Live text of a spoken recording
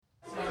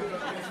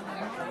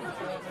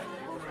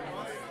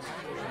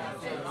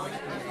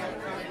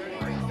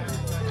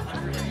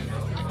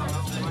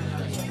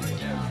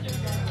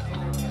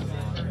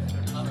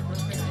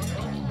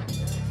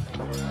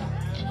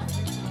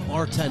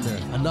Bartender,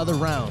 another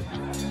round.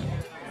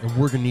 And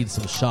we're going to need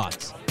some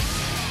shots.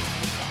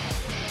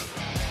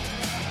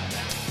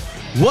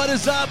 What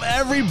is up,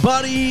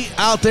 everybody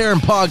out there in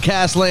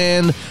podcast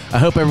land? I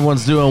hope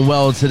everyone's doing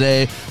well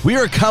today. We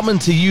are coming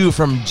to you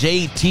from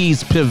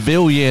JT's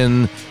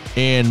Pavilion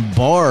and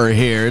Bar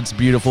here. It's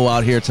beautiful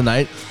out here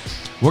tonight.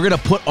 We're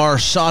going to put our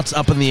shots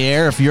up in the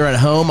air. If you're at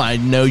home, I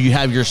know you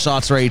have your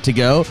shots ready to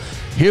go.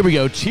 Here we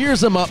go.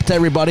 Cheers them up to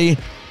everybody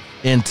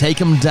and take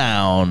them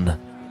down.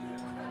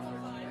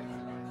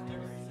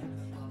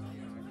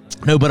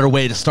 No better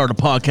way to start a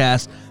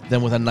podcast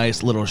than with a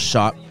nice little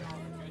shot.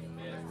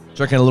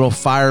 Drinking a little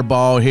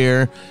Fireball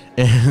here,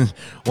 and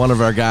one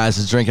of our guys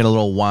is drinking a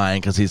little wine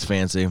because he's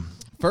fancy.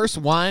 First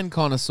wine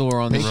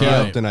connoisseur on the Pinky show.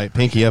 up tonight.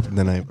 Pinky up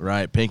tonight.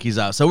 Right, pinky's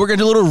out. So we're going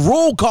to do a little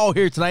roll call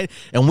here tonight,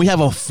 and we have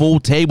a full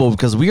table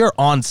because we are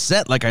on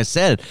set, like I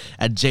said,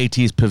 at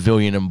JT's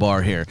Pavilion and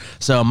Bar here.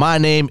 So my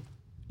name,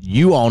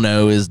 you all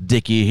know, is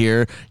Dickie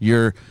here.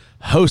 Your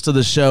host of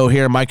the show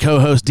here. My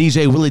co-host,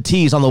 DJ Willie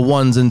T's on the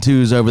ones and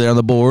twos over there on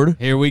the board.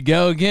 Here we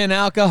go again,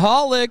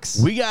 alcoholics.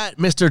 We got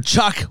Mr.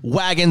 Chuck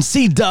Wagon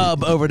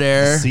C-Dub over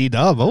there.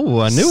 C-Dub. Oh,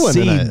 a new one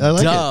tonight.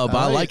 C-Dub.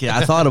 I like it.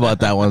 I thought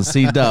about that one.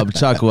 C-Dub,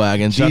 Chuck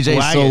Wagon. Chuck DJ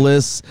Wagon.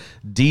 Solis,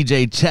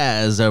 DJ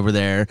Chaz over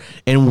there.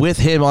 And with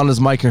him on his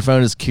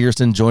microphone is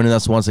Kirsten joining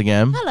us once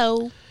again.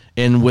 Hello.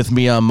 And with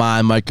me on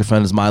my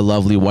microphone is my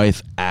lovely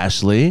wife,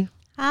 Ashley.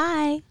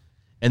 Hi.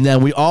 And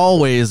then we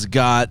always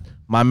got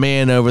my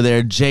man over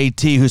there,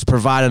 JT, who's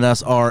providing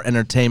us our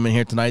entertainment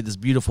here tonight, this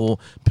beautiful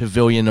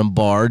pavilion and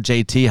bar.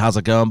 JT, how's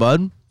it going,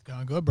 bud?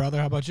 Going good, brother.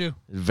 How about you?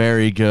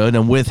 Very good.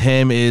 And with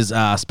him is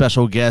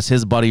special guest,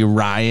 his buddy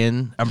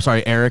Ryan. I'm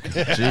sorry, Eric.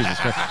 Jesus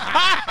Christ.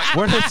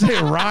 Where did I say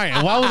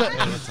Ryan?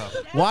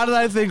 Why did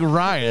I think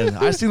Ryan?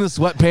 I seen the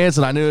sweatpants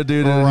and I knew a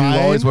dude who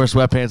always wears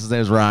sweatpants. His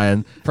name is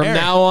Ryan. From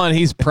Eric. now on,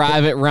 he's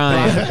Private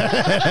Ryan.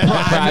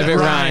 Private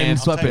Ryan.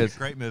 Sweatpants.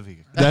 Great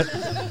movie.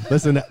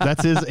 Listen,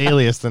 that's his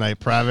alias tonight,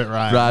 Private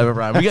Ryan. Private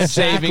Ryan. We got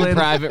Saving Jacqueline.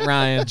 Private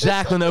Ryan.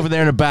 Jacqueline over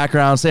there in the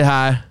background. Say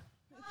hi.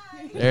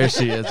 There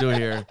she is. Do it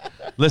here.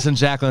 Listen,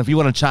 Jacqueline, if you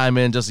want to chime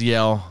in, just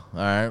yell. All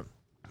right.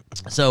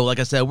 So, like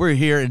I said, we're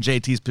here in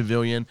JT's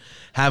Pavilion,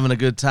 having a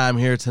good time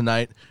here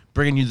tonight,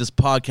 bringing you this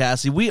podcast.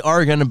 See, we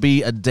are going to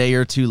be a day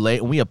or two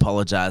late, and we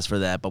apologize for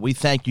that. But we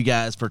thank you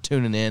guys for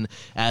tuning in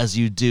as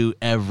you do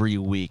every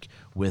week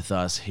with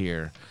us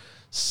here.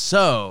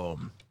 So,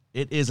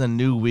 it is a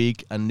new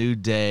week, a new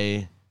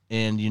day,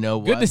 and you know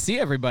what? Good to see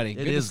everybody.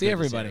 Good to is see good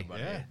everybody.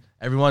 Yeah.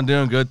 Everyone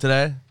doing good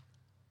today?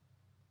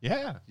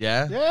 Yeah.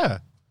 Yeah? Yeah.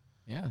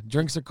 Yeah,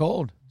 drinks are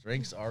cold.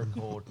 Drinks are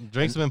cold.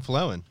 Drinks have been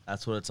flowing.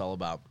 That's what it's all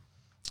about.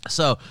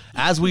 So,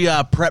 as we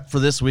prep for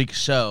this week's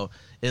show,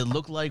 it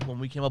looked like when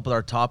we came up with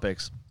our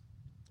topics,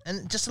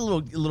 and just a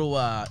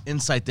little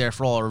insight there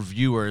for all our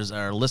viewers,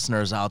 our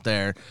listeners out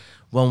there,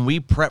 when we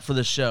prep for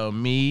the show,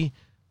 me,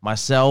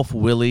 myself,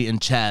 Willie, and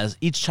Chaz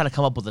each try to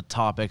come up with a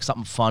topic,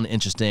 something fun,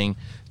 interesting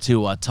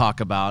to talk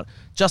about,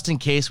 just in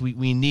case we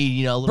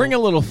need, Bring a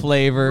little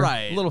flavor.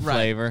 Right, A little right.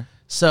 flavor.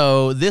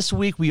 So this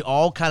week we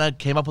all kind of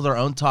came up with our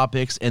own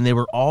topics, and they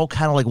were all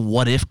kind of like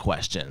what if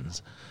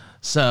questions.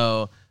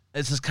 So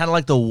this is kind of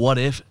like the what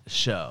if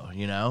show,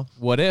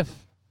 What if?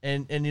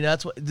 and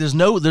that's what there's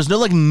no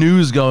like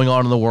news going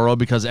on in the world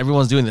because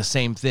everyone's doing the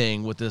same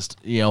thing with this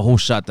whole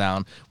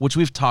shutdown, which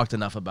we've talked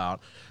enough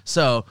about.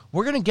 So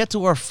we're gonna get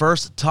to our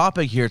first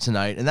topic here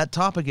tonight, and that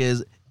topic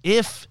is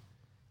if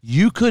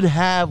you could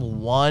have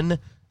one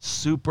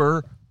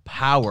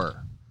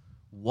superpower.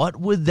 What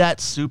would that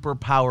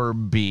superpower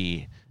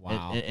be?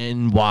 Wow.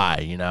 And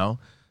why,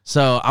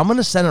 So I'm going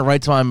to send it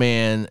right to my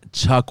man,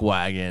 Chuck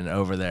Wagon,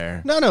 over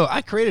there. No,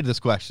 I created this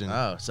question.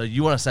 Oh, so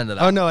you want to send it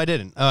out? Oh, no, I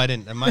didn't. Mine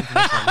for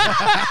this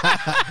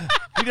one.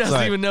 He doesn't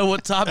Sorry. even know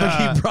what topic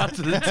he brought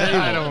to the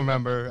table. I don't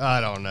remember. I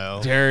don't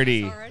know.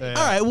 Dirty. All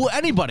right, well,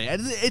 anybody.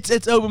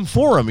 It's open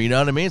forum, you know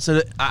what I mean? So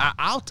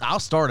I'll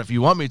start if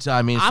you want me to.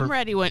 I mean, I'm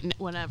ready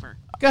whenever.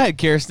 Go ahead,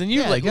 Kirsten.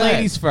 You Yeah, like go ahead.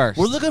 ladies first.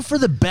 We're looking for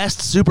the best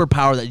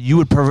superpower that you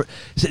would prefer.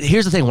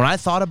 Here's the thing. When I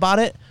thought about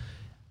it,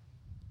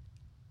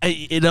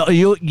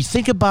 you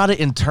think about it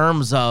in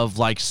terms of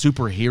like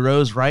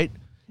superheroes, right?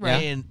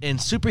 Right. And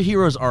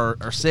superheroes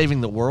are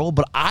saving the world,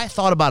 but I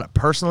thought about it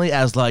personally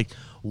as like,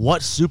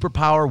 what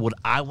superpower would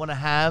I want to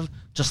have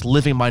just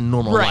living my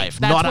normal life,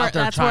 That's not where, out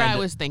there that's trying where I to.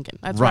 was thinking.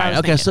 That's where I Right. was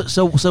Okay.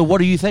 thinking. So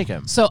what are you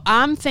thinking? So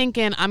I'm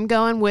thinking I'm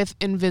going with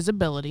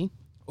invisibility.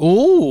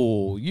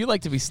 Ooh, you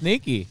like to be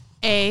sneaky.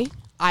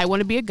 I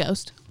want to be a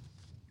ghost.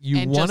 You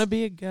And want to just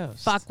be a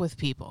ghost. Fuck with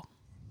people.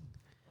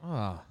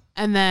 Oh.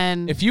 And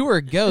then If you were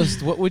a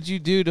ghost, what would you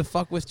do to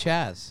fuck with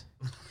Chaz?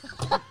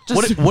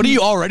 What do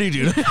you already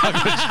do?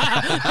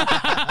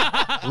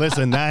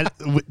 Listen,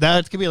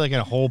 that could be like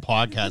a whole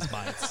podcast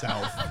by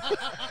itself.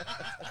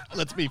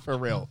 Let's be for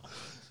real.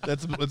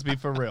 Let's be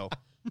for real.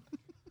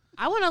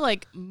 I want to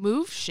like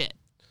move shit.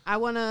 I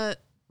want to,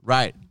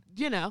 Right.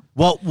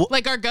 Well, Well,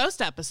 like our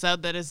ghost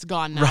episode that is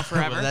gone now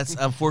forever. that's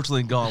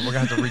unfortunately gone. We're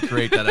gonna have to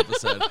recreate that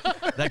episode.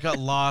 That got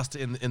lost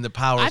in the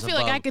powers. I feel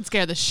like I could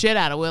scare the shit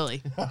out of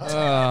Willie.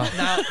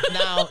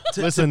 now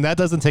Listen, that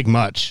doesn't take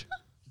much.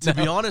 To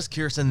be honest,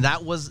 Kirsten,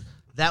 that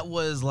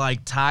was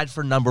like tied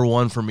for number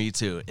one for me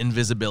too.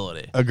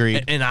 Invisibility.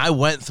 Agreed. And I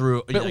went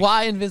through. But like,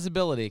 why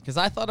invisibility? Because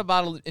I thought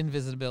about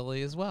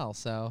invisibility as well.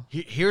 So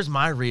here's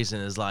my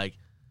reason: is like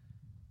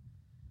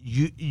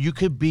you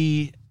could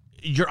be.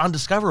 You're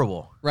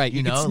undiscoverable. right,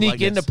 you know? can sneak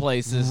Like, into it's-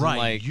 places. Right. And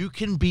like You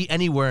can be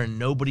anywhere and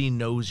nobody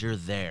knows you're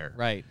there.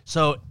 right.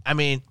 So, I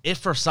mean, if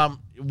for some,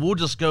 we'll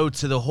just go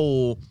to the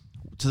whole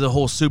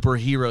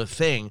superhero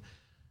thing.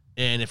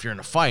 And if you're in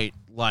a fight,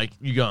 like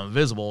you go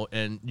invisible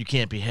and you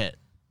can't be hit.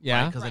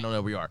 Yeah. Because they don't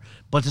know where you are.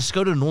 But just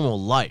go to normal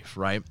life,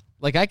 right?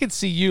 Like I could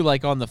see you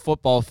like on the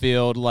football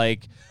field,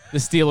 like the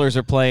Steelers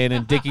are playing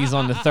and Dickie's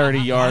on the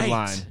 30-yard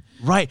line.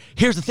 Right.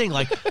 Here's the thing,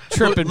 like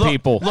Tripping look,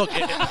 people. Look,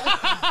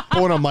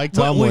 Pulling a Mike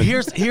well, Tomlin.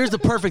 here's the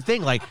perfect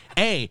thing. Like,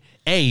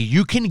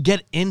 you can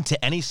get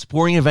into any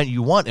sporting event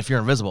you want if you're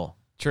invisible.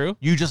 True.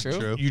 You just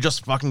True. you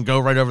just fucking go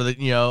right over the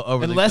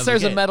Unless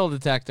there's a gate. metal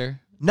detector.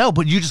 No,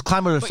 but you just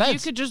climb over the But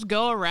fence. you could just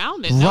go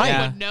around it. No Right.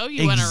 one would know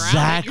you went around it.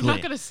 Exactly. You're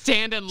not going to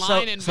stand in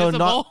line invisible.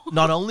 So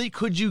not only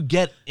could you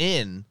get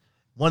in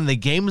when the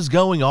game is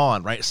going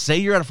on, right? Say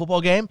you're at a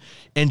football game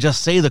and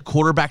just say the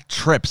quarterback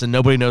trips and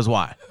nobody knows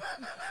why.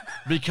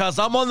 Because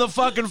I'm on the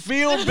fucking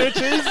field,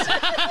 bitches.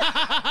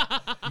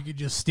 You could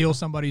just steal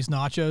somebody's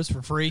nachos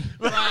for free.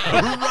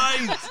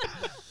 Right.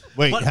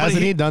 Wait, But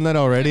hasn't he done that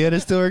already at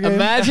his Steeler game?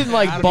 Imagine I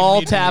like don't ball even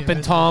need to be tapping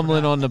invisible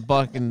Tomlin on the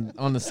buck and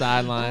on the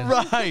sideline.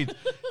 Right.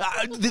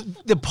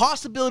 The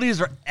possibilities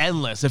are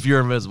endless if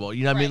you're invisible.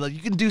 You know what I mean? Like you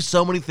can do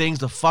so many things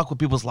to fuck with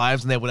people's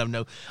lives and they would have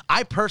no.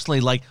 I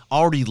personally like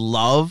already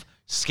love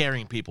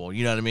scaring people.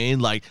 You know what I mean?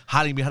 Like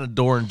hiding behind a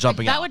door and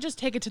jumping that out. would just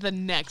take it to the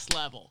next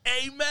level.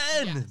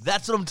 Amen.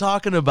 That's what I'm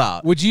talking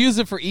about. Would you use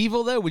it for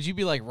evil though? Would you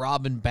be like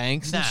robbing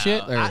banks and No,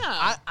 shit? Or?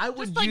 I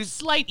would Just like use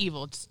slight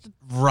evil, just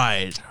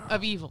right.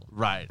 of evil.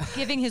 Right.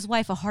 Giving his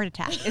wife a heart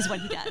attack is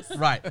what he does.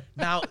 Right.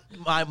 Now,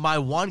 my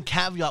one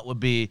caveat would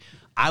be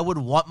I would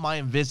want my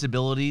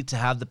invisibility to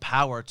have the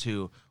power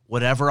to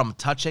whatever I'm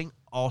touching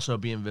also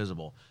be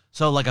invisible.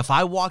 So, like, if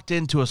I walked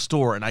into a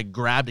store and I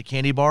grabbed a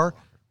candy bar,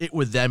 it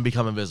would then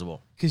become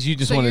invisible. Because you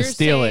just So want to you're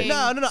steal saying- it.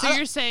 No. So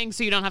you're saying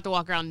so you don't have to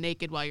walk around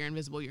naked while you're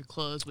invisible. Your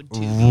clothes would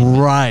too.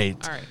 Right.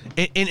 All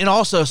right. And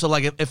also, so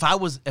like if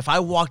I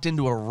walked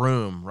into a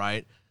room,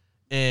 right,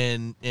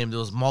 and there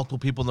was multiple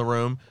people in the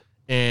room,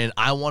 and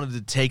I wanted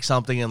to take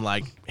something and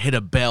like hit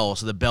a bell,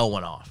 so the bell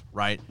went off,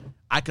 right?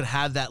 I could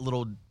have that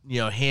little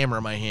hammer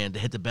in my hand to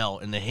hit the bell,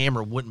 and the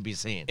hammer wouldn't be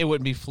seen. It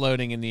wouldn't be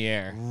floating in the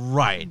air.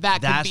 Right. That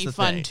could That's be the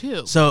fun, thing.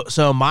 too.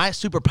 So my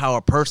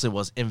superpower personally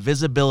was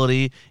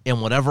invisibility,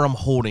 and whatever I'm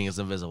holding is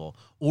invisible.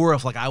 Or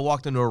if like I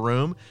walked into a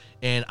room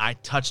and I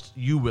touched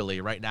you,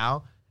 Willie, right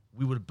now,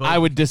 we would both I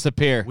would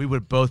disappear. we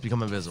would both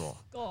become invisible.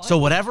 So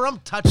whatever I'm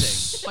touching,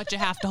 But you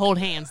have to hold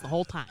hands the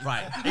whole time.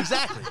 right?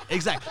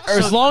 Exactly. Or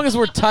as long as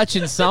we're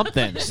touching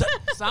something.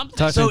 Something.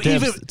 Touching So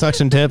tips. even-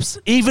 Touching tips.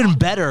 Even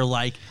better,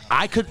 like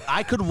I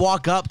could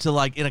walk up to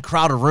like in a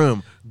crowded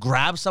room,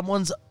 grab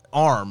someone's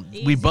arm,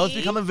 we both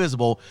Easy. become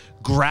invisible,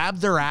 grab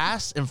their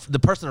ass, and the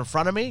person in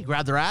front of me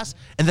grab their ass,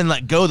 and then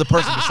let go of the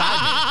person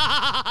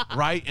beside me,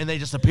 right? And they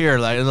just appear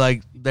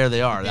like there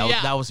they are.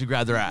 Yeah. That was who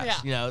grabbed their ass. Yeah.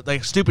 You know,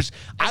 like stupid.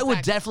 I would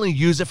Exactly. definitely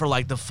use it for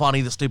like the funny,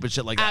 the stupid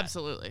shit like that.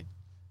 Absolutely.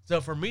 So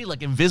for me,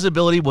 like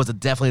invisibility was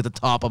definitely at the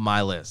top of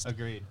my list.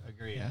 Agreed.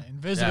 Yeah,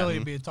 invisibility Yeah.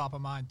 would be the top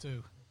of mine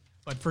too,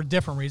 but for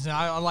different reasons.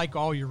 I like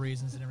all your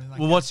reasons and everything. Like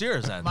Well, that. what's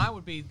yours then? Mine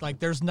would be like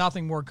there's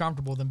nothing more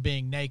comfortable than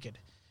being naked,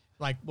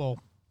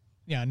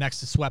 next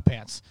to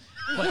sweatpants.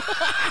 But,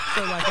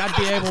 so like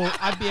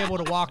I'd be able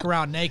to walk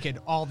around naked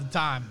all the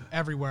time,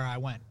 everywhere I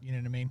went. You know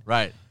what I mean?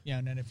 Right. Yeah,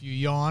 and then if you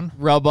yawn,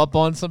 Rub up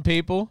on some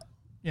people.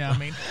 yeah, I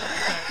mean,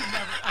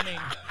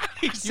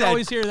 you said-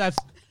 always hear that.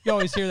 You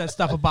always hear that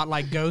stuff about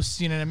like ghosts.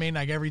 You know what I mean?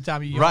 Like every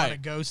time you yawn, Right. a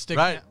ghost sticks.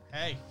 Right.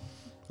 Hey,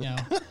 then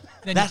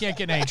you can't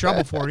get in any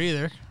trouble for it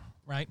either,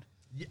 right?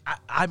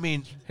 I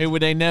mean, Who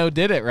would they know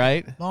did it,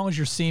 right? As long as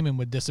your semen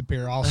would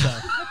disappear also.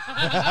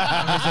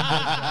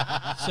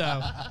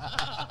 So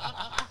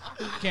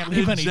can't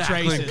leave any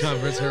traces.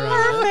 covers her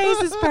Her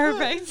face is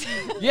perfect.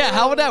 Yeah,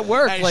 how would that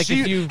work? Hey, like she,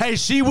 if you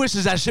she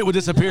wishes that shit would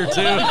disappear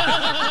too.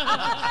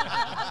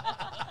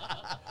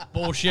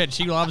 Bullshit.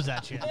 She loves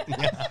that shit.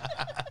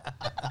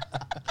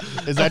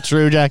 Is that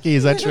true, Jackie?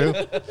 Is that true?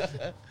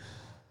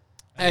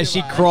 as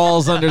she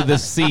crawls under the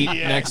seat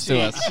next to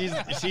us.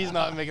 She's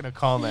not making a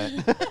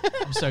comment.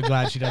 I'm so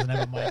glad she doesn't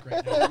have a mic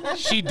right now.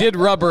 She did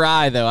rub her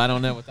eye though. I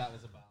don't know what that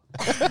was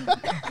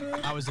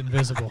about. I was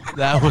invisible.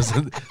 that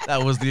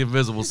was the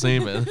invisible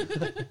semen.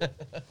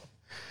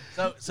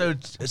 So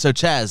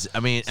Chaz, I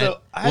mean,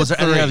 I was had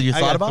there any three. other you I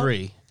thought got about?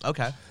 three.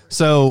 Okay,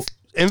 So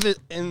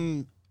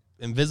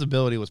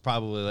invisibility was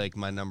probably like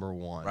my number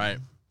one. right.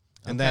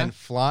 And then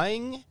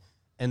flying,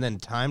 and then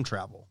time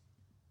travel.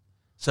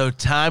 So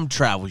time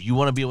travel, you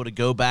want to be able to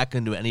go back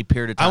into any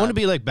period of time. I want to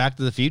be like Back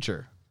to the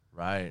Future,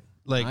 right.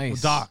 like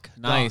Nice. Doc.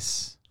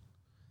 Nice.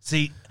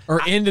 See,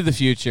 Or into the Or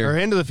future.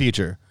 into the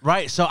future.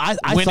 right. So I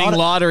Winning thought,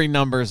 lottery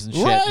numbers and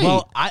shit. Right.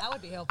 well, That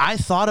would be helpful. I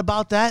thought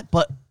about that,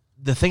 but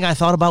the thing I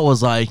thought about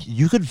was like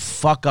you could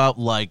fuck up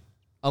like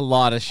A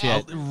lot of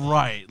shit.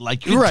 Right.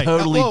 Like, you Right.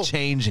 totally Well,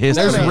 change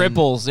history. There's I mean,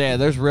 ripples. Yeah,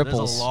 there's There's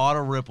ripples. a lot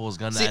of ripples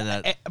going See, on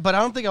that. but I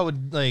don't think I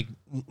would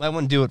I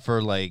wouldn't do it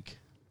for like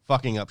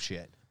fucking up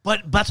shit.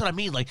 But that's what I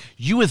mean. Like,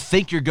 you would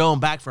think you're going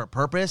back for a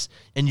purpose,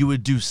 and you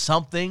would do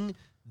something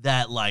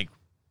that like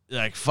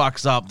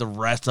fucks up the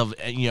rest of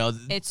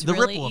It's the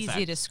really ripple easy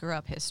effect. to screw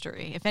up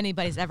history. If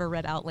anybody's ever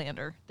read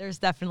Outlander,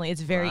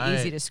 it's very Right.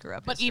 easy to screw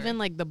up But history. even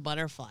like the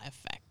butterfly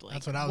effect, like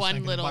That's what I was one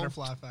thinking. little The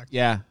butterfly effect.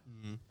 Yeah.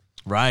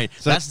 Right.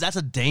 That's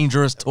a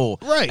dangerous tool.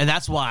 Right. And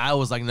that's why I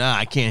was like, nah,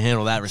 I can't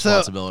handle that So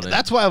responsibility.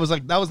 that's why I was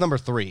like, that was number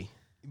 3.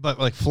 But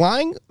like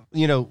flying,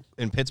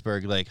 in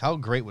Pittsburgh, like how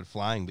great would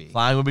flying be?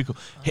 Flying would be cool.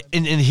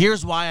 And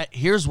here's why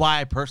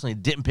I personally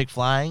didn't pick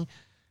flying,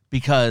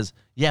 because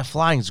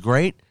flying's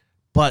great,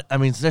 but I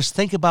mean, just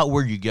think about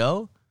where you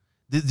go.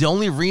 The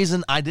only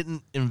reason I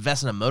didn't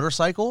invest in a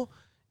motorcycle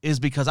is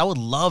because I would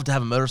love to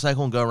have a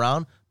motorcycle and go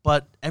around,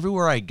 but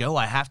everywhere I go,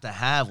 I have to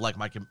have like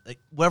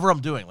whatever I'm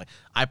doing. Like,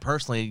 I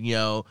personally,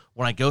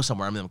 when I go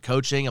somewhere, I'm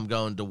coaching, I'm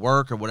going to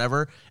work or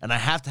whatever, and I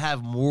have to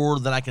have more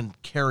than I can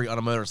carry on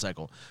a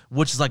motorcycle,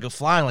 which is like a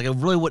flying. Like, it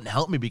really wouldn't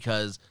help me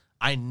because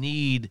I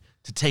need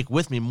to take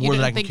with me You more than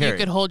didn't I can think carry. you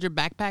could hold your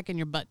backpack in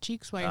your butt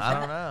cheeks while you're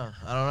I flying?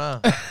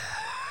 don't know.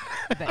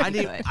 Bet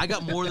you could. I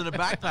got more than a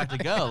backpack to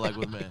go, like,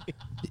 with me.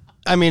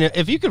 I mean,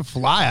 if you could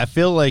fly, I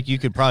feel like you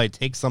could probably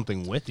take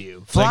something with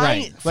you.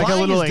 Flying- like a flying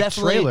little is like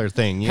definitely- trailer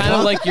thing. You Kind know?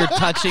 of like you're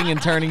touching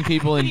and turning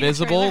people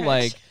invisible. trailer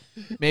Like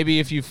maybe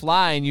if you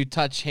fly and you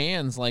touch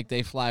hands, like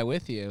they fly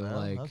with you.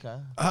 Like Okay.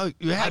 Oh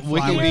yeah, I'd we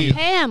fly can with Peter be.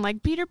 Pan,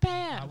 like Peter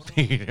Pan.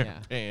 Peter Yeah.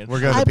 Pan. We're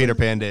going to Peter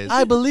Pan days.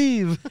 I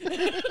believe.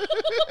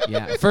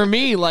 yeah, for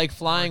me, like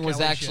flying was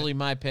Kelly actually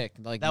my pick.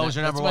 Like That was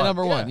your that's number my one.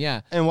 number one.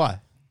 Yeah. And why?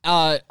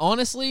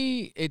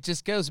 Honestly, it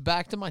just goes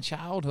back to my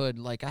childhood.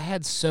 Like I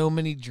had so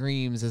many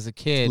dreams as a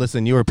kid.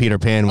 Listen, you were Peter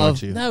Pan, weren't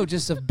of, you? no,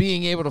 just of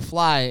being able to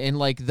fly, and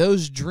like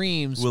those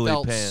dreams Willy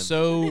felt Pan.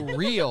 so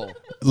real.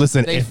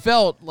 Listen, They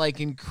felt like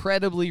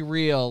incredibly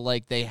real,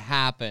 like they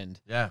happened.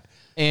 Yeah.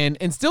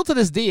 And still to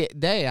this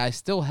day, I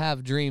still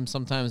have dreams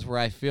sometimes where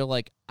I feel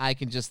like I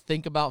can just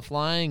think about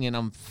flying and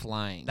I'm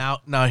flying. Now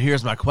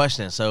here's my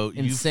question. So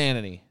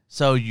Insanity.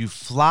 you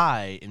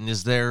fly, and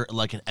is there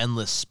like an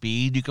endless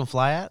speed you can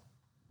fly at?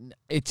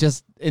 It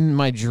just in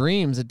my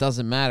dreams, it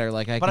doesn't matter.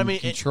 Like I But can I mean,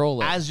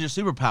 control it. as your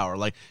superpower.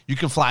 Like, you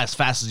can fly as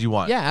fast as you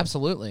want. Yeah,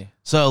 absolutely.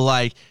 So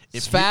like,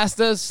 As if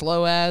fast as,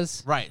 slow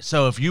as, right.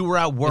 So if you were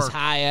at as work,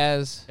 high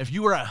as. if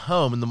you were at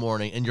home in the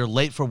morning and you're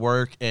late for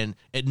work, and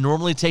it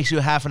normally takes you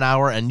a half an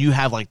hour, and you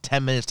have like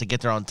 10 minutes to get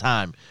there on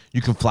time,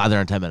 you can fly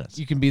there in 10 minutes.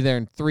 You can be there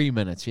in 3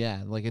 minutes.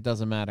 Yeah, like it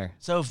doesn't matter.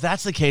 So if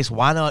that's the case,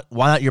 why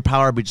not your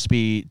power be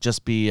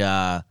just be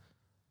not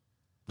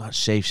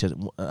shape shit,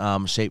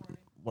 shape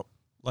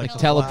Like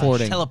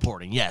teleporting.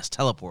 teleporting. Yes,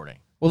 teleporting.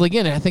 Well,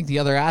 again, I think the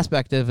other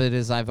aspect of it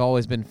is I've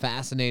always been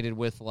fascinated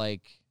with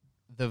like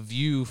the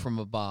view from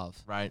above.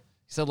 Right.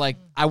 So like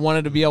I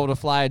wanted to be able to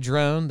fly a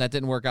drone. That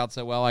didn't work out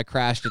so well. I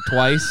crashed it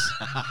twice,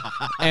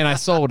 and I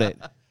sold it.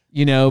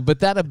 But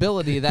that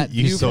ability, that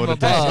You view sold from it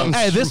to above. him.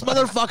 Hey, this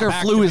motherfucker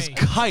Back flew to his me.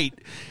 kite.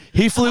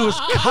 He flew his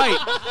kite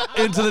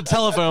into the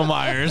telephone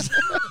wires.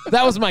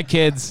 That was my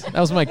kids. That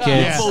was my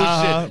kids. Bullshit.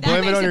 That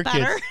Blame it makes on it your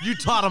better. kids. You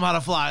taught him how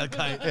to fly a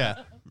kite.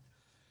 Yeah.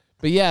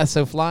 But yeah,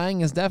 so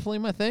flying is definitely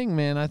my thing,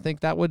 man. I think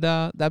that would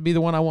that'd be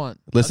the one I want.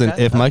 Listen,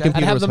 Okay, if my okay.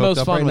 computer I'd have was the hooked most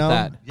up fun right with now,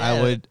 that.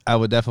 Yeah. I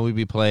would definitely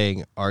be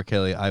playing R.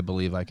 Kelly. I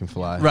believe I can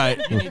fly. Right.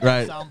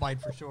 Right.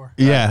 Soundbite for sure.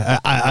 Yeah,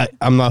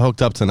 I'm not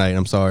hooked up tonight.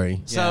 I'm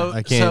sorry. So,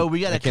 I can't. so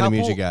we got I a can't couple.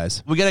 amuse you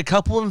guys. We got a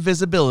couple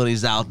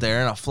invisibilities out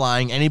there and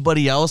flying.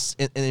 Anybody else?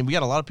 And we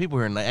got a lot of people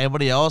here.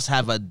 Anybody else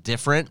have a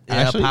different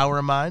Actually- power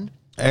in mind?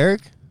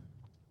 Eric,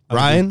 I would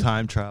do Ryan,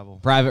 time travel.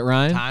 Private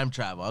Ryan. Time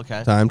travel.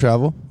 Okay. time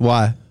travel.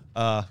 Why?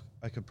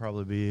 I could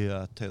probably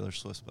be Taylor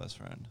Swift's best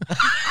friend.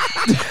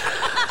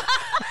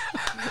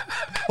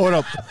 Hold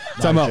up.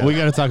 Time out. We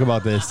got to talk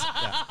about this.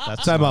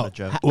 That's Time not a out.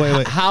 joke.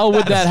 Wait. How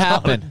would that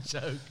happen?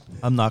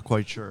 I'm not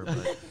quite sure,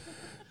 but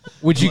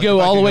Would you Like, go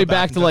if I all the could way go back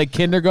back in to time. like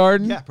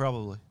kindergarten? yeah,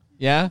 probably.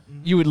 Yeah?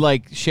 You would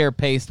like share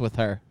paste with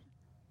her.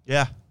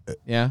 Yeah.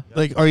 Yeah?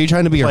 Like, are you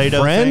trying to be her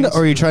Play-Doh friend, things.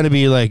 or are you trying to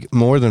be like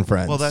more than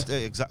friends? Well, that's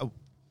exactly.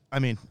 I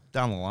mean,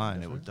 down the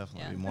line, it would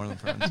definitely be more than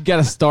friends. You got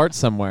to start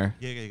somewhere.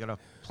 Yeah, you gotta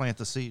plant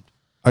the seed.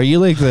 Are you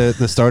like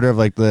the starter of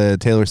like the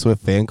Taylor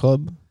Swift fan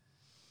club?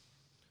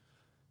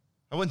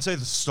 I wouldn't say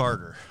the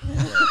starter.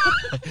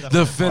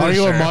 The finisher. Are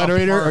you a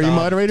moderator? Are you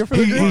moderator for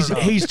the group?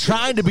 He's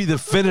trying to be the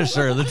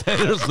finisher of the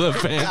Taylor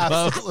Swift fan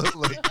club.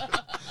 Absolutely.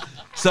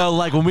 So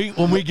like when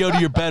we go to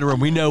your bedroom,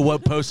 we know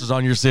what poster's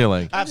on your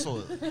ceiling.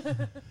 Absolutely.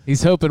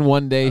 He's hoping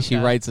one day she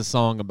writes a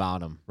song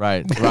about him.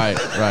 Right.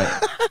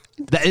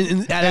 And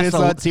it's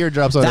not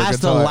teardrops on her That's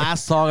the guitar.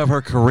 last song of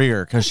her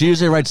career, because she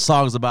usually writes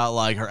songs about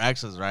like her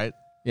exes, right?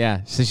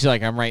 Yeah. So she's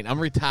like, I'm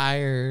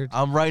retired.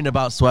 I'm writing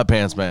about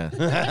Sweatpants Man.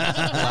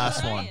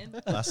 Last one.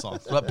 Last song.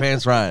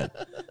 Sweatpants Ryan.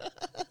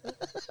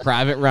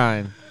 Private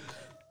Ryan.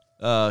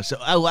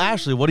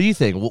 Ashley, what do you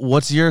think?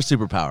 What's your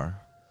superpower?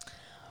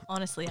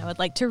 Honestly, I would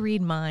like to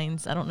read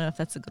minds. I don't know if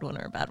that's a good one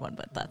or a bad one,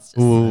 but that's just.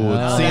 Ooh,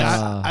 Oh. see,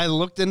 I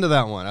looked into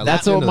that one. I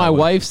That's looked what into my that one.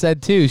 wife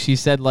said too. She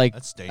said like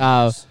That's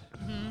dangerous.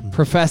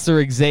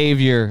 Professor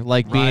Xavier,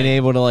 like being Right.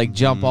 able to like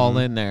jump all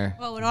in there.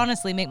 Well, it would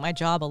honestly make my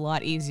job a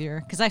lot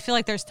easier because I feel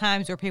like there's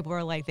times where people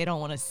are like they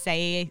don't want to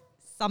say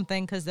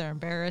something because they're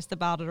embarrassed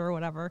about it or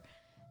whatever.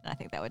 And I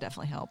think that would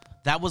definitely help.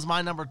 That was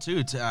my number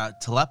 2,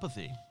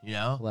 telepathy. You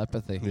know,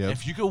 Telepathy. Yep.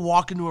 if you could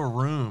walk into a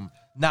room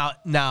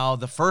now,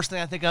 the first thing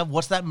I think of,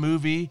 what's that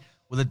movie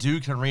where the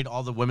dude can read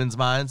all the women's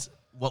minds?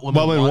 What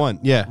women Woman want? one,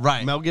 yeah,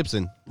 Right. Mel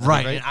Gibson,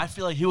 Right. And I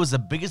feel like he was the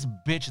biggest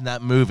bitch in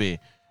that movie.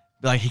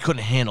 Like he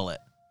couldn't handle it.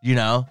 You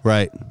know,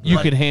 right. You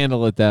Like- could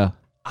handle it though.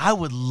 I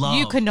would love.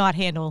 You could not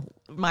handle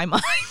my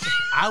mind.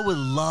 I would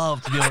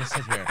love to be able to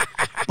sit here,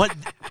 but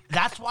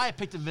that's why I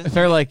picked If invisibility.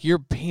 they're like your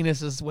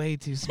penis is way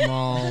too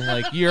small,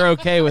 like you're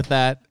okay with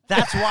that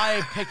That's why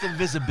I picked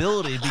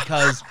invisibility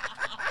because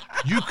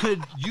you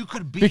could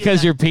be because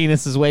in your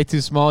penis is way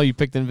too small. You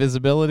picked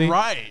invisibility. that,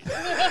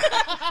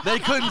 right. They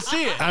couldn't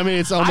see it. I mean,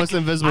 it's almost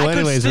invisible, I could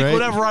anyways, stick right?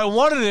 whatever I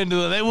wanted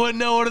into it. They wouldn't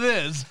know what it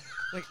is.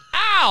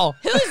 Ow!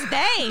 Who's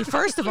they?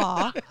 First of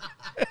all,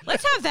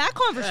 let's have that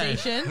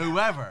conversation.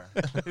 Whoever.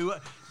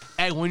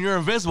 Hey, when you're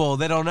invisible,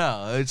 they don't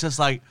know. It's just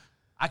like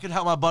I could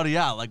help my buddy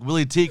out. Like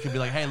Willie T could be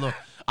like, "Hey, look,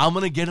 I'm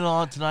gonna get it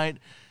on tonight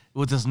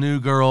with this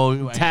new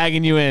girl."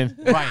 Tagging you in.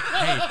 Right.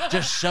 Hey,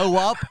 just show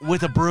up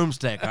with a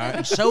broomstick, all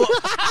right? Show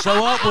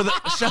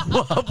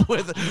up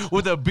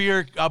with a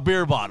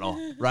beer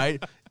bottle,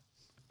 right?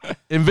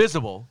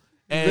 Invisible.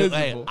 And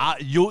Invisible. hey,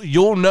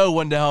 you'll know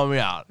when to help me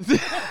out.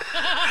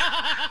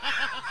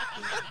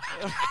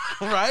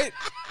 Right?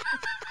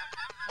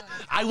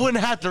 I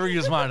wouldn't have to read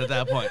his mind at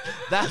that point.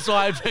 That's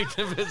why I picked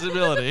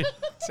invisibility.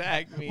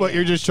 Tag me. But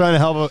you're just trying to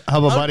help a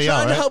buddy I'm out,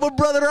 trying to right? help a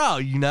brother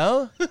out, you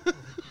know?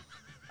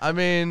 I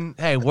mean,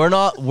 hey, we're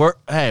not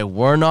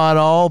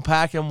all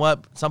packing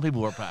what some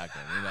people were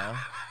packing, you know?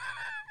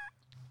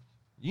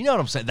 You know what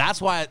I'm saying?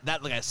 That's why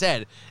like I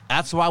said,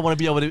 that's why I want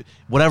to be able to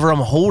whatever I'm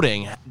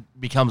holding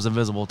becomes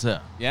invisible too.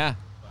 Yeah.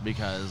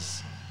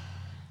 Because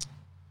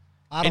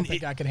I don't And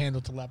think I could handle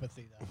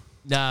telepathy though.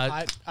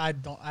 nah, I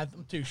don't. I'm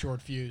too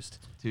short fused.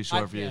 too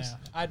short fuse. Yeah,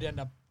 I'd end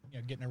up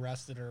getting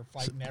arrested or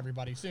fighting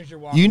everybody. As soon as you're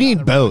walking, You down need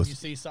the road, both. You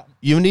see something.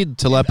 You need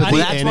telepathy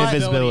Well, that's and why-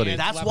 invisibility.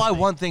 That's why Telepathy.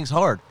 one thing's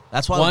hard.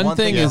 That's why One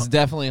thing is is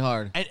definitely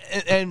hard.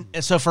 And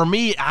so for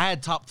me, I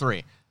had top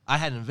 3. I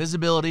had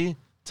invisibility,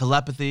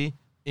 telepathy,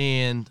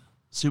 and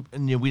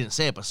we didn't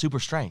say it, but super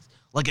strength.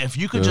 Like if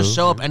you could just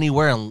show up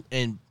anywhere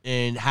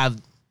and have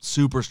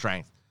super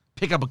strength,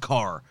 pick up a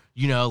car,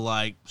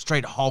 like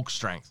straight Hulk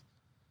strength.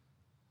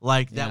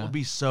 Like that Yeah. would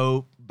be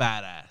so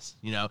badass,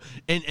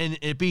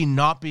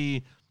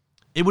 and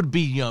it would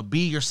be, be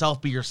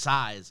yourself, be your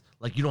size.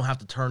 Like you don't have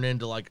to turn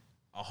into like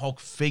a Hulk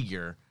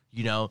figure,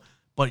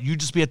 but you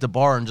just be at the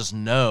bar and just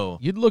know.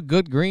 You'd look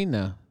good green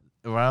though.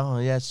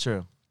 Well, yeah, it's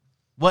true.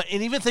 Well,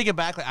 and even thinking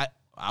back, like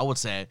I would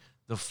say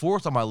the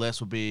 4th on my list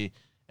would be,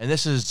 and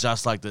this is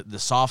just like the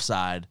soft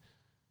side,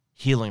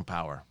 healing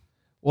power.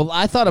 Well,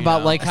 I thought about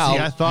know, like how See,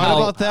 I thought how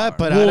about that,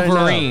 but I don't know.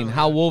 Wolverine,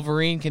 how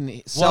Wolverine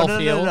can self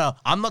heal. No.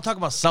 I'm not talking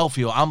about self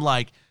heal. I'm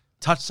like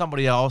touch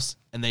somebody else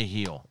and they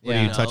heal. What,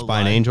 are you know, touched by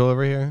an like- angel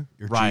over here?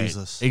 You're Right.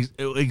 Jesus.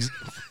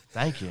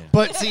 Thank you.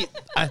 But see,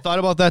 I thought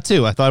about that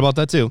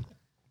too.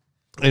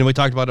 And we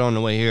talked about it on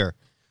the way here.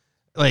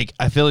 Like,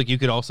 I feel like you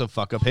could also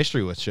fuck up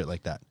history with shit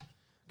like that.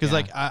 Because,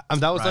 like, that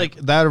was Right. like,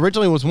 that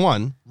originally was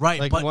one.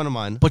 Right, Like, but- one of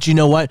mine. But you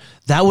know what?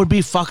 That would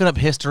be fucking up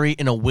history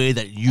in a way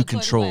that you good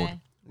controlled. way.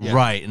 Yeah.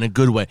 Right, in a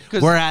good way.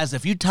 Whereas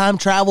if you time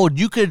traveled,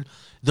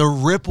 the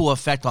ripple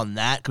effect on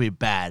that could be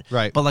bad.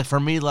 Right. But like for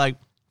me,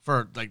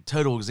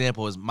 total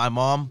example is my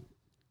mom,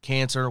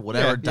 cancer,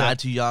 whatever, Yeah, died yeah.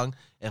 too young.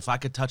 If I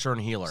could touch her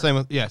and heal her, Same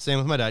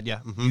with my dad, yeah.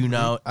 Mhm, you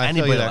know, mhm. I feel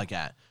anybody you there. like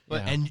that.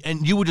 Yeah.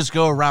 And you would just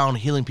go around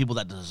healing people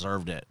that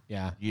deserved it.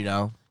 Yeah. You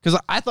know? Because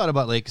I thought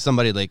about, like,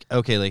 somebody, like,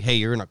 okay, like, hey,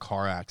 you're in a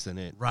car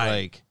accident. Right.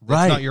 Like,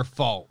 Right. it's not your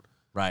fault.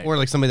 Right. Or,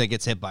 like, somebody that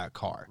gets hit by a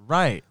car.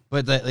 Right.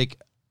 But, that, like,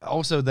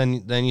 also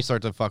then you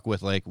start to fuck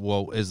with, like,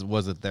 well,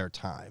 was it their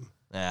time?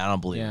 Yeah, I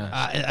don't believe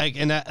Yeah.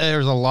 in that.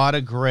 There's a lot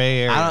of gray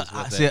areas.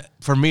 I with see, it.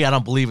 for me, I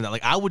don't believe in that.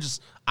 Like I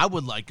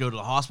would like go to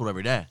the hospital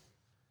every day.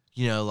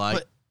 You know, like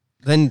But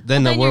then the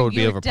Then world would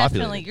be you're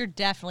overpopulated. You're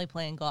definitely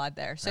playing God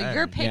there. So Hey,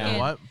 you're you picking. know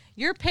what?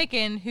 You're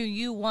picking who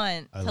you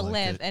want I to like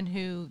live it. and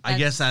who. I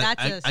guess that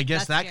that's I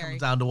guess that scary.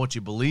 comes down to what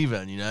you believe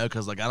in, you know,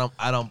 because like I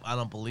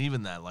don't believe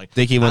in that. Like I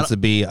think he I wants don't-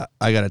 to be.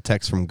 I got a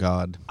text from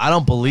God. I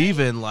don't believe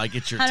in like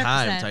it's your 100%.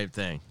 time type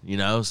thing, you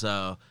know.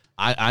 So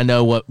I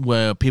know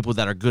what people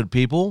that are good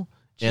people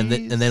and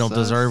they don't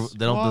deserve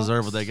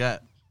what they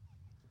got.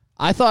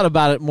 I thought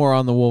about it more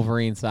on the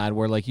Wolverine side,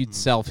 where like you'd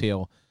self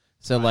heal.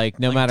 So like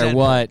no Like matter Deadpool.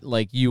 what,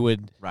 like you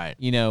would, Right.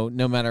 no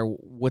matter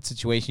what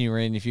situation you were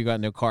in, if you got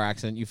into a car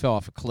accident, you fell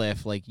off a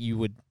cliff, like you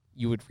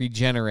you would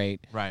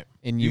regenerate, Right.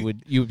 and you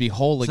would be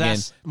whole So again.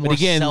 that's But more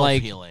again,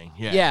 like self-healing.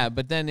 Yeah.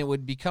 but then it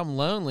would become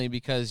lonely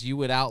because you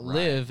would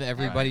outlive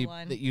everybody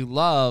Everyone. that you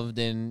loved,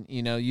 and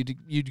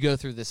you'd go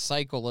through this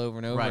cycle over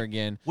and over Right.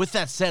 again. With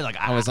that said, like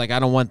I was like, I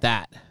don't want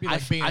that. Be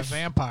like being a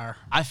vampire.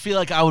 I feel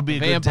like I would be a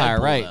Vampire,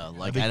 good Deadpool, right. though.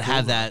 Like I'd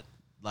have that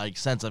like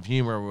sense of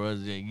humor where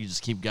you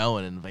just keep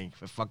going and like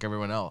fuck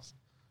everyone else.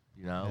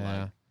 You know?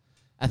 Yeah.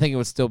 I think it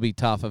would still be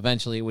tough.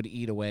 Eventually, it would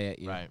eat away at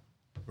you. Like,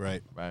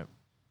 Right. right.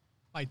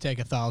 Might take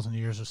 1,000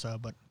 years or so,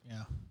 but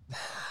yeah.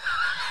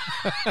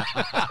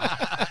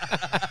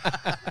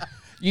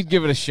 You'd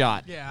give it a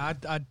shot. Yeah,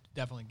 I'd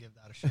definitely give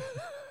that a shot.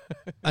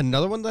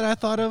 Another one that I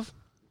thought of.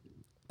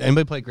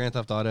 Anybody play Grand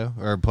Theft Auto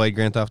or played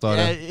Grand Theft Auto?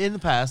 Yeah, in the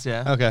past,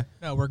 yeah. Okay.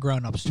 No, we're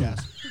grown-ups,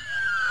 Chaz.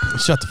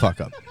 Shut the fuck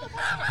up.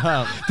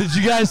 Did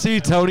you guys see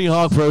Tony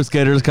Hawk Pro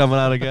Skaters coming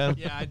out again?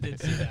 Yeah, I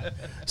did see that.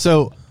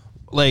 So,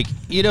 like,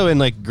 in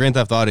like Grand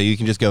Theft Auto, you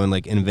can just go in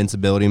like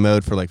invincibility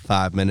mode for like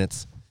 5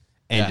 minutes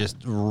and Yeah. just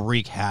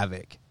wreak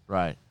havoc.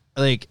 Right.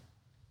 Like,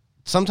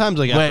 sometimes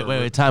like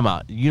Wait, time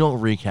out. You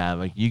don't wreak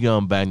havoc. You go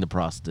and bang the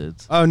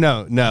prostitutes. Oh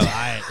no.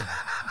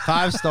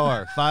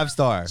 5-star.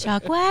 5-star.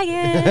 Chuck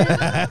Wagon.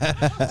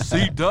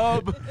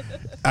 C-dub.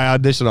 I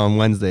auditioned on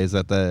Wednesdays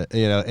at the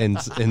in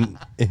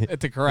At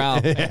the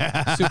corral.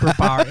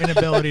 Superpower,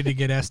 inability to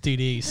get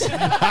STDs.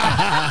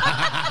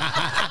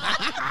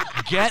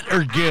 Get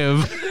or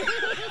give.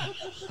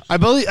 I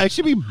believe I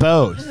should be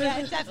both. Yeah,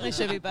 it definitely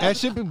should be I both.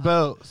 should be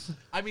both.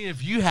 I mean,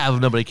 if you have,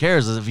 nobody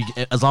cares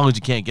as long as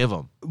you can't give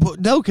them. Well,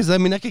 no, because I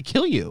mean I could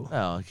kill you.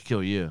 Oh, it could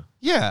kill you.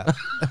 Yeah,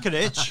 I could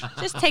itch.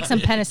 Just take some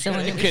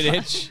penicillin. It could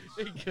itch.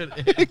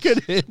 it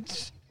could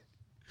itch.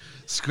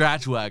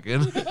 Scratch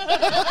wagon.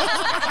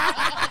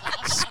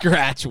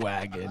 Scratch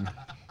wagon.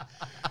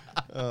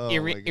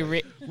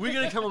 We're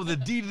gonna come up with a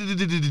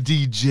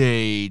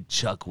DJ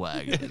Chuck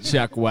wagon.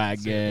 Chuck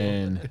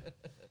wagon.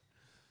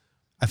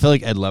 I feel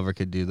like Ed Lover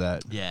could do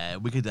that. Yeah,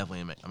 we could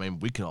definitely make. I mean,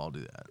 we could all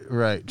do that.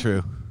 Right.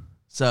 True.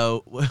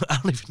 So I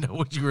don't even know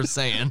what you were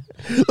saying.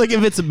 Like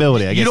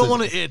invincibility. I guess You don't it's-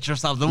 want to itch or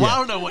something. Well, Yeah. I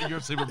don't know what your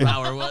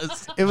superpower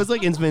was. It was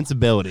like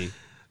invincibility.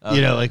 Okay.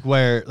 You know, like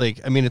where,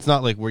 like I mean, it's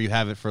not like where you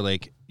have it for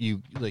like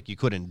you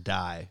couldn't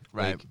die,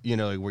 Right. Like,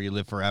 like where you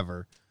live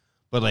forever,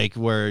 but like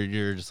where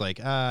you're just like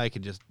I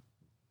could just.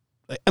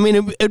 Like, I mean,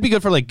 it'd be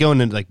good for like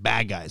going into like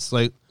bad guys,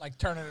 like Like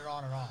turning it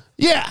on and off.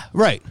 yeah,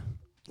 right.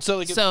 So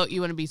like So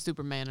you want to be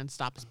Superman and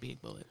stop a speed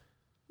bullet?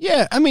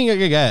 yeah, I mean,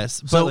 I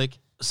guess, but like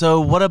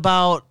So what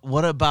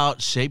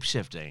about shape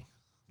shifting?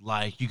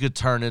 Like you could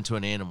turn into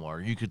an animal, or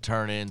you could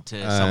turn into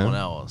someone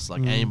else.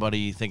 Like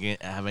anybody thinking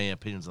have any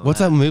opinions on what's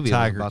that? that movie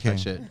Tiger about King.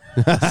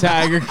 that shit?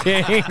 Tiger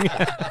King.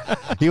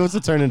 He wants to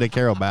turn into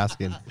Carol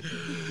Baskin.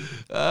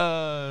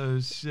 Oh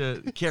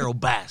shit, Carol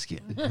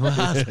Baskin.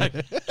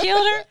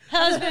 Killed her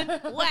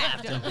husband,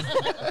 whacked him.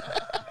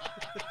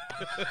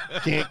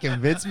 Can't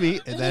convince me,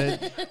 and then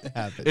it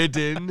happened. It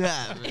didn't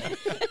happen.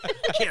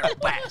 Carol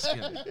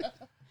Baskin.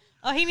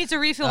 Oh, he needs a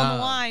refill on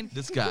the wine.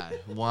 This guy,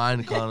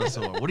 wine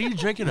connoisseur. What are you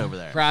drinking over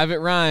there? Private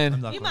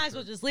Ryan. You might as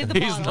well just leave the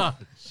He's bottle. not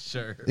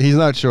sure. He's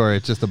not sure.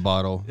 It's just a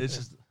bottle. It's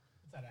just Is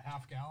that a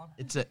half gallon?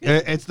 it's a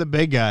It's the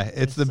big guy.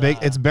 It's the big.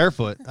 It's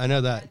barefoot. I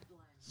know that.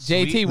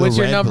 JT, Sweet- what's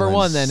the your red number blend.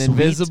 one then? Sweet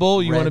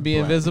Invisible? You want to red be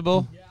blend.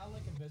 invisible? Yeah, I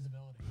like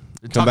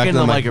invisibility. talk back into to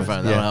the the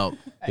microphone. microphone. That'll Yeah. help.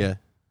 Yeah.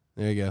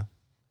 There you go.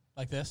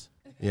 Like this?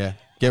 Yeah.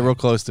 Get real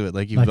close to it,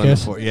 like you've Like done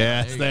this? before.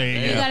 Yes. There you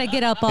You go. gotta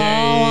get up all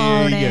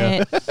There on you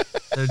it.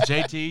 So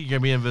JT, you're gonna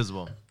be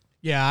invisible.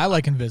 Yeah, I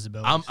like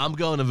invisibility. I'm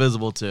going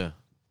invisible too.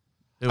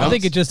 I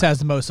think it just has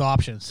the most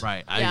options.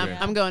 right. I yeah, agree.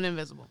 I'm going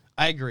invisible.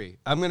 I agree.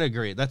 I'm gonna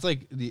agree. That's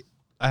like the.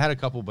 I had a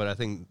couple, but I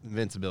think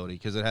invincibility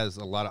because it has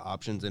a lot of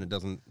options and it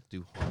doesn't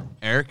do harm.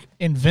 Eric.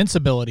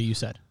 Invincibility, you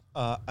said.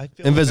 I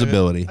feel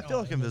Invisibility. Like I feel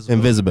like invisibility.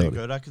 Invisibility. Would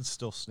be good. I could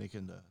still sneak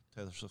into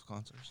Taylor Swift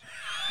concerts.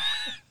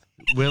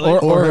 Willie.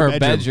 Or her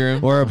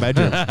bedroom. Or a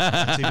bedroom.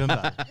 That's even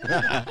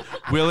better.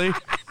 Willie.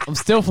 I'm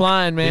still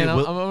flying, man. Yeah,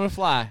 I'm going to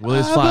fly.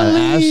 Willie's flying.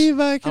 Ash.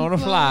 I want to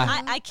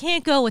fly. I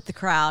can't go with the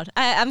crowd.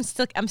 I'm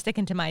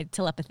sticking to my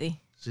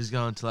telepathy. She's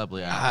going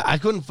telepathy. I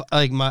couldn't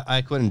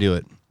I couldn't do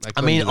it. I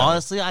couldn't mean, do that.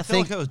 honestly, I I feel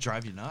think like it would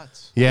drive you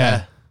nuts.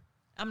 Yeah.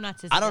 I'm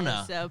not. I don't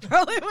know. So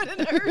probably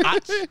wouldn't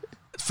hurt.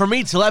 for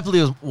me,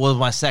 telepathy was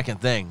my second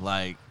thing.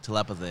 Like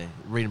telepathy,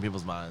 reading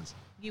people's minds.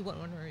 You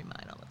wouldn't want to read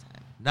mine all the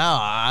time. No,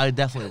 I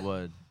definitely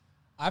would.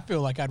 I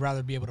feel like I'd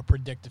rather be able to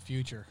predict the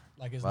future.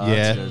 Like, is Well,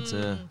 Yeah. that's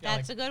good too.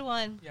 That's a good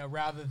one.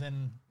 rather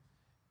than,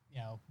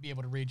 be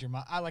able to read your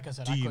mind. Like I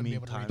said, Do I you couldn't be mean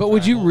able to read. time But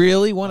would you travel?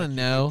 really want to Like, you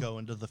know? could go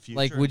into the future.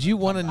 Like, and would you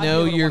then want to come I'd be know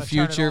able to your wanna turn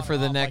it future on for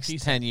and the off like next he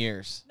said. 10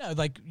 years? No,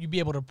 like you'd be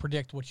able to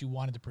predict what you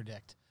wanted to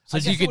predict. So I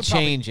you guess it could would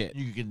probably- change it.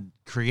 You can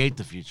create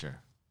the future,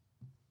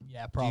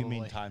 Yeah, Do probably.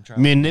 you mean time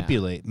travel?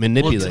 Manipulate.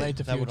 Manipulate Manipulate.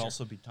 the That would future.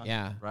 also be time.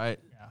 Yeah. right?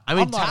 Yeah. I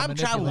mean, I'm not a time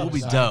travel will be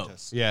manipulative dope.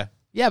 Yeah.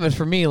 Yeah, but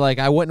for me, like,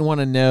 I wouldn't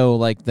want to know,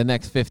 like, the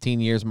next 15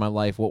 years of my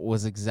life, what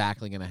was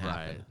exactly going to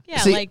happen. Right. Yeah,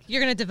 See- like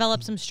you're gonna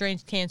develop some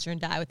strange cancer and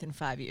die within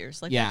 5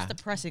 years. Like Yeah. that's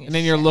depressing. And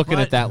then you're looking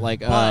at that, like,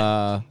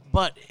 But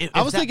if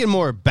I was that, thinking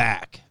more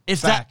back.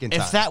 if back in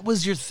time. if that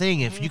was your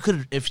thing, if you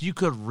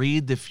could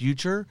read the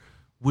future,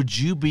 would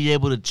you be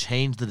able to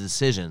change the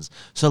decisions?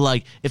 So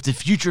like if the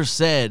future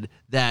said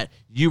that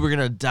you were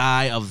gonna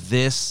die of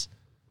this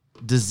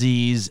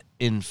disease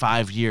in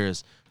 5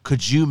 years,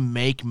 could you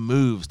make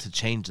moves to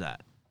change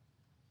that?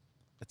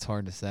 It's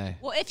hard to say.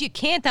 Well, if you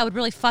can't, that would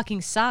really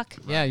fucking suck.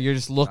 Yeah, you're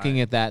just looking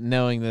at that,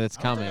 knowing that it's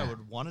I don't coming. think I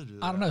would want to do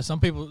that. I don't know. Some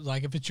people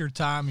like if it's your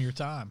time, your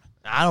time.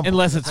 I don't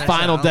Unless it's Final I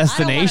don't wanna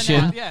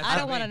Destination. know. Yeah, I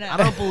don't want to know. I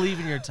don't believe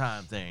in your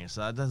time thing, so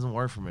that doesn't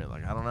work for me.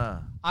 Like I don't know.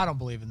 I don't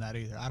believe in that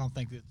either. I don't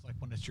think it's like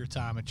when it's your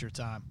time, it's your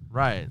time.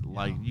 Right.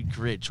 Like you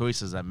create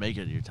choices that make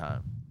it your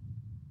time.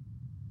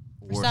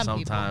 Or some people.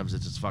 sometimes it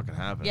just fucking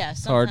happens. Yeah,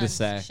 hard to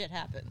sometimes say. Shit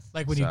happens.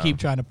 Like when you So- keep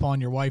trying to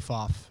pawn your wife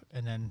off,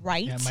 and then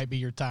Right. it might be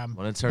your time.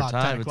 When it's her about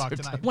 10 time, it's o'clock her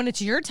tonight. time. When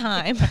it's your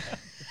time,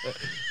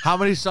 How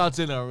many shots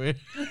in are we?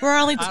 we're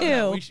only I don't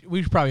know. two.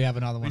 We should probably have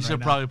another one. We right should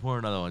now. probably pour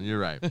another one. You're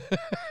right.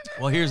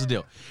 Well, here's the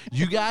deal.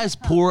 You guys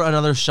pour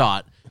another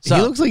shot. So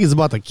he looks like he's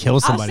about to kill I'll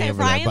somebody say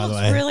over Ryan there. By the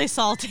looks way, really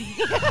salty.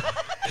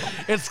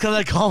 it's because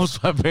I called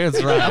my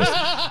parents Ryan.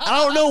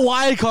 I don't know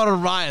why I called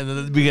him Ryan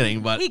at the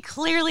beginning, but he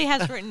clearly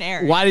has written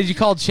Eric. Why did you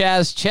call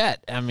Chaz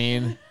Chet? I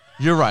mean,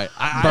 you're right.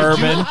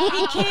 Bourbon.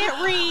 He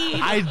can't read.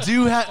 I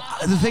do have.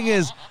 The thing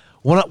is,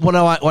 when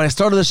I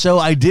started the show,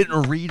 I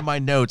didn't read my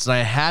notes, and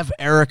I have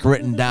Eric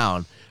written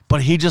down,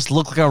 but he just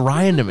looked like a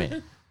Ryan to me.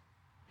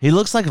 He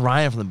looks like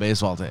Ryan from the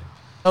baseball team.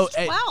 Oh,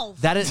 hey,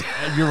 12. that is.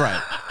 You're right.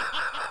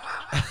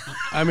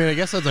 I mean, I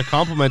guess that's a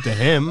compliment to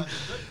him.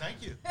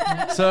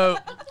 So,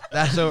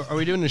 So, are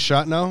we doing a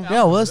shot now?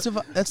 yeah, well, let's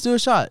do a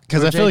shot.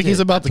 Because I feel like he's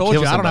about to Told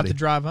kill you I don't have somebody. to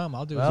drive home.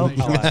 I'll do it. Well,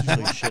 tonight. I'll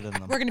actually shit in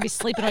them. We're gonna be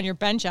sleeping on your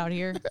bench out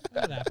here.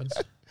 That happens.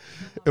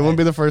 It won't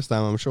be the first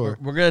time, I'm sure.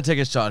 We're gonna take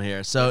a shot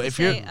here. So if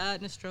you're, Say,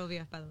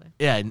 Nostrovia, by the way.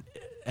 yeah,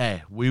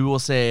 hey, we will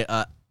say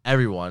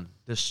everyone.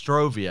 The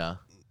Nostrovia.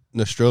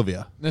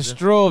 Nostrovia.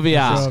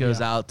 Nostrovia. This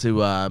goes out to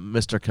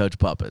Mr. Coach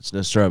Puppets.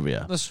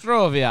 Nostrovia.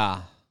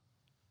 Nostrovia.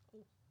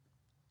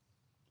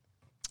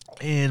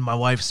 And my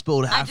wife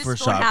spilled I half just her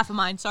scored shot. half of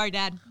mine. Sorry,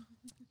 Dad.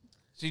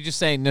 So you just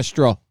say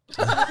Nostro.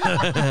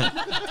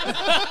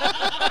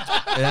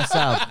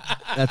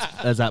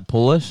 That's that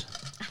Polish?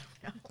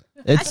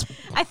 It's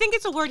I think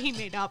it's a word he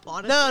made up.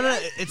 Honestly, no,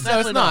 it's No,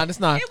 definitely it's not. It's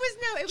not. It was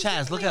no. It was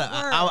Chaz, a look complete at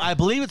it. word. I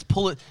believe it's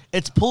Polish.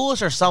 It's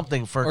Polish or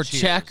something for Or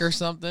cheers. Czech or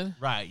something.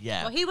 Right?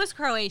 Yeah. Well, he was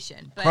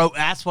Croatian, but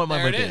That's what my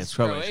There it birthday is. is.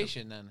 Croatian.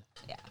 Croatian then.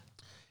 yeah.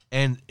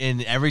 And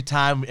every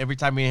time me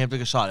and him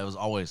took a shot, it was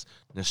always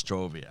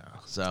Nostrovia.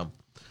 So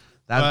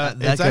that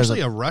It's goes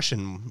actually up- a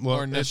Russian. Well,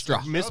 Or it's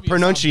Nostra.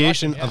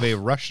 mispronunciation Sounds of Russian,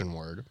 a Russian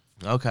word.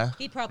 okay.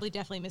 He probably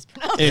definitely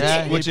mispronounced It's, it.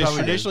 Yeah, he which is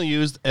probably did. traditionally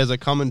used as a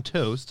common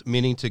toast,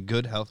 meaning to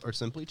good health or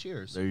simply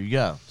cheers. There you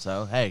go.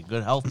 So hey,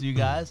 good health to you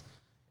guys,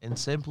 and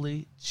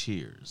simply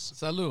cheers.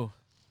 Salut.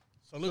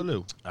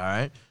 Salute. All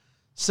right.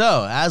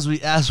 So as we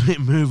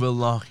move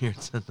along here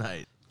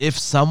tonight, if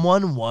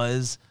someone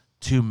was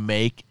to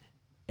make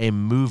a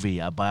movie,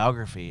 a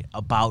biography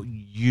about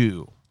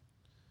you,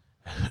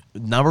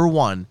 number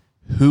one,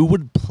 who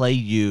would play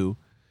you?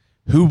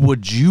 Who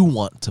would you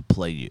want to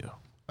play you?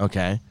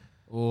 Okay.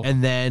 Ooh.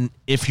 And then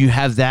if you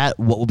have that,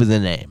 what will be the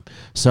name?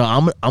 So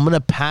I'm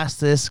gonna pass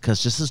this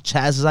because this is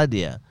Chaz's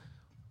idea.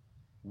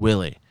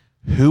 Willie,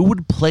 who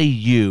would play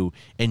you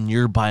in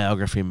your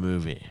biography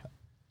movie?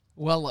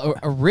 Well,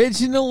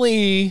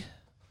 originally,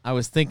 I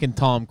was thinking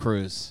Tom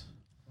Cruise.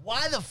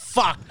 Why the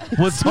fuck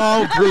would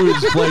Tom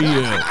Cruise play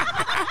you?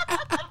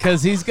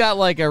 Because he's got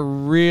like a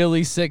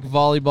really sick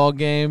volleyball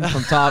game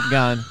from Top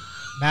Gun.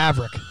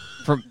 Maverick.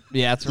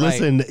 Yeah, that's right.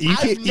 Listen, you I've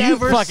can't.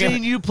 never fucking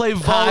seen you play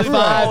High volleyball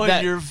five. in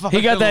That- your fucking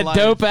he got that life.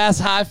 dope ass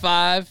high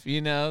five,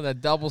 that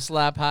double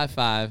slap high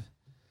five.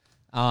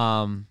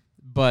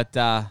 But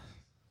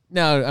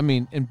no, I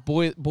mean, and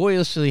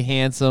boyishly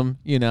handsome,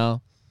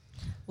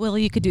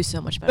 Willie, you could do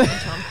so much better than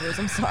Tom Cruise.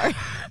 I'm sorry.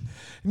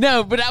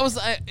 No, but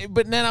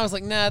but then I was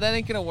like, nah, that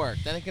ain't gonna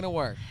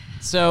work.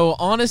 So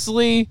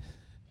honestly,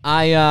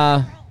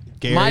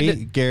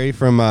 Gary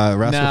from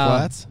Rascal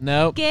Flats.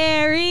 Nope.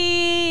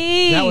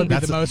 Gary. That would be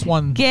That's the most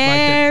one like, that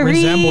Gary.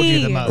 resembled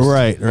you the most.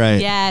 Right.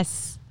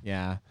 Yes.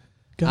 Yeah.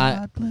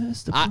 God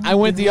bless the I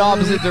went the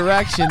opposite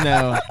direction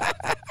though,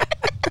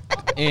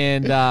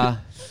 and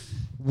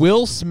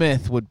Will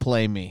Smith would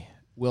play me.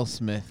 Will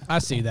Smith, I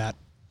see that.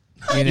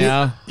 you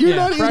know. You're Yeah,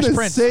 not Fresh even the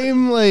Prince.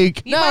 same.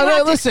 Like You might have No,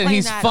 to listen. explain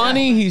He's that.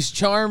 funny. He's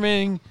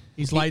charming.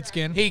 He's light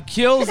skinned. He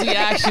kills the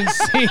action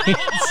scenes.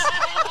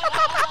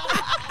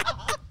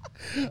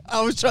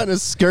 I was trying to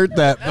skirt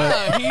that,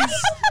 but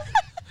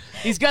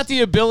He's got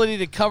the ability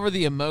to cover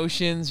the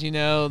emotions.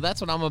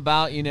 That's what I'm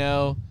about.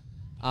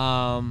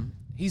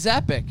 He's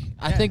epic.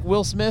 I think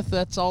Will Smith.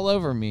 That's all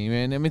over me,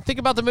 man. I mean, think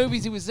about the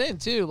movies he was in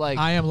too. Like,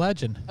 I Am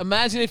Legend.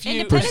 imagine if you,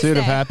 Independence Pursuit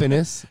of Day.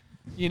 Happiness.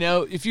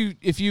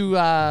 if you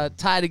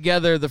tie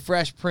together the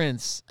Fresh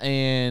Prince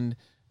and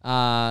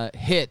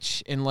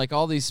Hitch, and like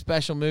all these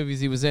special movies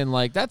he was in.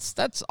 Like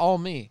that's all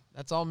me.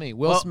 That's all me.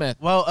 Will Smith.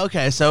 Well,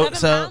 okay, so 7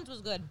 pounds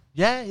was good.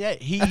 yeah,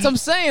 That's what I'm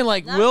saying.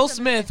 Like That's Will amazing.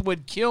 Smith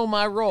would kill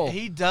my role.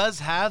 he does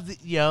have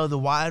the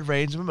wide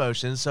range of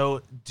emotions.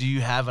 So, do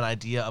you have an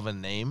idea of a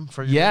name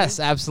for your Yes,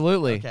 movie?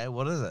 absolutely. Okay,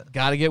 what is it?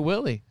 Gotta get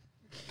Willie.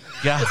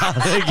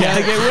 Gotta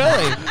get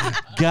Willie.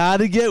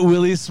 Gotta get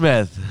Willie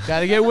Smith.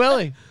 Gotta get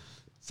Willie.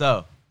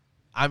 So,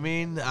 I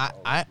mean,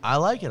 I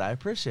like it. I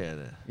appreciate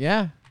it.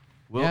 Yeah.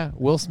 Will- Yeah.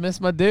 Will Smith's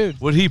my dude.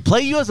 Would he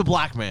play you as a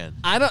black man?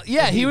 I don't.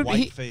 Yeah, he would.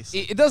 white-faced?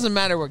 It doesn't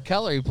matter what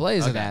color he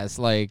plays it Okay. as.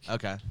 Like,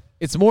 Okay.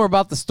 it's more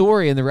about the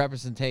story and the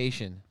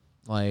representation.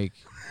 Like,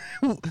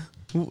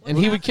 and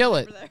he would kill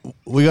it.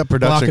 We got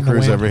production Blocking the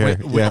crews wind. over here.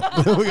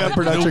 Yeah, we got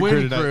production The crew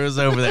wind today. crew is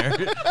over there,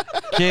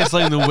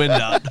 canceling the wind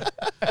out.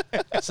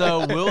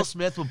 So Will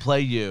Smith would play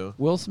you.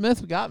 Will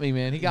Smith got me,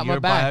 man. He got your my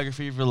back.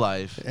 biography of your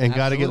life. And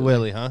got to get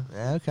Absolutely. Willie, huh?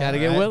 Okay. Gotta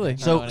get Willie.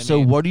 So, Know what I so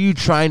mean? what are you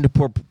trying to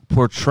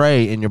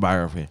portray in your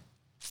biography?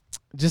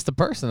 Just the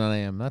person I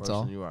am. That's Person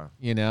all. you are.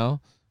 You know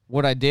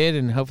what I did,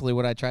 and hopefully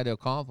what I tried to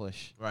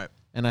accomplish. Right.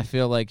 And I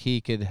feel like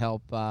he could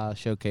help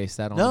showcase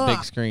that on No, the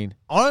big screen.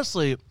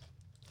 Honestly,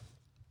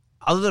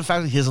 other than the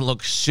fact that he doesn't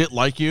look shit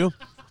like you,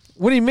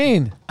 What do you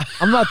mean?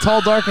 I'm not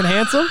tall, dark, and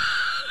handsome.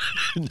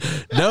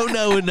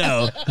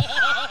 no.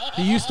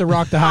 He used to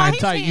rock the high and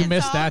he's tight. You being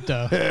missed tough.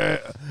 that though.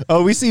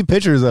 Oh, we see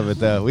pictures of it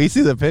though. We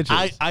see the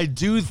pictures. I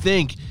do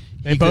think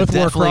They he could both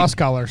wore definitely- cross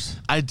colors.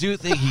 I do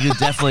think he could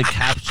definitely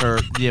capture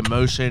the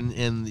emotion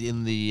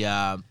in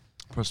the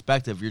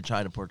perspective you're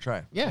trying to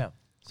portray. Yeah.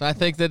 So I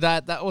think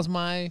that was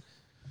my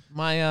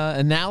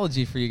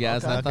analogy for you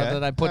guys. Okay. I thought Okay.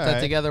 that I put All that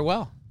right. together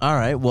well. All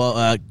right.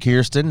 Well,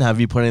 Kirsten, have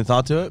you put any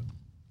thought to it?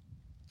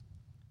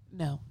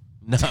 No.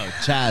 No,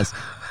 Chaz.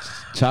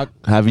 Chuck,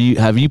 have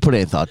you put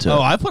any thought to it?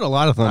 oh, I put a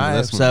lot of thought All into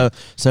right, this one.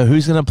 so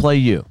who's gonna play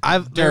you?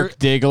 I've Dirk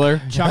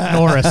Diggler. Chuck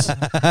Norris.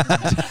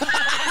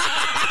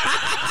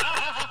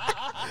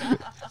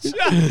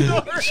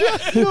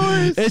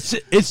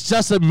 It's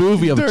just a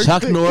movie of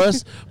Chuck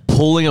Norris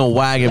pulling a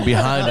wagon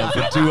behind him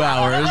for 2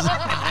 hours.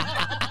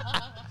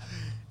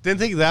 didn't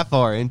think that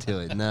far into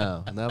it.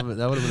 No, that would have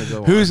been a good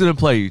one. Who's gonna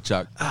play you,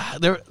 Chuck?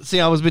 See,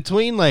 I was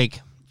between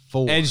like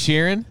 4. Ed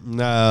Sheeran.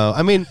 No,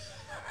 I mean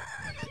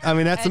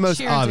that's the Ed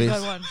most Sheeran's a obvious.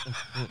 good one.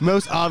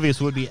 Most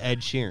obvious would be Ed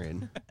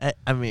Sheeran.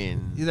 I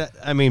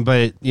mean,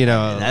 But you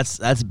know,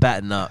 that's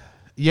batting up.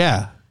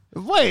 yeah.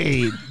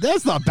 Wait,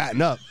 that's not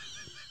batting up.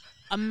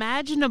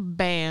 Imagine a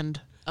band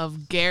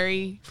of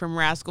Gary from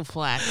Rascal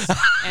Flatts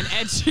and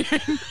Ed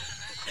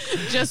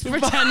Sheeran just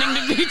pretending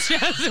to be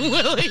Chaz and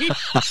Willie.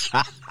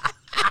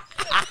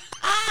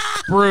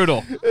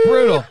 Brutal.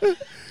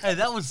 Hey,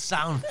 that would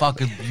sound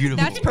fucking beautiful.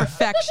 That's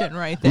perfection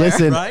right there.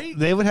 Listen, Right?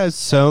 they would have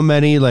so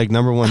many like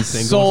 #1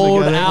 singles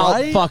Sold together. out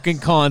right? fucking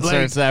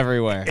concerts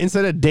everywhere.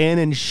 Instead of Dan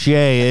and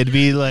Shay, it'd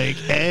be like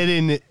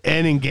Ed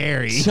and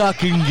Gary.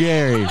 Chuck and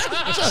Gary.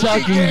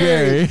 Chuck and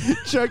Gary.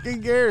 Chuck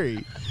and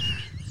Gary.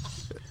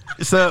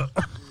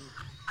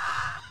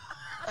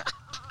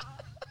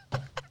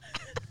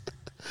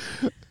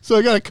 So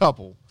I got a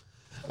couple.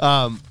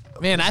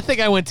 Man, I think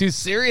I went too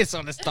serious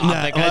on this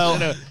topic. well-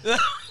 I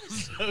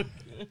should've-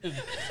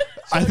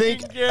 I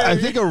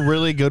think a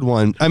really good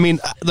one. I mean,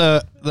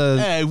 the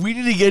Hey, we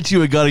need to get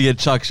you a Gotta Get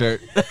Chuck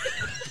shirt.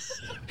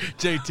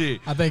 JT.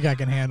 I think I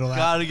can handle that.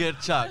 Gotta get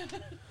Chuck.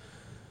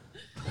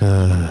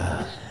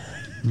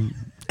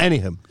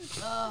 anyhow.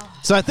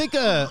 So I think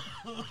so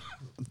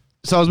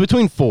I was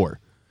between 4.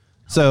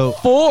 So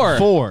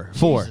Four.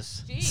 4.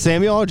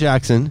 Samuel L.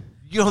 Jackson.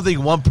 You don't think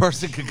one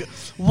person could go?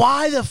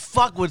 Why the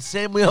fuck would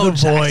Samuel L. The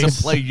Jackson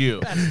voice. play you?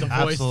 That's the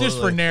voice, just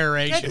for Get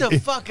narration. the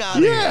fuck out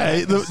of Yeah,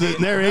 here. the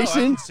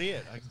narration. see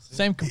it. I can see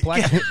Same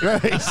complexion.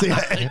 Right. See,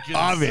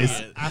 obvious.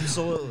 it.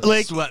 Absolutely.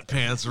 Like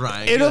Sweatpants,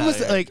 Ryan. it Get almost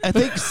outta here. like I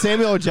think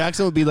Samuel L.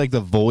 Jackson would be like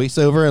the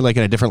voiceover, like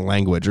in a different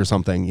language or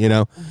something, you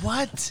know.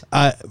 What?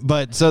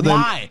 But so then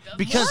Why?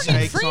 Because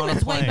Morgan Snakes on a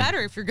Freeman's way plane. better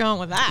if you're going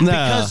with that. No.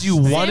 because you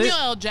want Samuel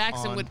it. L.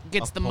 Jackson on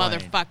gets a the plane.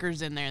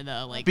 motherfuckers in there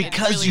though, like it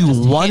Because really you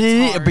just wanted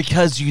hits it, or hard.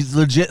 because you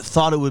legit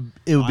thought it would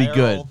be Why are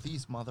good. all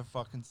these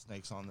motherfucking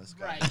snakes on this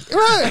guy?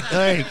 Right.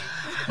 right,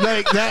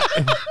 like that.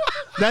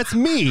 That's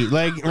me.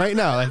 Like right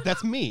now, like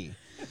that's me.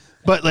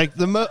 But like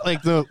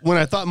when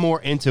I thought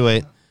more into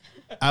it,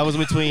 I was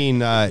between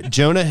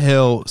Jonah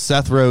Hill,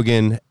 Seth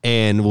Rogen,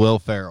 and Will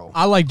Ferrell.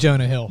 I like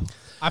Jonah Hill.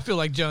 I feel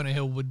like Jonah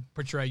Hill would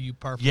portray you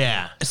perfectly.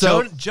 Yeah.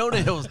 So-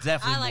 Jonah Hill's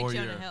definitely I like more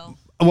Jonah your. Hill.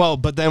 Well,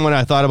 but then when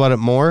I thought about it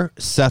more,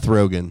 Seth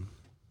Rogen.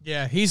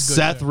 Yeah, he's good.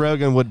 Seth too.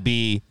 Rogen would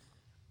be.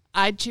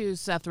 I'd choose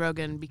Seth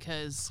Rogen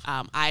because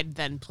I'd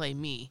then play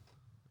me,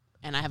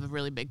 and I have a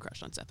really big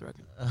crush on Seth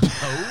Rogen.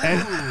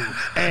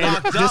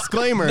 And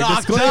disclaimer,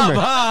 Knocked disclaimer,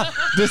 up, huh?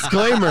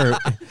 disclaimer.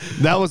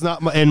 That was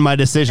not in my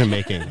decision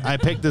making. I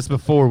picked this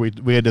before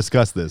we had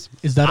discussed this.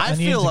 Is that I onions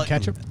feel and like-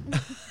 ketchup?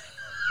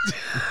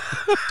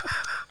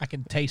 I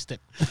can taste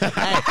it.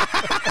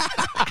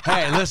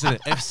 Hey, listen.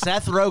 If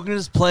Seth Rogen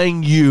is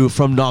playing you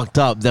from Knocked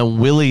Up, then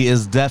Willie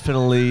is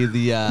definitely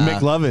the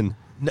McLovin.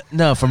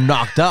 No, from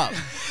Knocked Up.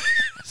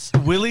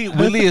 Willie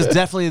is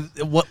definitely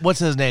what's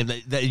his name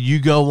that you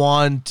go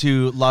on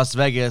to Las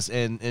Vegas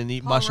and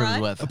eat Paul mushrooms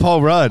Rudd? with.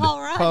 Paul Rudd.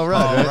 Paul Rudd. Paul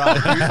Rudd. Oh, right.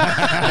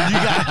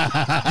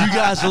 And you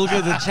guys are looking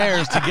at the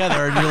chairs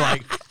together, and you're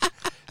like,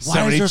 "Why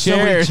many is there so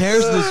many chairs.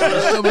 chairs in this?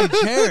 There's so many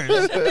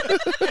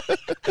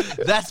chairs."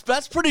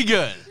 That's pretty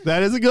good.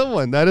 That is a good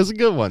one. That is a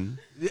good one.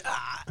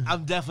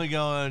 I'm definitely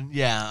going.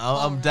 Yeah,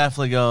 I'm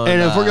definitely going.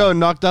 And if we're going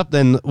knocked up,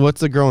 then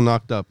what's the girl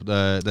knocked up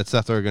that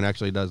Seth Rogen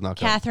actually does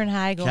knocked up? Katherine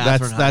Heigl.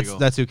 Katherine Heigl.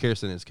 That's who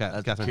Kirsten is.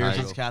 Katherine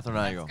Kirsten's Heigl. Katherine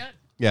Heigl.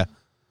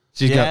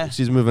 Yeah,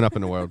 she's moving up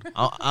in the world.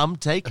 I'm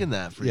taking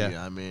that for Yeah. you.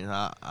 I mean,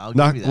 I'll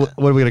Knock, give you that.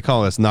 what are we gonna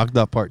call this? Knocked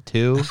up part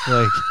 2?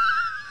 Like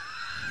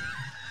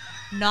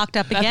Knocked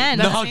up again.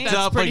 Knocked See? That's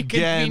up pretty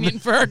again.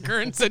 convenient for our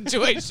current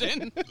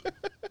situation.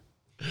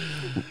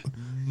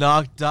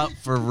 Knocked up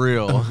for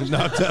real.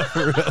 knocked up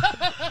for real.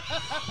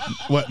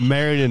 What,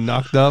 married and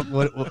knocked up?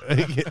 What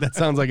that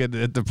sounds like a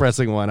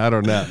depressing one. I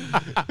don't know.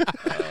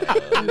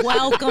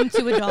 Welcome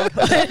to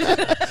adulthood.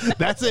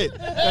 That's it.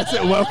 That's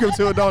it. Welcome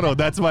to adulthood.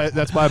 That's my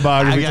I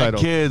biography got title.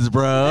 kids,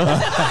 bro.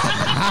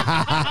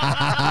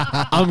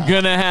 I'm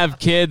gonna have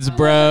kids,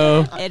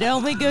 bro. It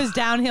only goes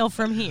downhill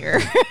from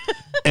here.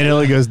 And it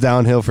only goes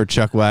downhill for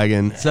Chuck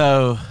Wagon.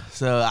 So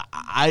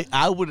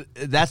I would.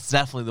 That's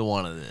definitely the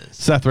one of this.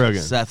 Seth Rogen.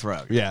 Seth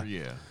Rogen. Yeah. For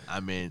you. I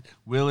mean,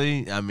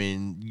 Willie. I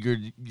mean,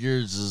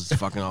 yours is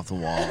fucking off the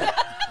wall.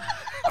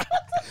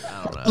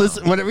 I don't know.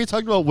 Listen, whenever you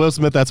talked about Will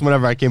Smith, that's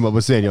whenever I came up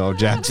with Samuel L.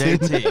 Jackson.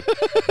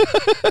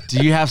 JT,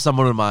 do you have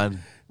someone in mind?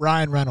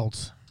 Ryan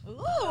Reynolds.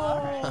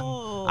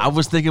 I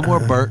was thinking more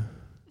Burt.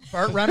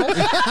 Burt Reynolds?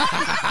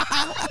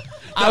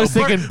 I was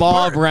thinking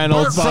Bob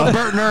Reynolds. Burt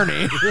and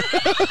Ernie.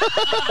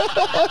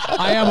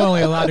 I am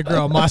only allowed to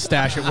grow a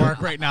mustache at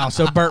work right now,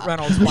 so Burt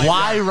Reynolds. might-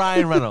 Why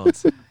Ryan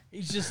Reynolds?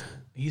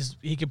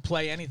 He could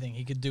play anything.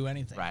 He could do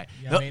anything. Right.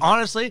 You know what I mean?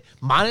 Honestly,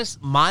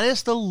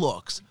 minus the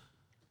looks.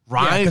 Yeah,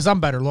 Ryan, because I'm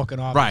better looking,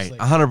 right, obviously.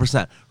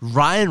 100%.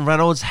 Ryan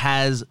Reynolds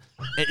has,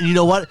 and you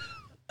know what?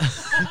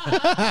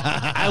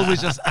 I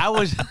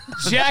was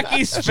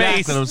Jackie's face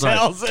Jacqueline, I'm sorry.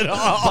 tells it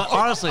all. But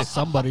honestly,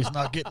 Somebody's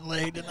not getting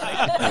laid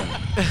tonight.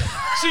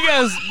 She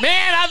goes,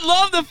 man, I'd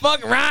love to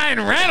fuck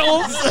Ryan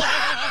Reynolds.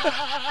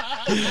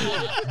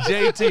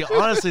 JT,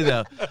 honestly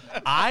though,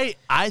 I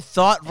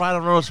thought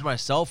Ryan Reynolds for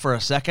myself for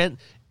a second,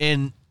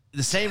 and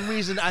the same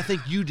reason I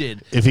think you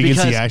did. If you can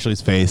see Because-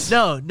 Ashley's face.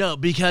 No,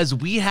 because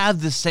we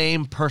have the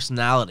same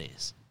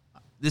personalities,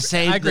 I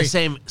the agree.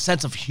 same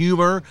sense of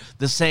humor,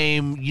 the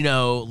same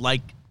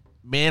like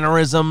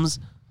mannerisms.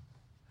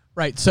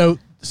 Right. So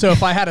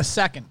if I had a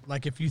second,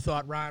 like if you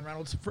thought Ryan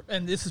Reynolds,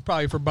 and this is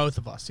probably for both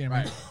of us, you know,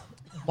 what I mean?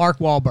 Mark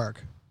Wahlberg.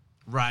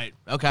 Right.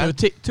 Okay.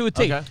 To a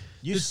T. Okay.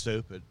 You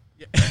stupid.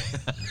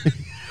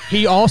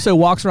 He also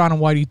walks around in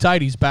whitey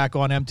tighties back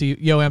on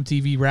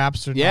MTV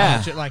Raps and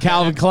Yeah. shit like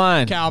Calvin that.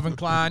 Klein. Calvin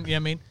Klein. You know what I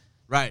mean?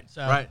 Right.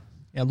 So, Right.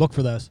 Yeah, look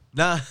for those.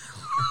 Nah.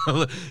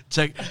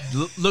 Check.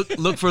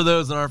 Look for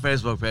those on our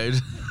Facebook page.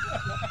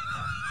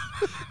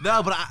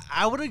 No, but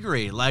I would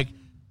agree. Like,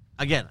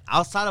 again,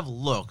 outside of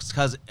looks,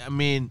 because I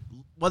mean,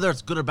 whether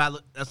it's good or bad,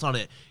 that's not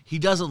it. He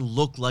doesn't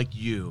look like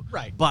you,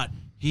 Right. But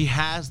he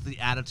has the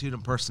attitude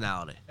and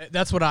personality.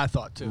 That's what I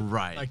thought too.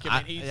 Right. Like,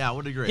 I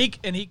would agree.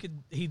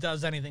 He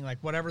does anything, like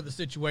whatever the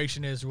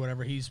situation is or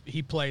whatever.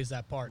 He plays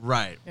that part.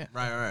 Right.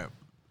 Right.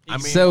 I mean,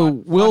 So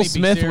Will funny, be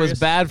Smith was serious.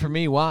 bad for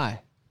me. Why?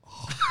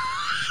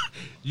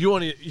 you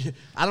want to?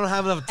 I don't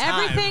have enough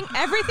time.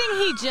 Everything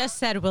he just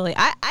said, Willie.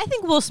 I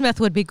think Will Smith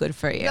would be good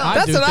for you.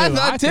 That's do what I too.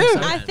 thought, think too. so.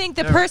 I think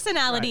the You're right.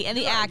 personality and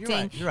the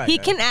acting, You're right. he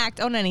can act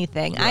on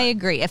anything. I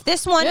agree. If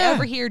this one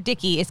over here,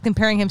 Dickie, is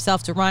comparing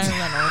himself to Ryan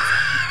Reynolds,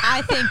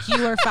 I think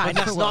you are fine But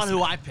that's for Will not Smith.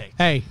 who I picked.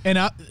 Hey, and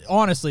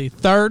honestly,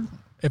 third,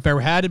 if there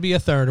had to be a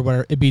third or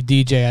whatever, it'd be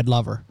DJ. I'd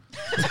love her.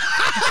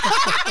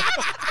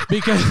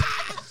 Because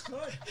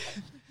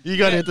You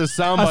got to hit the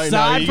soundbite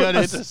now. Aside You from- got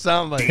to hit the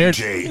soundbite.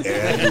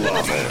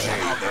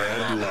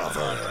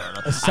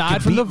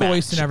 aside from the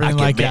voice and everything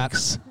like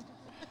that,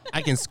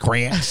 I can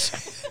scratch.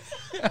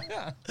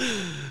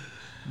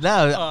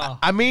 No,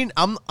 I mean,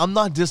 I'm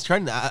not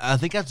discrediting that. I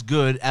think that's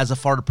good as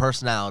far as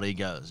personality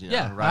goes. You know,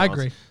 Yeah, right? I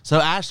agree. So,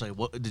 Ashley,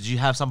 did you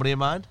have somebody in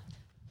mind?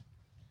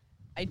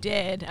 I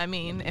did. I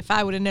mean, if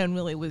I would have known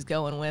Willie was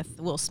going with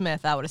Will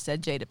Smith, I would have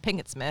said Jada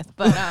Pinkett Smith.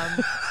 But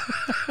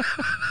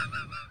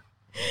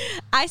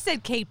I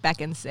said Kate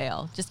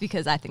Beckinsale just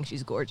because I think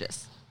she's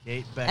gorgeous.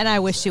 Kate And I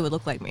wish she would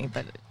look like me,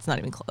 but it's not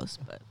even close.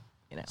 But,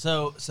 you know.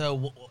 So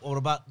what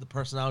about the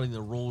personality and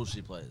the roles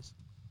she plays?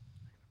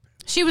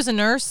 She was a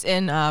nurse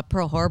in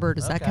Pearl Harbor.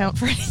 Does that count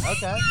for anything?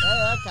 Okay,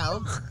 that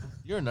counts.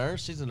 You're a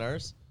nurse. She's a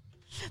nurse.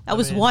 That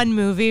was one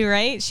movie,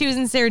 right? She was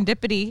in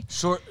Serendipity.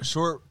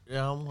 Short. You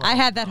know, I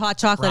had that hot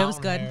chocolate. It was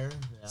brown good. hair.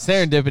 Yeah.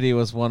 Serendipity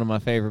was one of my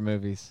favorite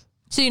movies.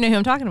 So you know who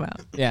I'm talking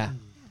about. Yeah.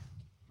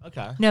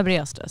 Okay. Nobody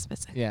else does, but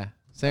Yeah.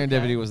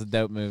 Serendipity was a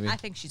dope movie. I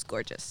think she's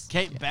gorgeous.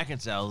 Kate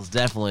Beckinsale is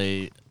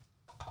definitely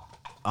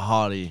a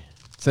hottie.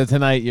 So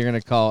tonight you're going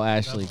to call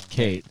Ashley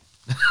Kate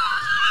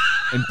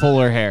and pull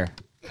her hair.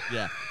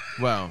 Yeah.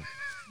 Well,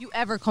 You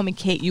ever call me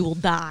Kate, you will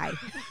die.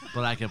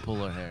 but I can pull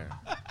her hair.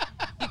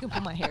 You can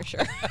pull my hair,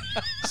 sure.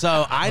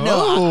 So I know.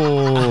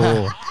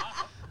 Oh,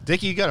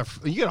 Dickie, you got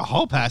a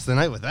hall pass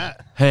tonight with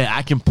that. Hey,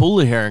 I can pull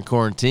the hair in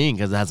quarantine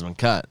because it hasn't been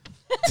cut.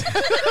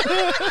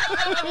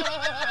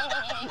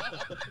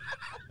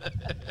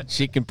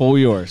 She can pull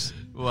yours.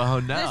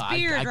 Well, no. This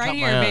beard I right cut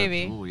here, my own.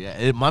 baby. Ooh,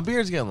 yeah. My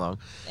beard's getting long.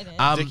 It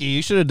is. Dickie,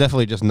 you should have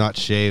definitely just not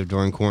shaved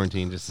during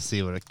quarantine just to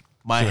see what it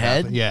My see what head?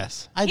 happened.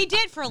 Yes. He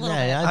did for a little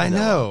bit. Yeah, I did that.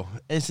 know.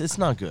 It's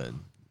not good.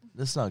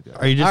 It's not good.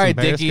 Are you just All right,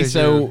 embarrassed Dickie. 'cause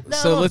So you're- No,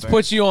 so I'm let's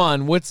embarrassed. put you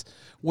on.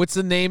 What's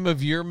the name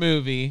of your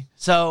movie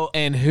So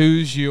and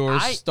who's your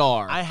I-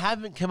 star? I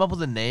haven't come up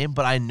with a name,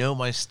 but I know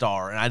my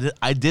star, and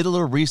I did a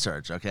little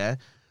research. Okay,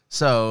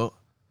 so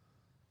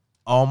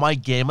all my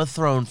Game of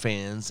Thrones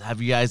fans,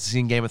 have you guys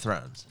seen Game of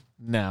Thrones?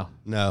 no,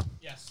 No.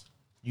 Yes.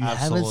 You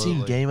haven't seen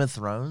Absolutely. Game of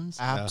Thrones?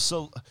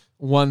 Absolutely.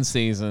 one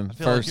season, I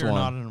feel first like you're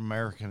one. not an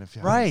American if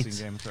you Right. haven't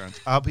seen Game of Thrones.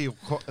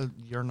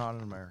 You're not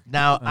an American.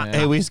 Now, Yeah.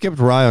 Hey, we skipped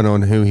Ryan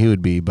on who he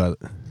would be, but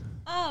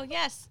Oh,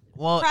 yes.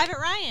 Well- Private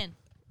Ryan.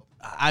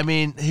 I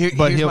mean, here's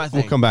my we'll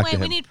thing. come back Wait, to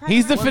we him. need Private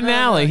He's the Ryan.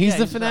 finale. He's Yeah,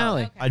 the he's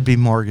finale. Okay. I'd be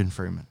Morgan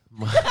Freeman.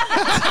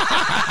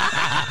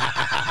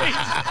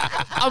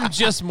 I'm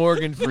just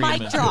Morgan Freeman.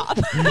 Mic drop.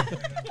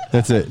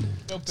 That's it.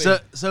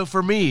 So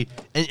for me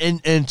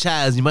and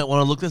Chaz, you might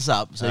want to look this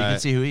up so you can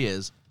Alright. see who he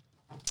is.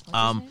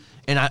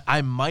 And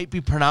I might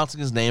be pronouncing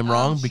his name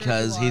wrong sure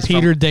because you he's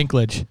Peter from,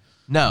 Dinklage.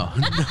 no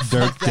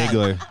Dirk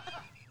Diggler.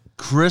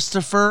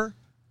 Christopher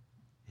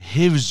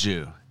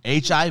Hivju,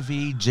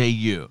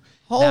 Hivju.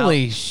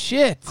 Holy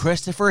shit!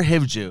 Christopher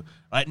Hivju.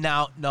 Right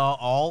now,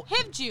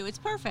 Hivju. It's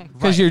perfect.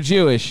 Because you're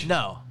Jewish.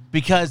 no,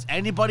 because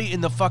anybody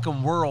in the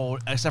fucking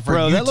world except for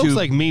Bro, YouTube that looks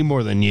like me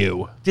more than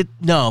you.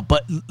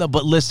 but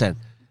listen,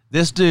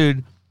 this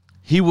dude,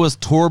 he was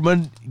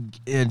Tormund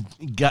in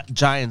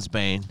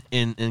Giantsbane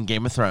in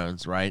Game of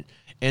Thrones, right?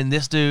 And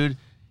this dude,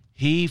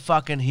 he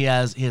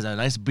has a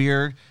nice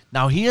beard.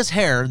 Now he has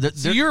hair.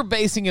 So you're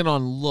basing it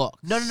on look.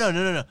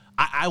 No.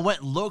 I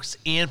went looks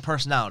and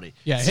personality.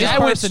 Yeah, See, his I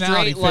went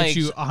personality straight,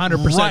 fits like,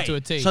 you 100% Right. to a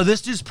T. So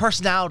this dude's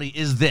personality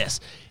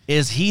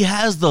is he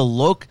has the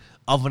look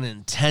of an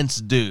intense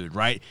dude,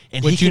 right?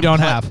 And which he you can don't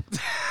play- have.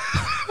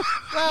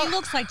 He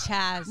looks like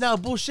Chaz. No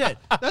bullshit.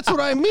 That's what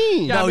I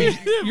mean. Yeah, I No, mean,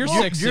 you're you're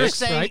 6'6",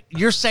 saying right?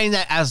 you're saying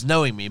that as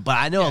knowing me, but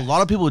I know a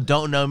lot of people who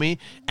don't know me.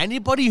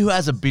 Anybody who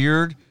has a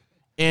beard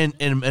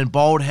and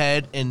bald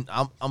head, and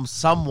I'm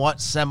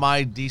somewhat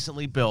semi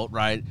decently built,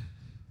 right?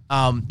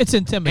 It's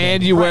intimidating.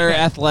 And you wear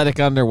athletic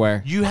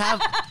underwear. You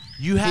have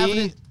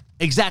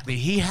exactly.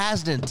 He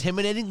has an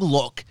intimidating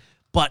look,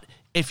 but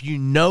if you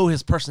know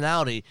his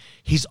personality,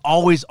 he's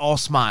always all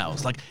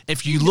smiles. Like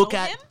if you look know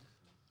at him?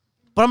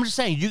 But I'm just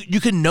saying, you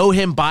can know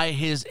him by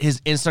his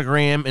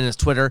Instagram and his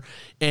Twitter,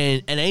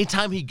 and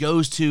anytime he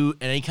goes to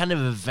any kind of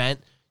event,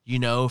 you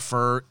know,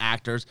 for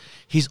actors,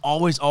 he's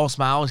always all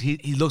smiles.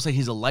 He looks like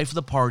he's the life of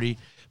the party.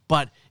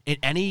 But in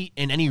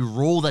any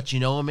role that you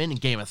know him in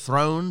Game of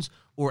Thrones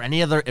or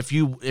any other, if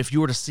you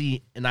were to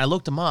see, and I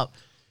looked him up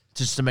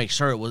just to make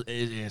sure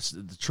it's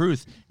the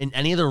truth. In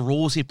any of the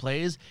roles he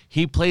plays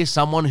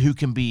someone who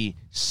can be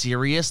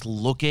serious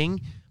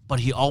looking, but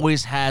he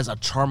always has a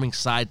charming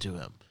side to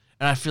him.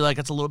 And I feel like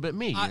that's a little bit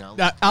me, you know.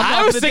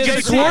 I was thinking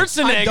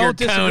Schwarzenegger, I don't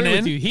disagree Conan.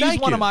 with you. He's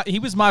Thank one you. of my. He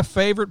was my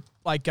favorite,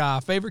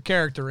 favorite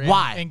character in,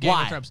 Why? in Game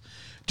Why? of Thrones.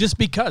 Just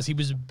because he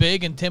was a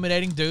big,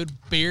 intimidating dude,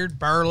 beard,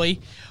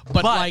 burly,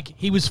 but like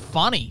he was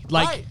funny.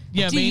 Like, Right. you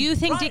know what Do I mean? you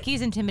think Right.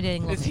 Dickie's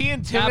intimidating Is looking? he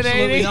Absolutely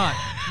intimidating? not.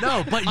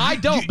 No, but I you-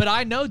 don't, you- but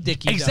I know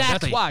Dickie does.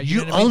 Exactly. That's why. You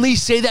know what I mean? only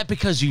say that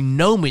because you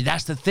know me.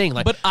 That's the thing.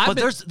 Like, But I've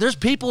been- there's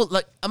people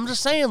like I'm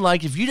just saying.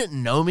 Like, if you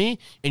didn't know me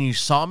and you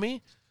saw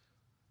me,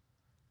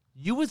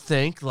 you would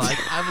think like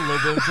I have a little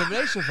bit of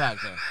intimidation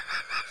factor.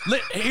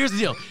 Here's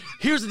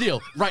the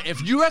deal. Right?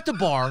 If you were at the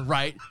bar,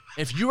 right?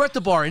 If you were at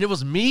the bar and it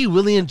was me,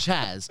 Willie, and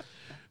Chaz,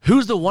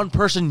 who's the one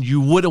person you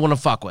wouldn't want to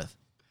fuck with?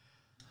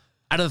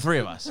 Out of the three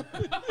of us,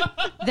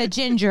 The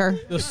ginger.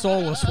 the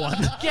soulless one.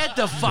 get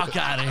the fuck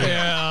out of here.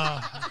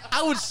 Yeah.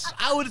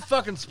 I would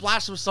fucking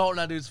splash some salt in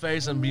that dude's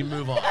face and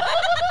move on.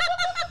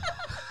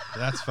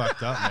 That's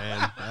fucked up,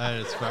 man. That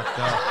is fucked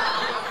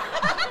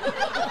up.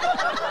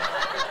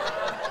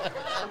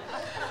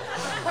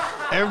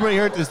 Everybody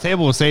here at this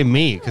table will say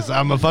me because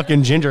I'm a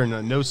fucking ginger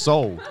and no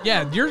soul.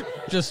 Yeah, you're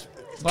just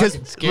 'Cause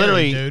fucking scary,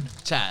 literally- dude.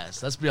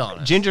 Chaz, let's be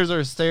honest. Gingers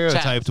are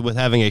stereotyped with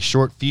having a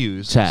short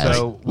fuse. Chaz,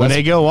 So when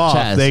they go off,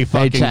 Chaz, they hey,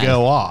 fucking Chaz,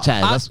 go off.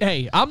 Chaz, let's-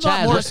 Hey, I'm Chaz,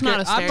 not more that's scared.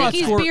 not a I'm not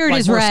Dickie's more, beard like,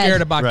 is more red.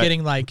 scared about Right.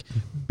 getting like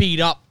beat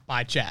up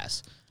by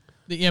Chaz.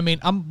 I mean,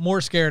 I'm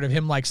more scared of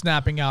him like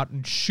snapping out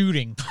and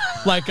shooting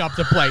like up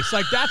the place.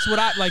 Like that's what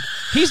I like.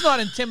 He's not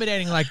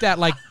intimidating like that.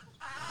 Like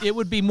it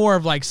would be more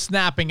of like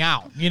snapping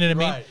out. You know what I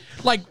mean? Right.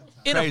 Like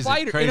in Crazy, a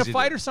fight crazy,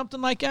 or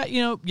something like that.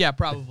 You know? Yeah,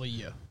 probably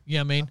you. You know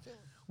what I mean?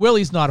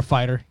 Willie's not a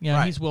fighter. You know,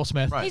 Right. he's Will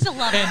Smith. Right. He's a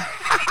lover. And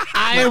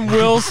I am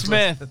Will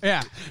Smith.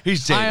 yeah,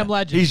 He's Jada. I am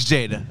legend. He's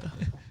Jada.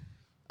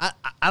 I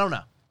don't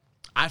know.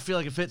 I feel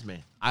like it fits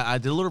me. I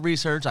did a little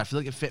research. I feel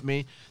like it fit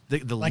me.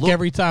 The like look,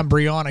 every time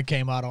Brianna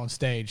came out on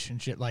stage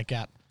and shit like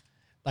that,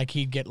 like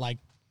he'd get like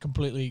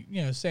completely,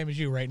 same as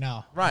you right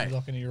now. Right. You're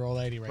looking at your old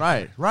lady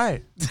right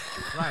Right.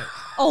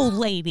 Old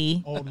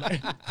lady. now. Old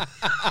lady.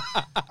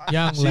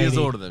 Young She lady. is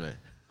older than me.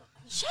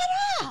 Shut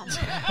up.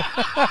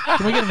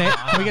 Can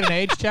we get an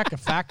age check, a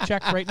fact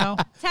check right now?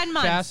 10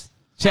 months.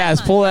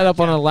 Chaz, pull that up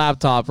on a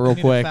laptop real We need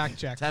a quick. fact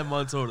check. 10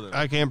 months older than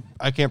me.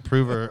 I can't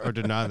prove or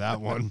deny that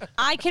one.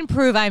 I can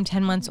prove I'm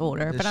 10 months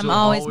older, but She'll I'm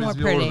always more be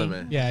older pretty. than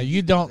me. Yeah,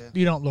 you don't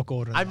look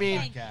older. I Than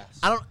mean,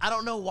 I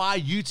don't know why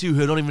you two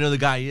who don't even know the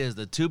guy is.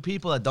 The two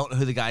people that don't know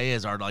who the guy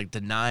is are like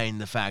denying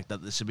the fact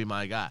that this should be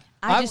my guy.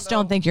 I just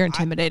don't think you're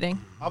intimidating.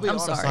 I'll be I'm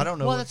honest, sorry. I don't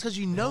know. Well, what- that's because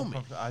you know me.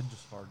 I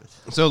just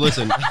farted. So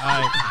listen,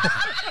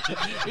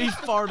 He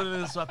farted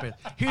in his sweatpants.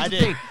 Here's the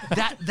thing.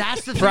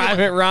 That's the thing.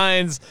 Private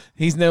Ryan's,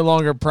 he's no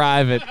longer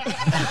private.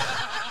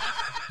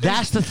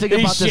 That's the thing He's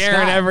about this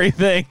sharing guy.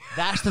 everything.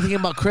 That's the thing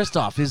about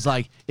Christoph. Is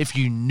like if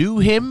you knew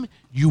him,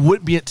 you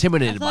wouldn't be I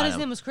intimidated thought by his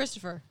him. name was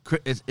Christopher.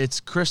 It's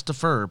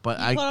Christopher, but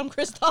I thought I'm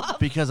Christoph.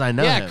 because I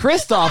know Yeah, him.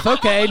 Christoph.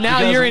 Okay, now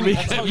Because you're in. we-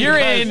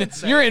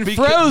 You're in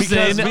because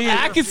Frozen. me and-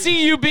 I can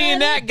see you being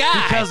that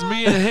guy. Because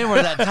me and him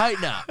are that tight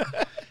now.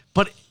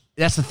 But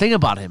that's the thing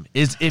about him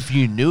is if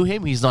you knew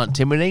him, he's not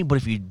intimidating. But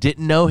if you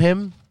didn't know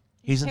him,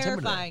 he's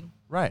intimidating. Terrifying.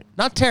 Right?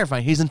 Not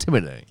terrifying. He's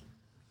intimidating.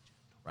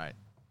 Right.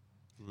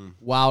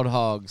 Wild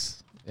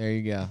hogs. There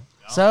you go.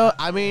 So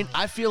I mean,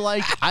 I feel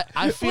like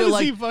I feel what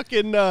like is he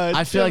fucking?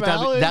 I feel Tim like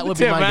Allen? that would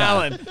be Tim my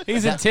Allen. guy.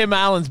 He's in Tim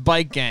Allen's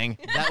bike gang.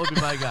 That would be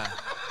my guy.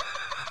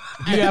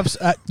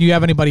 do you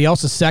have anybody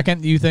else a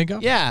second you think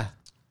of? Yeah.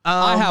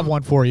 I have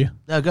one for you.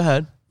 No, go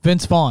ahead.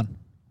 Vince Vaughn.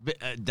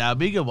 That would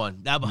be a good one.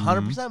 That would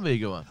 100% be a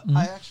good one.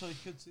 I actually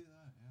could see that.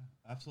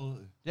 Yeah,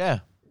 absolutely. Yeah.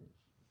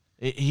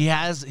 He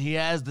has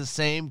the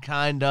same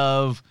kind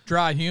of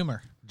Dry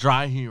humor.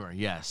 dry humor.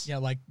 Yes. Yeah,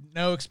 like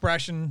no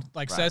expression,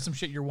 like Right. says some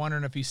shit you're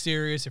wondering if he's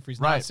serious, if he's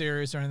Right. not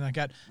serious or anything like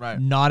that. Right.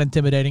 Not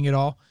intimidating at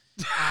all.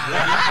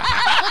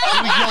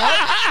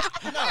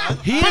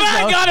 He is.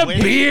 I though. got a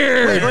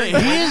beard. Wait,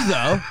 he is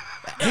though.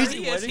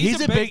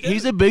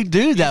 He's a big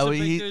dude that way.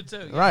 dude too,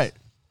 yes. Right.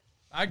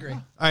 I agree.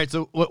 All right.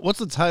 So what's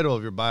the title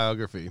of your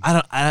biography? I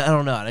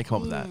don't know. I didn't come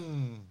up with that.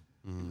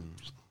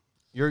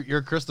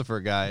 Your Christopher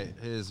guy.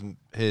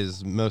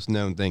 His most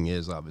known thing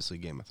is obviously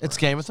Game of Thrones. It's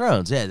Game of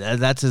Thrones. Yeah,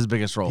 that's his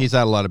biggest role. He's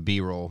had a lot of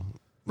B-roll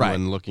Right.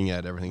 when looking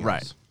at everything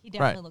Right. else. He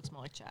definitely Right. looks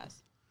more like Chaz.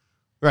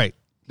 Right.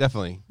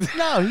 Definitely.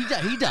 no,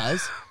 he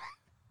does.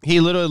 He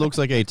literally looks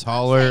like a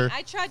taller,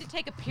 I tried to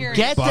take a period.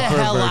 Get the Buffer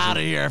hell version. out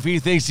of here if he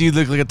thinks you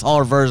look like a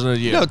taller version of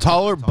you.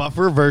 taller,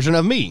 buffer version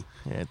of me.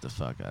 Get the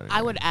fuck out of here.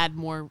 I would add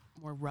more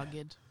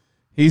rugged.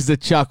 He's the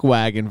Chuck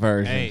Wagon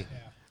version. Hey,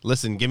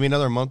 listen, give me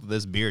another month of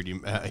this beard. You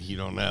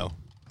don't know.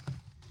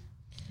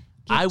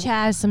 Give I-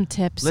 Chaz some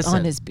tips Listen,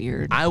 on his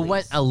beard. I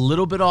went a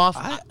little bit off.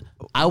 I went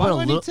a What do I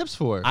little. need tips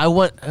for? I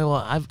went. Well,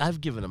 I've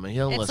given him.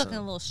 He'll It's listen. looking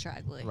a little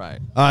straggly. Right.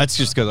 It's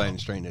just because I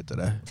didn't straighten it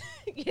today.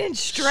 You didn't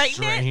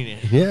straighten it? Strain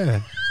it.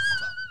 Yeah.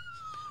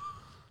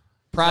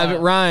 Private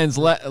Ryan's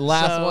last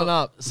So- one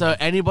up. So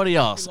anybody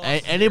else?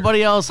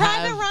 Anybody else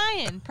Private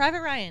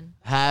Ryan.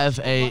 have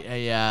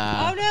a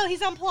Oh no,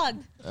 he's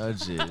unplugged. Oh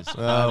jeez.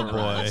 Oh, boy.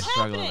 What's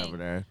Struggling happening? over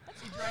there.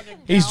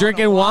 He's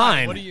drinking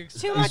wine. What do you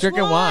Too He's much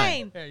drinking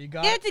wine. Here, you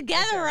got Get it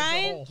together,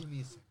 Ryan.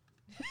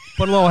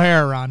 Put a little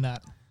hair around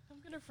that. I'm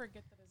gonna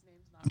forget that his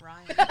name's not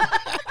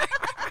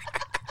Ryan.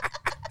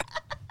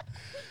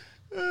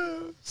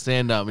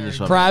 Stand up in your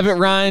sweatpants. Private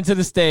Ryan to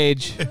the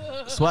stage.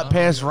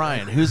 Sweatpants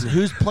Ryan.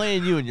 Who's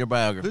playing you in your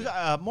biography?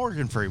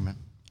 Morgan Freeman.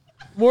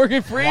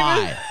 Morgan Freeman.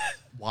 Why?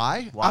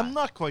 Why? Why? I'm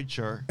not quite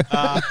sure.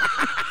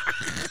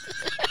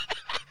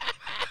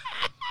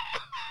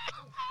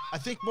 I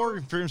think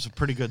Morgan Freeman's a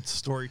pretty good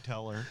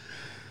storyteller.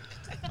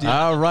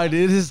 All right,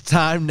 it is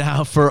time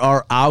now for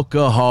our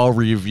alcohol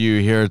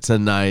review here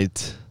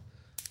tonight.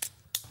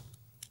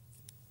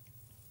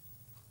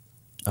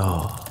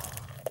 Oh,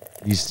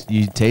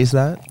 you taste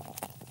that?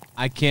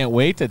 I can't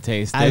wait to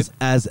taste it.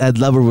 As Ed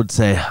Lover would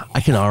say,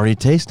 I can already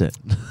taste it.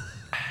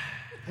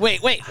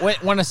 Wait,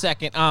 1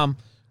 second.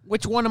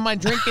 Which one am I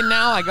drinking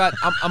now?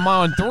 I'm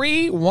on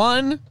 3,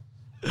 1.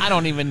 I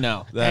don't even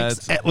know.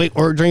 Wait,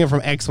 we're drinking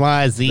from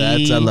XYZ.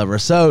 That's Ed Lover.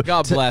 So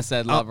God bless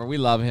Ed Lover. We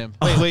love him.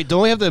 Wait,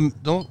 don't we have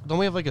don't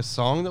we have like a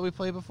song that we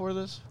play before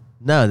this?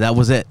 no, that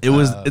was it. It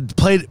was it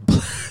played.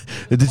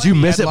 Did you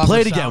miss Ed it? Lover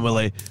Play it again, sound.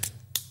 Willie.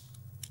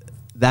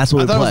 That's what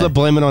I we thought it was play. the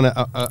Blame It on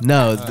It.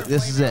 No,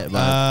 this is it.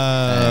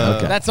 bud.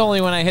 Okay. That's only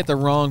when I hit the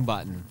wrong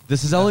button.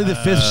 This is only the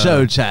 5th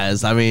show,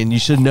 Chaz. I mean, you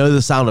should know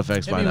the sound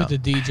effects Hit by me now.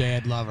 with the DJ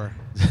Ed Lover.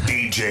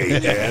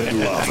 DJ Ed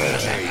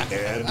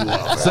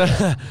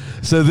Lover.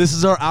 So this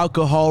is our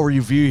alcohol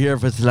review here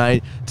for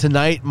tonight.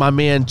 Tonight, my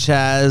man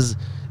Chaz,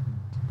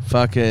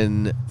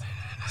 fucking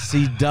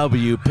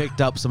CW,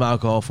 picked up some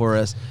alcohol for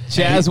us.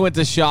 Chaz went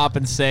to Shop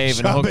and Save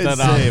and hooked it up.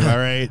 All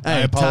right. I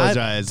Hey,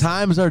 apologize.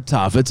 Times are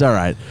tough. It's all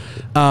right.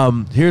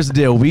 Here's the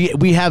deal.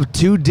 We have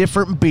 2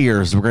 different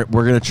beers we're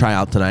gonna try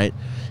out tonight,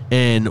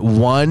 and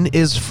one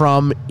is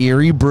from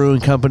Erie Brewing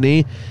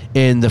Company,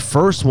 and the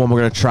first one we're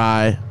gonna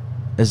try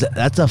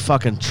That's a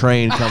fucking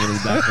train coming in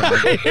the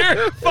background.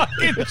 You're a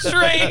fucking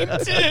train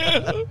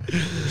too.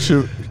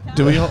 Shoot.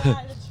 Do we?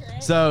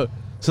 So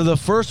the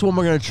first one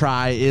we're gonna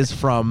try is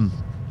from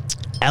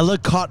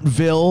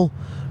Ellicottville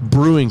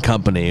Brewing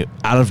Company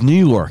out of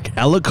New York.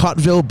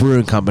 Ellicottville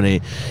Brewing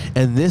Company,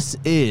 and this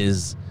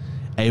is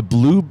a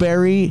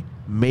blueberry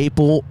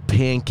maple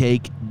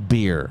pancake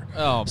beer.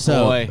 Oh,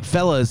 so, boy.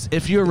 fellas,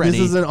 if you're ready,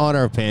 This is in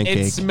honor of pancake.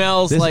 It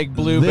smells this- like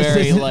blueberry,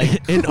 this is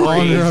like in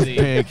honor of crazy.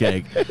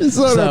 pancake. It's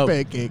in honor of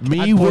pancake. Me,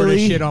 I poured this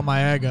Willie, shit on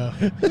my ego.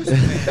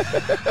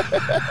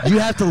 you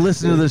have to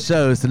listen to the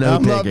shows to know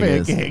I'm what not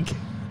pancake is. pancake.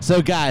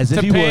 So, guys, if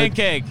It's a you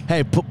pancake. would,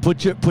 hey,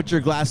 put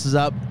your glasses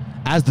up.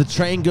 As the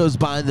train goes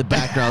by in the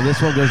background,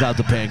 this one goes out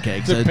to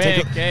pancake. It's a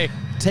pancake.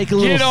 Take a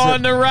little Get on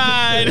sip. the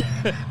ride.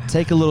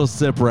 Take a little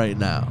sip right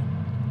now.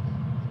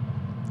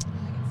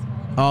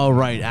 All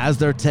right, as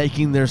they're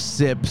taking their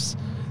sips,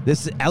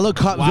 this is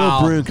Ellicottville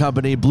Wow. Brewing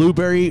Company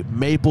Blueberry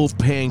Maple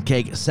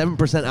Pancake,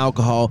 7%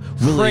 alcohol.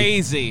 Really,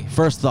 Crazy.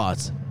 First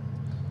thoughts.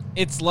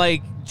 It's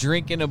like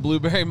drinking a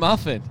blueberry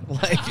muffin.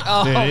 Like,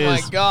 oh It my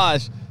is.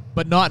 gosh.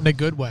 But not in a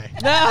good way.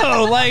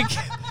 No, like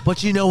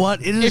But you know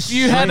what? It is if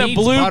you had a straight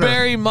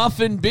blueberry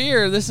muffin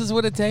beer, this is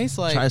what it tastes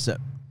like. Try a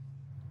sip.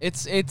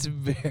 It's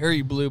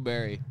very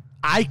blueberry.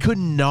 I could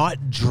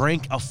not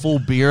drink a full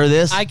beer of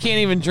this. I can't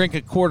even drink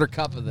a quarter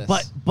cup of this.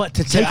 but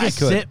to take I a could.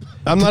 sip,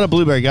 I'm not a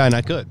blueberry guy, and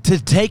I could.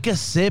 to take a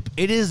sip,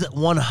 it is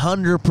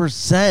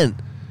 100%.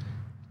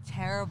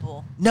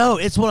 Terrible. No,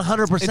 it's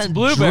 100% It's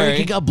blueberry.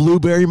 drinking a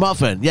blueberry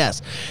muffin.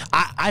 Yes,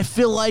 I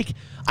feel like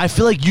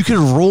you could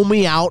roll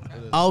me out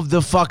of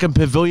the fucking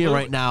pavilion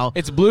right now,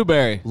 it's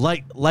blueberry.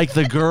 like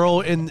the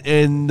girl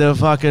in the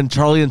fucking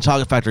Charlie and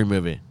Chocolate Factory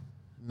movie.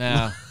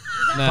 No.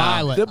 No.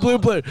 Violet. The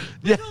blueberry,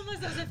 yeah,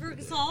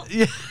 Salt.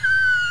 yeah,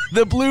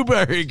 the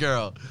blueberry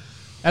girl,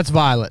 That's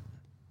Violet.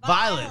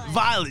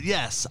 Violet.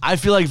 Yes, I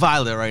feel like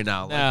Violet right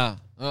now. Like, No.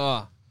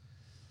 Oh.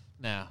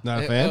 No.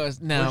 Not a fan?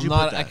 No, Where'd I'm you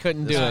not. put I that?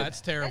 couldn't do No, it.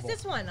 that's terrible.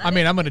 That's this one. I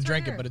mean, I'm going to It's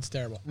drink her. it, but it's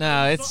terrible.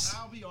 No, it's.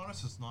 I'll be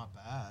honest, it's not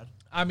bad.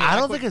 I mean, I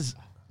don't think it's.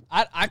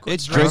 I couldn't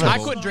It's drink. I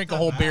drinkable. couldn't drink a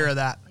whole beer of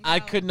that. I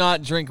could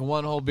not drink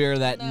one whole beer of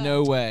that.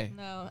 No way.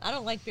 No, I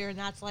don't like beer, and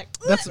that's like.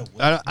 That's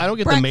I don't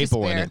get the Breakfast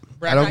maple in beer. it.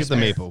 I don't get the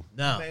Breakfast maple.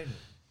 No,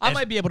 I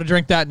might be able to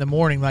drink that in the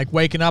morning, like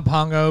waking up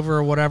hungover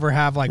or whatever.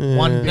 Have like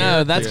one beer.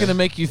 No, that's gonna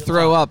make you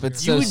throw up.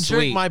 It's you so would sweet.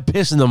 drink my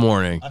piss in the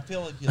morning. I feel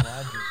like you lied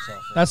to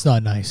yourself. That's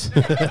not nice.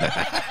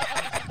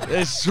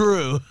 It's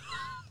true.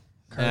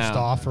 Cursed No.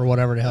 off or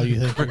whatever the hell you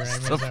think. your name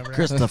is over there.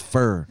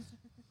 Christopher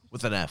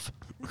with an F.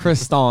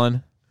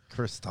 Kriston.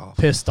 Christoph.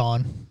 Pissed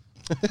on.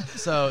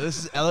 So this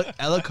is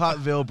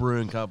Ellicottville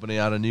Brewing Company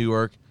out of New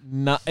York.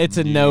 No, it's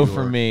a New no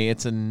for York. me.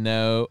 It's a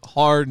no.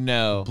 Hard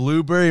no.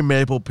 Blueberry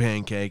maple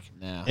pancake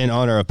No. In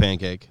honor of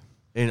pancake.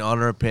 in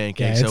honor of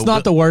pancake. Yeah, it's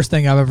not the worst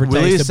thing I've ever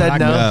Willie tasted, said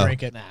but I no. couldn't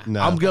drink it.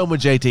 No. I'm going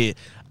with JT.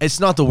 It's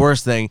not the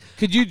worst thing.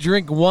 Could you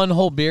drink one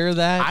whole beer of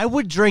that? I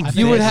would drink. I you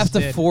think would I have just to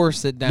did.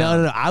 force it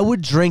down. No. I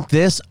would drink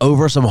this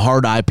over some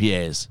hard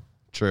IPAs.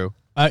 True.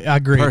 I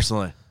agree.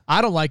 Personally,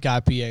 I don't like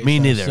IPAs. Me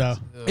though, neither. So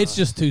it's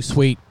just too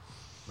sweet.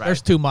 Right.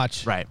 There's too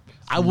much. right?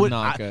 I would.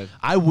 Not good.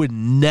 I would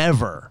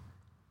never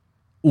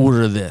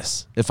order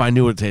this if I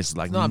knew what it tasted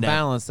like. It's not Never.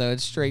 balanced though.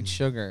 It's straight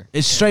sugar.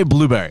 It's straight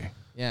blueberry.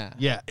 Yeah.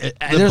 Yeah.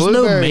 And there's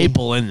no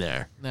maple in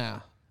there. No.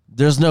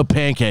 There's no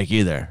pancake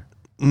either.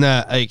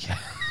 Nah, like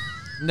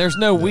And there's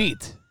no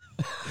wheat.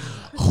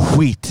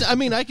 Wheat. I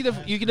mean, you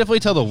can definitely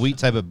tell the wheat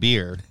type of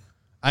beer.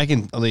 I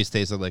can at least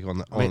taste it like on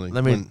the. Wait, only,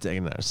 let me when- take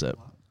another sip.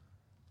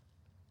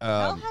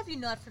 I'll have you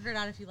not figured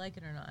out if you like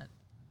it or not.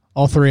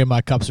 All three of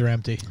my cups are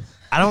empty.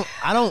 I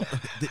don't.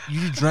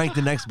 You drank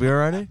the next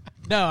beer already?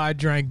 No, I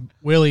drank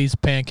Willie's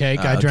pancake.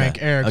 I okay.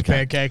 drank Eric's Okay.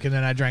 pancake, and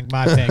then I drank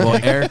my pancake. Well,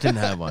 Eric didn't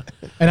have one.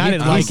 and I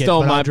didn't He like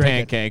stole it. But my I'll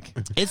drink pancake.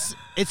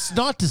 It's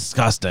not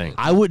disgusting.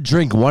 I would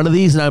drink one of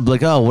these and I'd be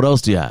like, oh, what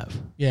else do you have?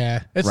 It.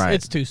 Yeah, it's Right.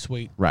 it's too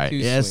sweet. Right. Too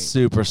Yeah, it's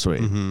sweet. super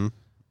sweet.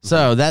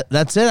 So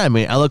that's it. I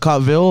mean,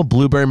 Ellicottville,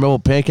 blueberry maple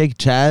pancake,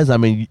 Chaz. I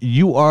mean,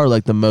 you are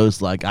like the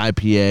most like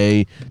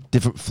IPA,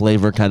 different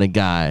flavor kind of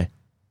guy.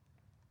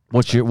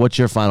 What's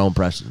your final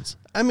impressions?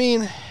 I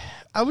mean,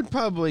 I would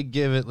probably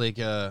give it like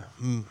a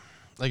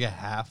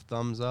half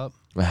thumbs up.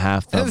 A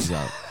half thumbs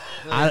up.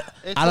 I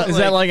don't, Is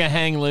that like a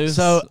hang loose?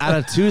 so out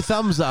of 2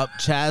 thumbs up,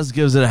 Chaz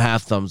gives it a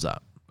half thumbs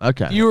up.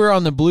 Okay. you were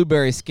on the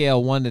blueberry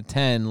scale 1 to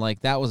 10.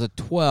 Like that was a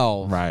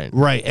 12. right.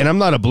 Right, and I'm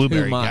not a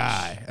blueberry much.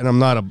 guy, and I'm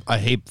not I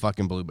hate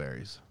fucking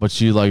blueberries. But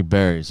you like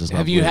berries. It's not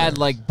Have you had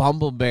blueberries. like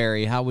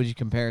bumbleberry? How would you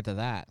compare it to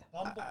that?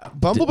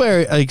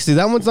 Bumbleberry, like, see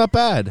that one's not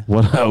bad.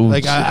 What?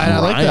 Like, I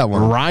like that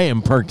one.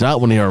 Ryan perked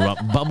up when he heard about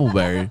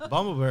Bumbleberry.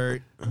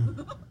 Bumbleberry.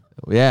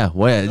 Yeah,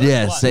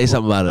 yeah. Say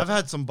something about I've it.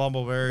 had some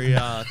Bumbleberry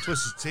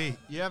twisted tea.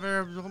 You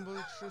ever had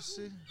Bumbleberry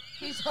twisted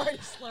tea? He's already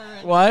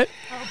slurring. What?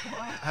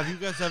 Have you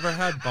guys ever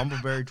had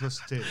Bumbleberry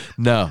twisted tea?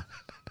 No.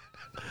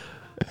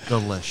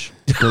 Delish.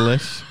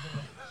 Delish,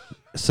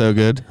 so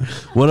good.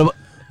 What about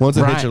Once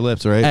it Ryan, hits your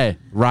lips, right? Hey,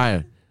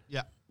 Ryan.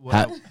 Yeah.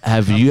 Well,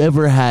 Have you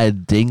ever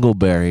had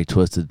Dingleberry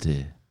twisted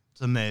tea? it's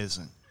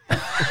amazing.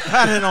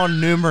 Had it on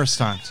numerous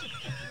times.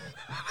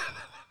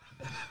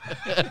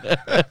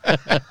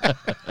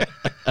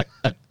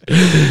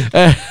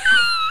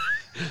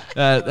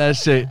 That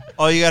shit.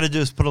 All you got to do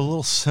is put a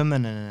little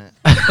cinnamon in it.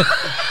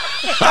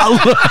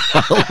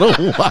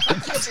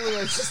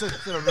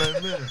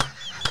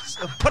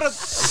 Put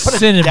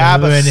a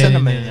dab of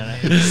cinnamon in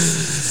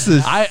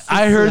it.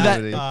 I heard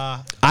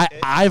that.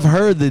 I've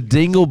heard the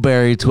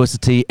Dingleberry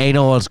Twisted Tea ain't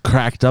all it's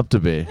cracked up to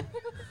be.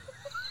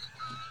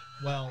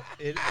 Well,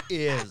 it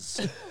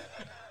is.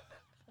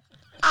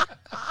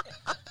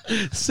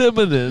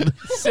 Cinnamon.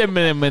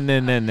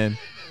 Cinnamon.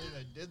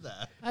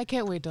 I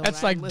can't wait till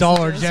That's Ryan like listens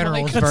Dollar to this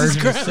when General's he cuts his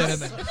version of grass.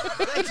 cinnamon.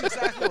 That's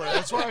exactly what.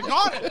 That's where I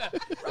got it.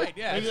 Right,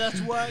 yeah. Maybe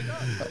that's why I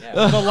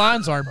got it. The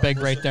lines aren't big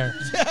right there.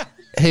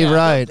 Hey,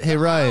 Ryan. Hey,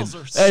 Ryan.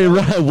 Hey,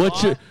 Ryan,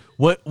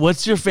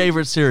 what's your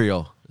favorite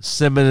cereal?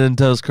 Cinnamon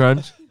Toast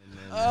Crunch.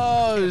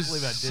 Oh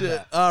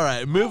shit! All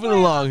right, moving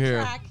along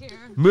here.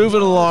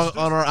 Moving along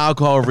on our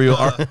alcohol review,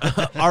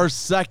 our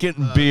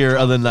second beer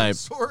of the night.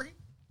 Sorry.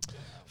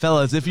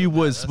 Fellas, if you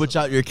would switch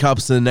out your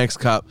cups to the next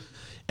cup,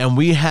 and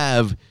we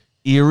have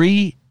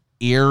Erie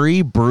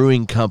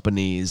Brewing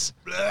Company's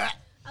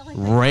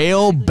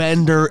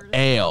Railbender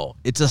Ale.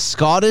 It's a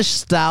Scottish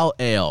style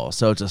ale,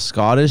 so it's a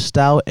Scottish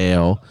style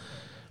ale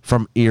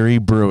from Erie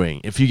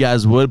Brewing. If you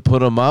guys would put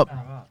them up,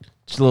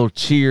 just a little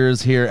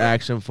cheers here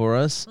action for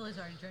us,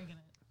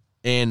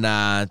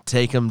 and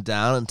take them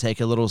down and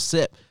take a little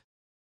sip.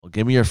 Well,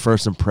 give me your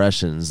first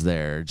impressions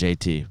there,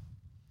 JT.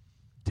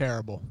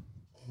 Terrible.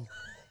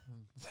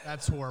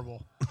 That's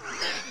horrible.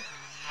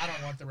 I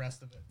don't want the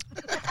rest of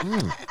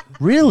it.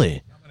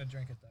 Really? I'm going to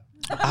drink it,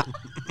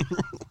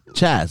 though.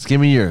 Chaz, give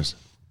me yours.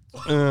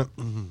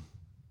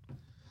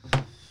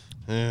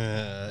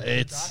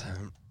 It's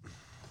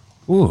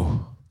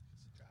Ooh.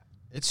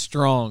 It's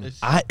strong.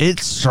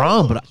 It's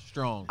strong, but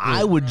Strong.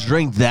 I would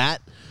drink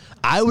that.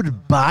 I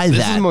would buy this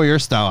that. is more your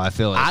style. I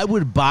feel like. I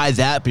would buy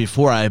that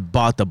before I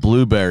bought the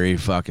blueberry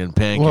fucking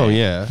pancake. Well,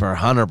 yeah. For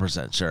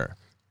 100% sure.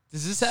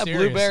 Does this have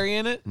Serious. blueberry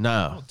in it?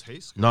 No,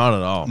 not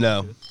at all.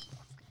 no.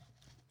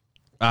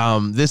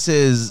 This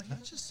is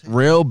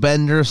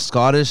Railbender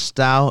Scottish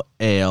Style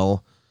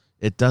Ale.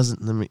 It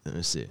doesn't. Let me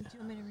see.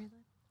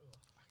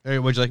 Hey,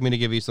 would you like me to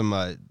give you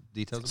some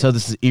details? So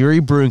this is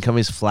Erie Brewing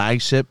Company's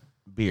flagship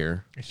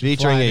beer.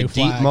 Featuring a new deep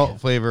flag. malt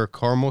flavor,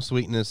 caramel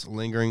sweetness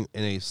lingering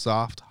in a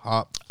soft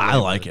hop. I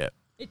like it.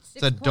 It's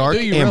a dark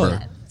Do you amber.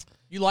 really?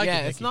 You like Yeah,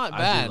 it, it's Nikki. not I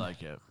bad. do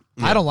like it.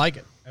 I don't like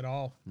it at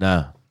all.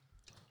 No.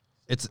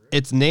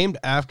 It's named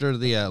after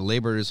the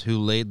laborers who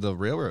laid the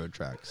railroad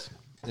tracks.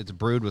 It's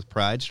brewed with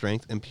pride,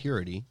 strength, and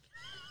purity,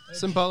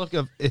 symbolic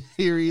of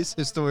Erie's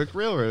historic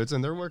railroads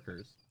and their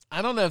workers.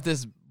 I don't know if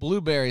this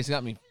blueberry's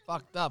got me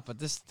fucked up, but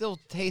this still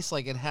tastes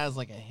like it has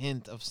like a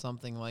hint of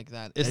something like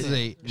that. This is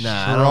a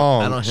Nah,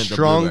 strong, I don't hit the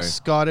strong blueberry.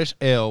 Scottish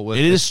ale with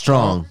It is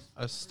strong.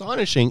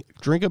 astonishing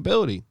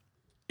drinkability.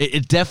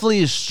 It definitely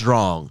is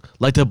strong.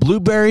 Like the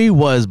blueberry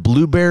was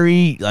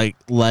blueberry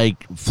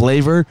like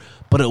flavor,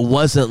 but it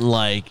wasn't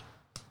like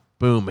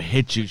boom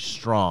hit you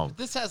strong.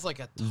 This has like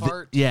a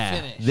tart Yeah,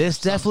 finish. this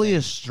or definitely something.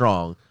 is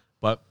strong,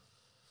 but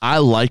I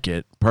like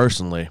it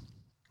personally.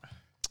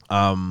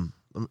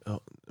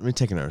 Let me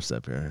take another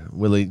step here.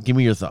 Willie, give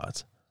me your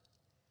thoughts.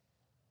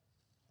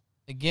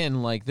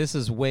 Again, like this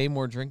is way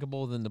more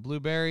drinkable than the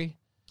blueberry.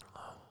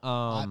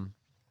 I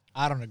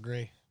don't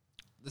agree.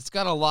 It's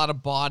got a lot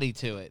of body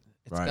to it.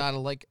 It's Right.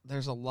 got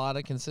there's a lot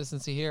of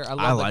consistency here. I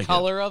I love like the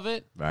color of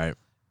it. Right.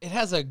 It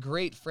has a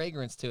great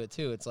fragrance to it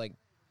too. It's like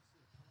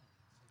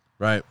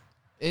Right.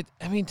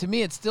 I mean, to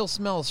me, it still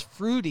smells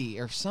fruity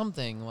or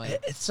something. Like,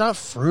 It's not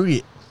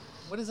fruity.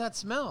 what does that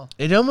smell?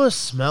 It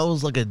almost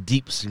smells like a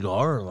deep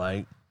cigar.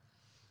 Like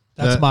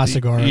That's my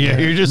cigar. right Yeah,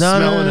 there. you're just no,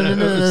 smelling no, it.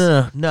 no, no,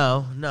 no,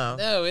 no, no.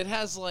 No, it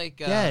has like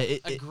Yeah, a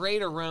it-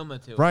 great aroma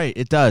to it. Right.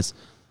 It does.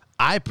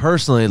 I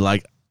personally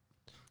like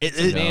it.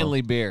 It's a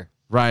manly beer.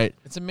 Right.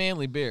 It's a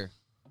manly beer.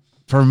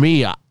 For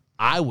me,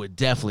 I would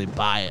definitely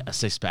buy a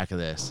 6-pack of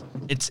this.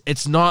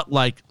 It's not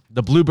like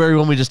the blueberry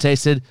one we just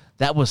tasted.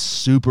 That was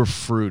super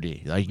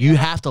fruity. Like you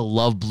have to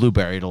love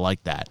blueberry to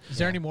like that. Is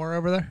there any more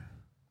over there?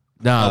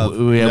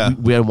 No, we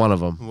had one of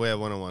them. We have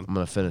 101. I'm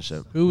gonna finish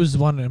it. Who was the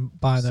one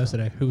buying those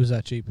today? Who was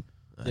that cheap?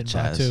 Didn't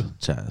buy two.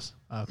 Chaz.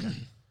 Okay.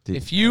 Dude,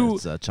 If you-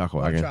 it's Choco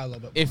I'll try a Wagon. little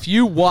bit. If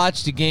you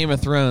watched Game of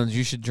Thrones,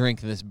 you should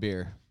drink this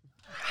beer.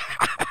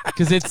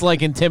 Because it's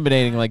like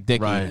intimidating, like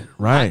Dickie.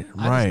 Right.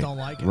 I just don't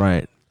like it.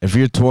 Right. If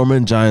you're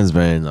Tormund Giants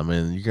vein, I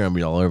mean, you're gonna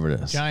be all over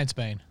this. Giants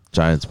Bane.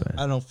 Giants vein.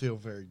 I don't feel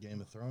very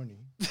Game of Thrones.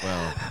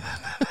 Well,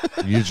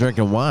 you're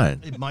drinking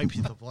wine. It might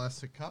be the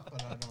plastic cup,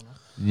 but I don't know.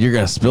 You're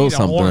gonna spill Need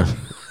a horn.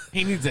 something.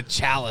 He needs a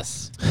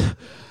chalice.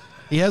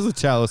 He has a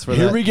chalice for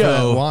Here that. we for that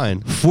go.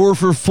 wine. 4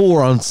 for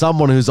 4 on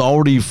someone who's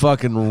already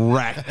fucking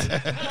wrecked.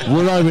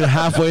 We're not even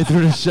halfway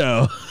through the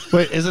show.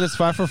 Wait, isn't it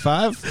 5 for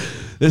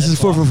 5? This is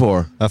 4 for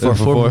 4. 4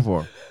 for 4.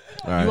 All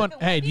right. You want,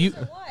 hey, do you?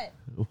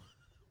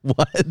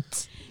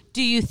 What?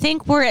 Do you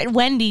think we're at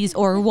Wendy's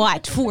or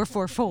what?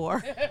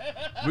 444.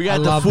 We I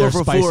got love the 4 their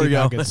for spicy 4,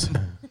 yo. nuggets.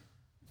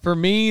 For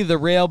me, the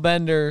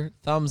Railbender,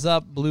 thumbs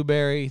up.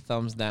 Blueberry,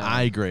 thumbs down.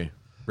 I agree.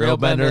 Real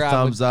Bender, Bender,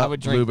 thumbs I up.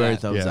 would drink Blueberry,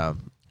 that. thumbs Yeah.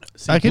 down.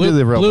 I could do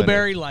the real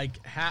Blueberry, like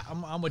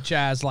I'm with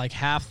Chaz, like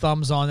half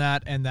thumbs on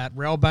that, and that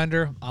Rail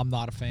Bender, I'm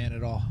not a fan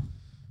at all.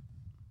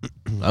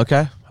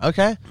 Okay.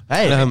 Hey,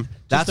 that's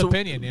Just what-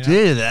 opinion, you know?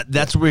 Yeah,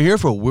 that's what we're here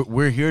for.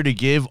 We're here to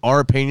give our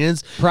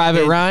opinions.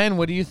 Private And Ryan,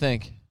 what do you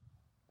think?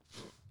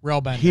 Rail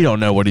Bender. He don't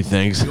know what he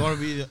thinks. You want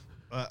to be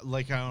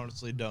like I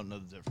honestly don't know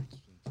the difference.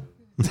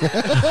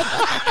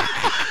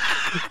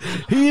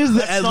 He is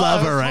the Ed Not-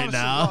 Lover that's right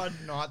now.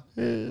 Not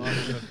a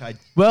joke. I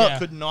Well,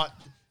 could not.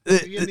 the-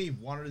 Give me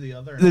one or the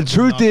other. and the I would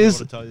truth not be able is-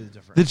 to tell you the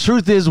difference. The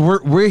truth is,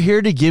 we're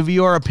here to give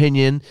you our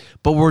opinion,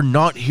 but we're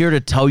not here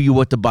to tell you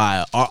what to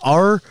buy.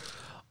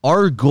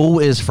 Our goal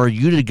is for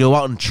you to go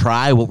out and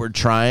try what we're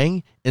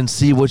trying and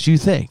see what you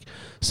think.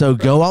 So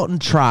go out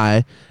and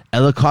try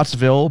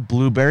Ellicottsville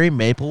Blueberry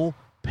Maple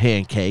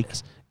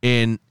Pancakes,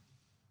 and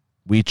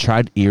we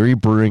tried Erie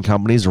Brewing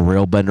Company's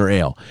Rail Bender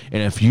Ale.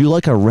 And if you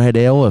like a red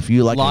ale, if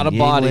you like Lot of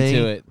body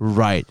to it.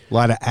 right? A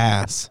lot of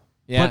ass.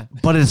 Yeah.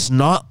 But it's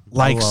not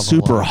like love a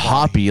super lot of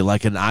hoppy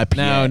like an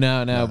IPA.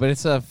 No. But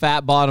it's a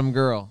fat bottom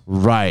girl.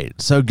 Right.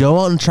 So go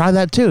out and try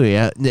that too.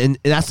 Yeah. And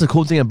that's the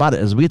cool thing about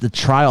it is we get to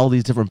try all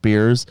these different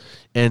beers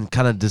and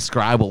kind of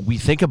describe what we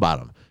think about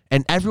them.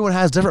 And everyone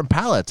has different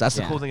palates. That's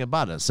the Yeah. cool thing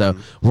about it. So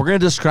we're going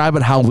to describe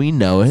it how we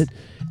know it.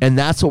 And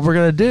that's what we're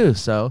going to do.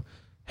 So,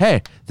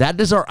 hey, that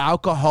is our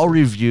alcohol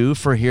review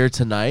for here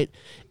tonight.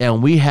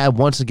 And we have,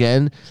 once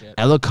again,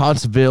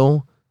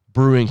 Ellicottsville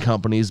Brewing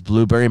Company's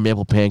Blueberry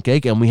Maple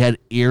Pancake, and we had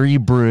Erie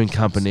Brewing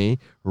Company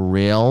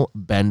Rail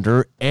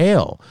Bender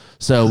Ale.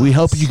 So we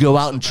hope you go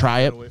out and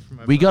try it.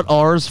 We got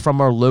ours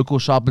from our local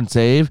Shop and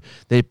Save.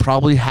 They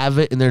probably have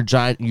it in their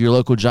your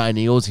local Giant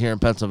Eagles here in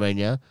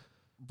Pennsylvania.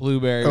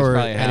 Blueberry was Or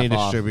probably any half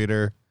off.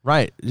 distributor.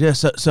 Right. Yeah.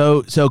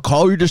 So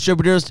call your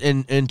distributors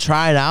and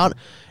try it out.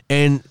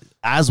 And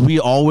as we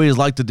always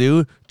like to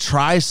do,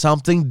 try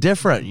something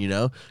different.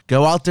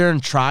 Go out there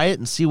and try it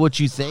and see what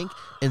you think,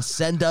 and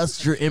send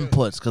us your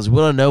inputs because we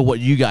want to know what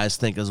you guys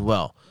think as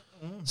well.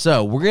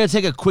 So we're gonna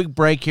take a quick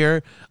break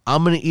here.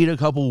 I'm gonna eat a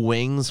couple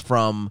wings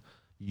from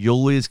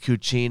Yuli's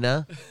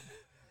Cucina.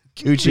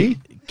 Cucci?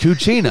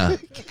 Cucina.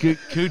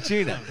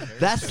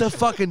 That's the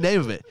fucking name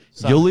of it.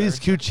 Yuli's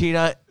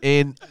Cucina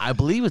in, I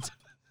believe it's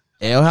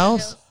Ale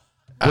House.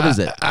 What is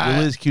it?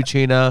 Yuli's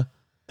Cucina.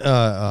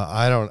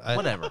 I don't.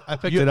 Whatever. I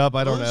picked it up.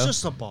 I don't Well, it's know.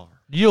 just a bar.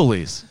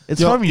 Yuli's.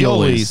 It's from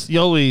Yuli's.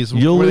 Yuli's.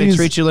 Where they Yuli's.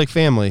 treat you like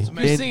family.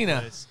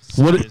 Messina.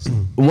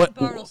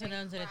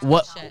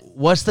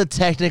 What's the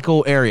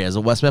technical area? Is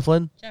it West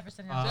Mifflin?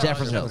 Jefferson Hills.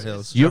 Jefferson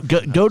Hills. You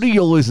go to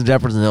Yuli's in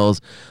Jefferson Hills.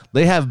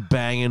 They have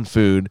banging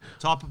food.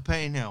 Top of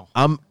Payne Hill.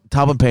 I'm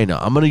top of pay now.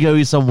 I'm gonna go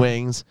eat some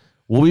wings.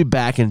 We'll be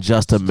back in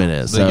just a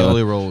minute. The So,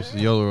 Yoli rolls. The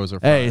Yoli rolls are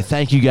fire. hey,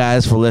 thank you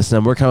guys for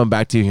listening. We're coming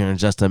back to you here in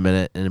just a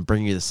minute and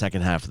bringing you the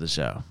second half of the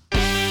show.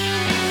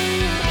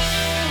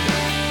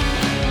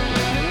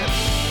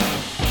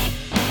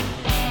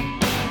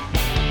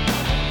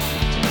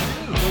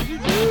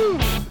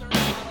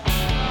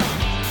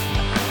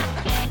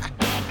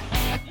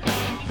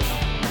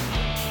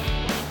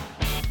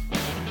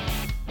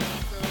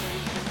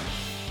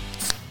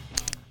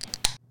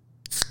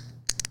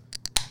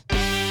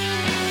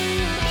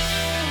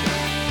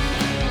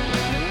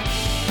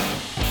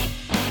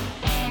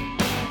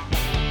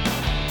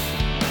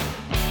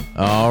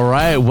 All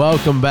right,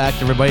 welcome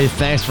back, everybody.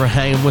 Thanks for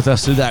hanging with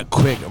us through that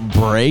quick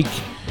break.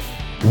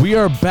 We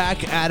are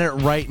back at it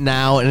right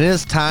now, and it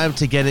is time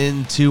to get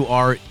into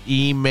our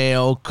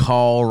email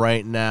call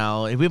right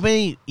now. Have we have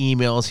any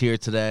emails here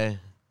today?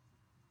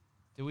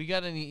 Do we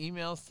got any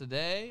emails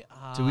today?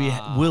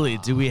 Willie,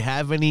 do we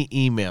have any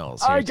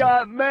emails here I today?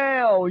 got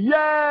mail. Yay!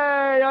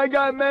 I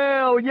got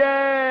mail.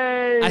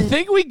 Yay! I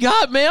think we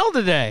got mail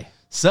today.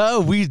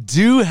 So we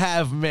do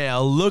have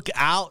mail. Look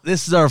out.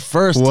 This is our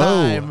first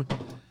time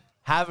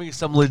having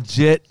some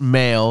legit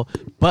mail,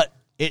 but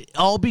it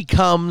all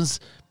becomes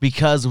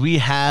because we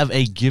have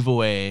a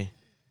giveaway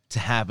to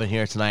happen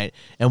here tonight,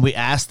 and we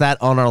asked that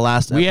on our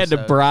last We had to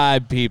episode.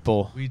 bribe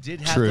people. We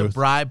did have to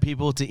bribe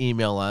people to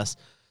email us.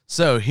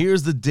 So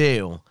here's the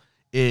deal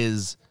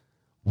is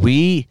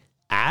we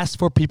asked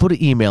for people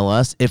to email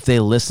us if they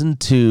listened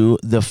to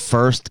the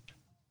first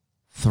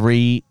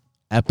 3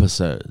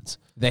 episodes.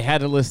 They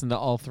had to listen to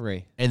all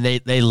 3. And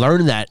they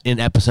learned that in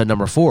episode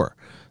number 4.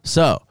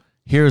 So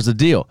here's the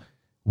deal.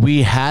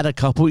 We had a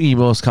couple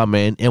emails come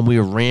in, and we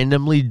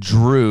randomly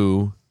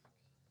drew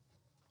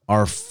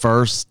our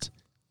first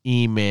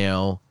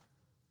email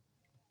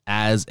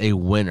as a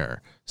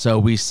winner. So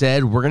we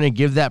said we're going to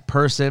give that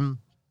person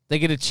They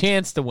get a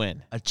chance to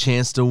win. a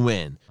chance to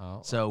win. Oh.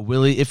 So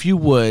Willie, if you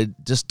would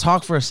just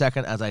talk for a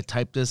second as I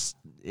type this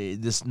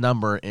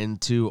number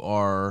into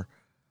our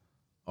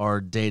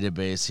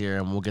database here,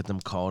 and we'll get them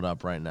called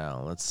up right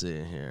now. Let's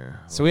see here.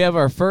 So we have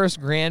our first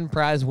grand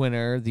prize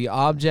winner. The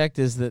object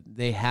is that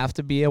they have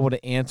to be able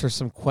to answer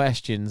some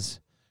questions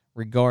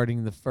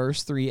regarding the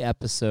first 3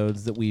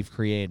 episodes that we've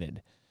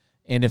created.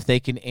 And if they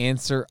can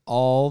answer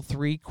all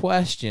 3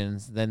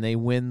 questions, then they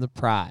win the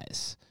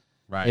prize.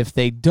 Right. If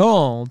they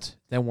don't,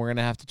 then we're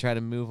gonna have to try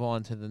to move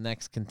on to the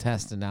next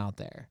contestant out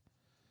there.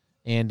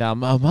 And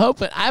I'm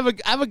hoping I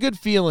have a good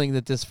feeling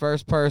that this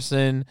first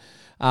person,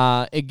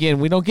 again,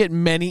 we don't get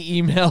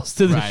many emails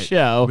to the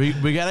show,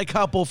 We got a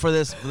couple for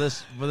this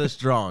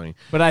drawing,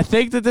 but I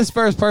think that this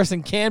first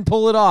person can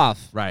pull it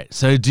off. right?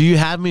 So do you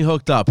have me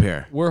hooked up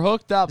here? We're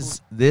hooked up.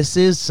 This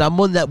is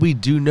someone that we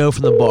do know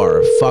from the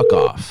bar. Fuck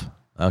off.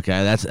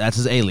 Okay, that's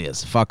his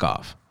alias. Fuck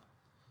off.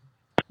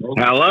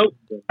 Hello?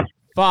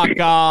 Fuck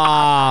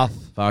off.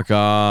 Fuck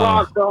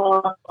off.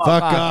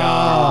 Fuck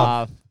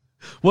off.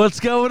 What's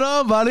going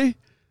on, buddy?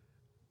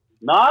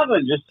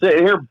 Nothing. Just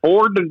sitting here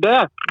bored to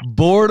death.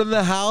 Bored in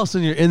the house,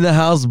 and you're in the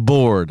house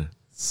bored.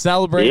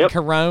 Celebrating Yep.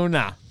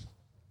 Corona.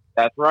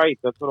 That's right.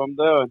 That's what I'm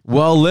doing.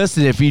 Well,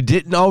 listen, if you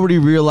didn't already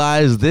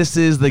realize, this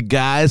is the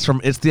guys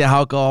from It's the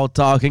Alcohol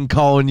Talking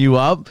calling you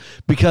up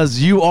because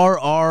you are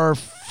our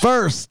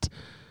first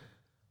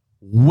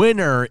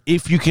winner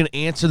if you can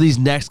answer these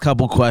next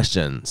couple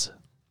questions.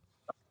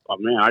 Oh,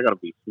 man, I got to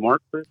be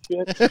smart for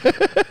this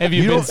shit. Have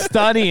you been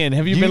studying?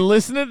 Have you been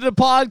listening to the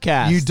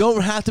podcast? You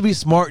don't have to be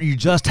smart. You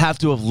just have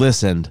to have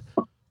listened.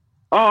 Oh,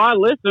 I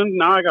listened.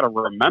 Now I got to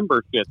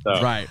remember shit,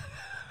 though.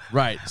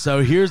 Right.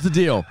 So here's the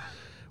deal.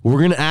 We're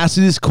going to ask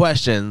you these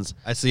questions.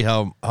 I see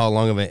how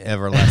long of an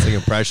everlasting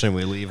impression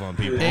we leave on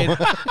people. And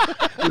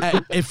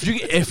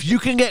if you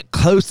can get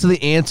close to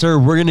the answer,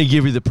 we're going to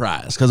give you the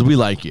prize because we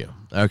like you.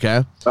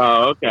 Okay?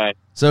 Oh, okay.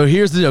 So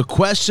here's the deal.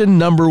 Question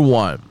number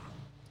 1.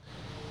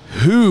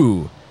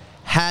 Who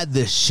had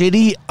the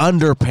shitty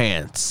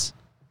underpants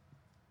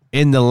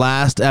in the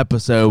last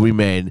episode we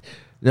made?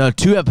 No,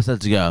 2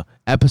 episodes ago.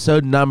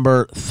 Episode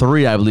number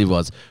 3, I believe it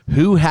was.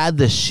 Who had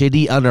the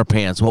shitty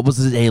underpants? What was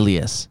his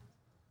alias?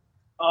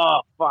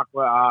 Oh, fuck.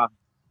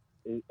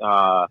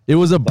 It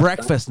was a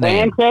breakfast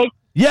name. Pancake?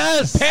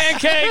 Yes!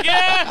 Pancake.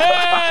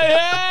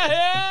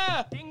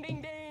 Yeah. Ding,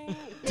 ding, ding.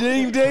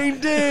 Ding, ding,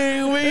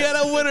 ding. We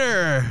got a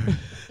winner.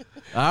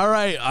 All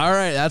right.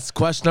 That's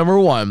question number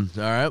 1.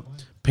 All right.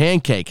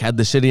 Pancake had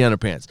the shitty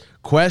underpants.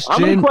 How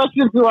many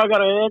questions do I got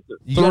to answer?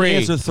 You got to 3.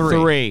 answer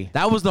 3. 3.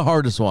 That was the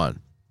hardest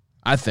one,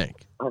 I think.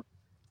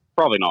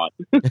 Probably not.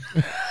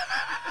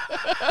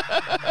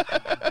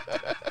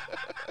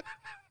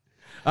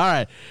 All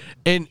right.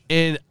 And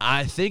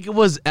I think it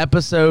was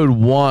episode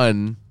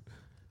 1.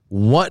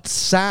 What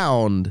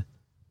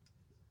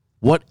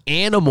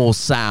animal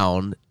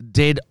sound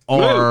did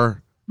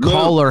our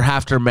caller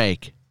have to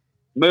make?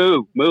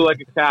 Moo like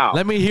a cow.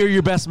 Let me hear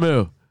your best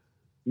moo.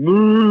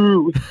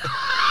 Moo.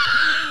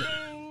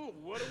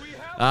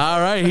 All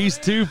right, he's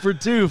 2 for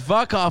 2.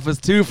 Fuck off is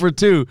 2 for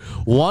 2.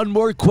 One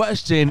more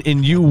question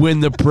and you win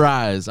the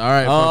prize. All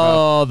right. Fuck off.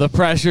 Oh, the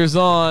pressure's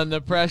on.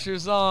 The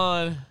pressure's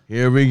on.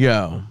 Here we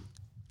go.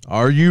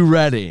 Are you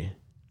ready?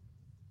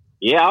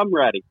 Yeah, I'm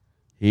ready.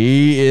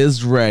 He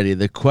is ready.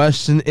 The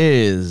question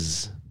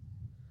is,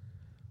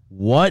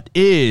 what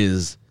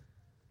is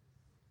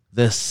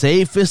the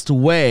safest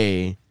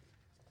way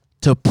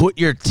to put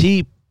your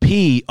TP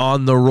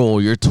on the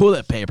roll, your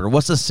toilet paper?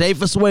 What's the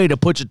safest way to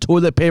put your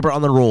toilet paper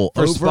on the roll?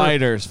 For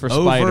spiders.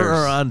 Over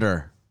or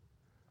under?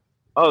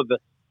 Oh, the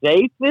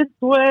safest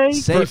way?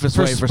 Safest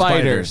way for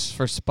spiders.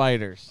 For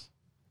spiders.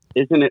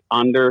 Isn't it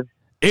under?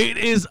 It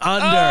is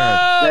under.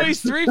 Oh,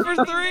 he's 3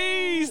 for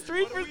 3. He's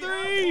 3 for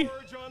 3.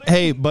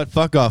 Hey, but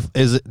fuck off.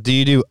 Do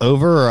you do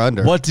over or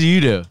under? What do you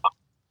do?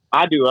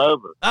 I do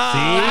over.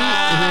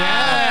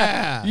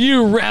 Yeah.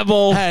 You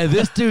rebel. Hey,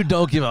 this dude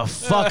don't give a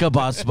fuck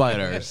about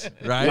spiders,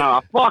 right?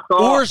 Nah, fuck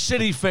off. Or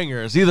shitty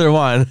fingers, either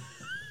one.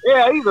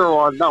 Yeah, either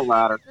one. Don't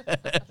matter.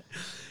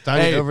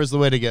 Tiny over is the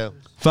way to go.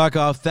 Fuck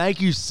off. Thank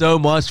you so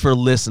much for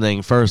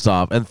listening, first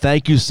off. And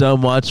thank you so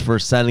much for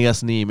sending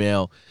us an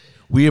email.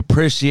 We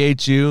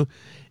appreciate you.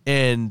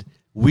 And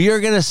we are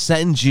going to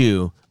send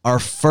you our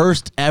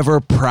first ever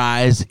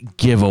prize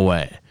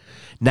giveaway.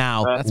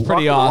 Now, That's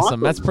pretty awesome.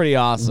 That's pretty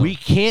awesome. we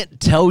can't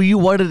tell you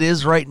what it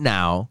is right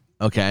now,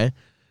 okay?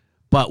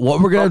 But what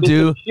we're going to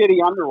do...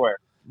 Shitty underwear.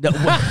 No,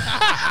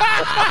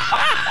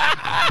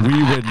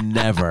 we would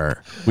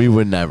never. We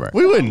would never.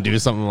 We wouldn't do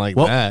something like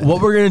that.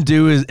 What we're gonna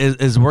do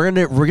is we're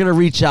gonna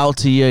reach out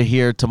to you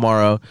here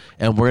tomorrow,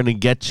 and we're gonna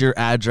get your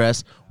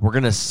address. We're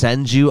gonna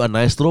send you a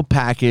nice little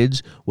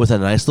package with a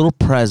nice little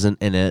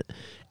present in it,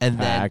 and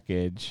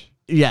package.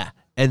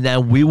 and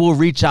then we will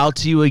reach out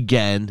to you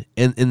again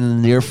in the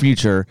near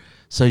future,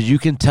 so you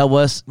can tell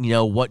us,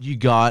 what you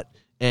got,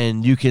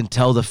 and you can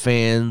tell the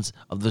fans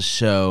of the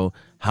show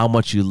how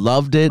much you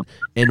loved it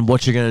and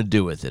what you're gonna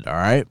do with it. All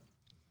right.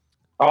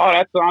 Oh,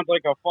 that sounds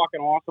like a fucking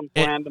awesome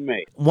plan to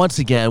me. Once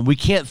again, we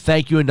can't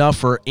thank you enough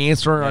for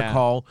answering our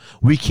call.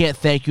 We can't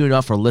thank you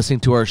enough for listening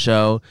to our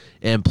show.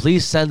 And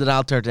please send it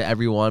out there to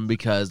everyone,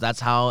 because that's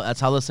how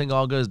this thing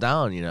all goes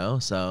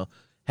down, So,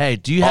 hey,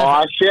 do you have...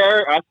 I share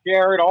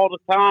it all the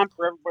time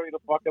for everybody to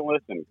fucking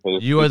listen.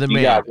 You are the man.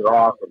 You guys are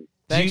awesome.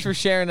 Thanks for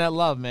sharing that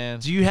love, man.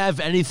 Do you have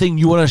anything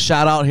you want to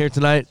shout out here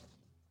tonight?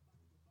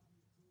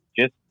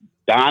 Just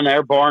Down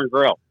There Bar and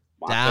Grill.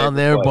 Down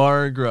There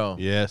Bar and Grill.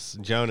 Yes,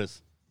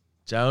 Jonas,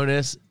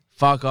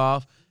 fuck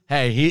off.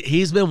 Hey,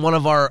 he's been one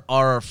of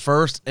our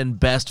first and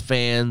best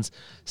fans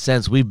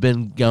since we've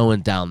been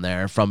going down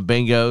there, from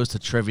bingos to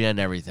trivia and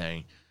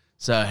everything.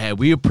 So, hey,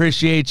 we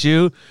appreciate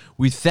you.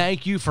 We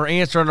thank you for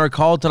answering our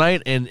call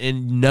tonight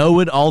and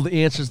knowing all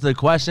the answers to the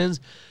questions.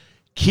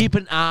 Keep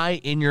an eye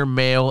in your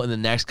mail in the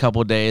next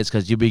couple of days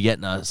because you'll be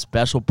getting a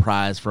special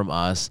prize from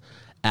us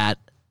at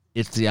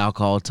It's the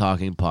Alcohol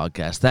Talking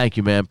Podcast. Thank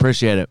you, man.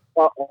 Appreciate it.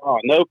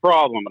 No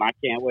problem, and I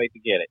can't wait to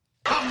get it.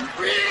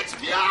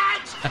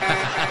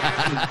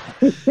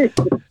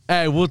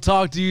 Hey, we'll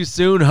talk to you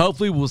soon.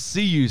 Hopefully, we'll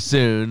see you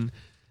soon.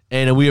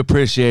 And we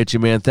appreciate you,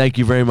 man. Thank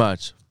you very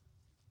much.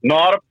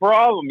 Not a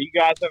problem. You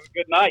guys have a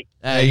good night.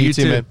 Hey, you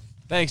too, man.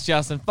 Thanks,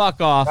 Justin. Fuck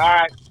off. All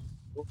right.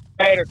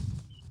 Later.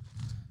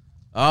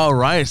 All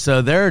right,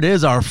 so there it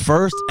is, our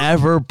first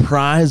ever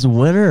prize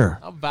winner.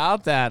 How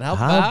about that? How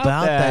about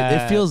that?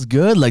 It feels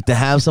good, like to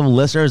have some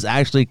listeners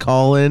actually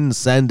call in,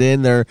 send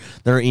in their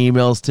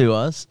emails to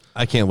us.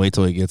 I can't wait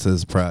till he gets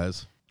his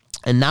prize.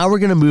 And now we're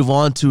gonna move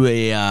on to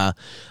a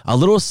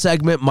little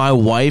segment. My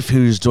wife,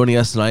 who's joining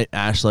us tonight,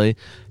 Ashley,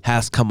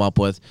 has come up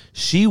with.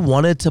 She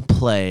wanted to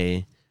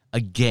play a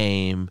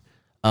game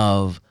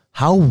of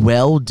how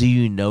well do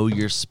you know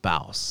your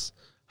spouse?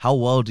 How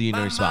well do you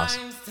know your spouse?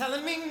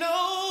 Telling me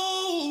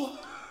no.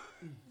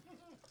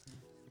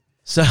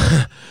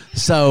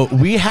 So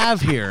we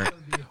have here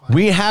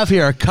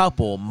a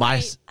couple.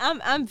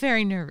 I'm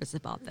very nervous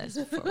about this.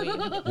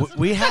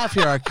 We have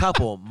here a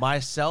couple,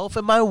 myself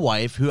and my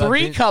wife, who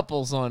Three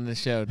couples on the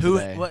show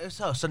today.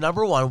 So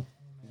number one,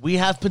 we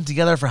have been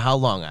together for how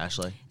long,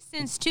 Ashley?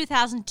 Since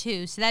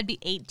 2002, so that'd be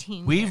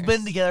 18 We've years.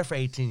 been together for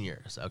 18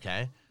 years,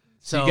 okay?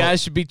 So you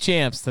guys should be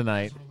champs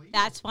tonight.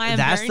 That's why I'm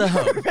That's very the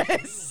hope.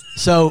 nervous.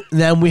 So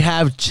then we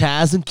have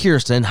Chaz and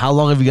Kirsten. How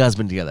long have you guys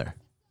been together?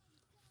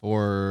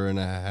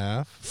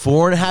 4.5.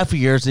 4.5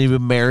 years, and you've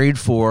been married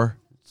for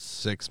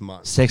 6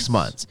 months. 6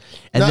 months.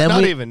 And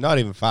not then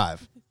even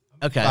 5.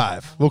 Okay.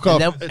 5. We'll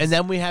call and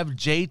then we have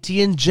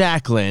JT and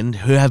Jacqueline,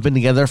 who have been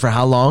together for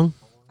how long?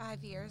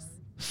 5 years.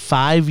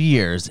 5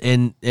 years,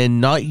 and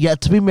not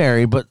yet to be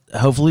married, but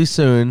hopefully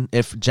soon.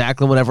 If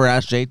Jacqueline would ever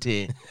ask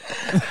JT,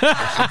 I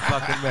should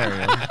fucking marry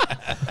him.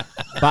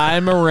 Buy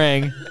him a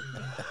ring.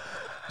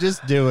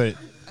 Just do it.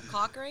 A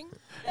cock ring?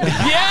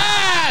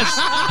 Yes!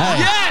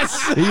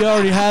 Yes! He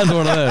already has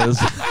one of those.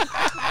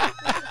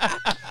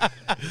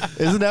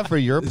 Isn't that for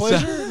your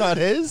pleasure, not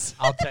his?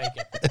 I'll take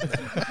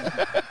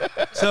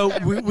it. So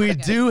we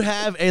do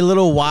have a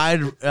little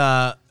wide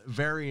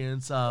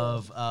variance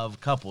of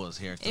couples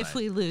here tonight. If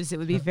we lose, it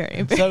would be very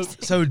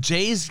embarrassing. So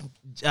Jay's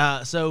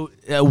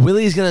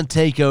Willie's gonna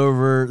take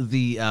over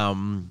the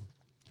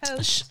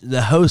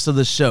host of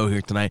the show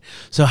here tonight.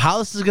 So how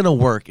this is gonna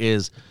work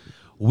is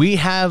we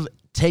have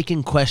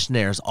taken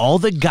questionnaires. All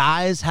the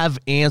guys have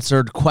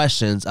answered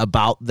questions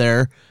about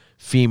their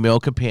female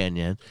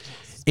companion,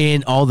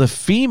 and all the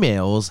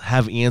females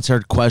have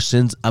answered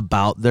questions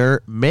about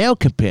their male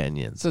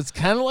companions. So it's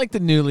kind of like the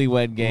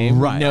newlywed game.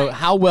 Right. You know,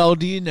 how well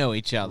do you know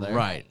each other?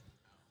 Right.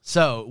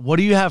 So what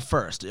do you have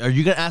first? Are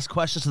you going to ask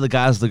questions to the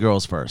guys or the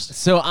girls first?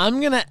 So I'm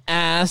going to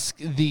ask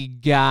the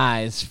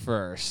guys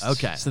first.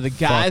 Okay. So the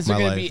guys Fuck are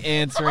my going to be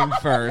answering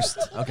first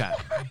Okay.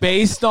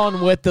 based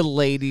on what the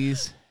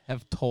ladies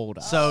have told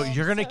us. So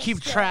you're going to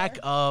keep track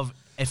of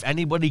if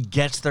anybody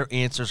gets their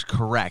answers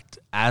correct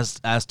as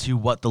to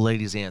what the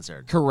ladies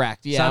answered.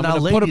 Correct. Yeah, So I'm now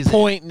going to put a ladies-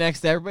 point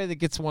next to everybody that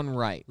gets one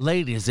right.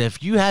 Ladies,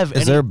 if you have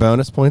Is there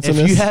bonus points in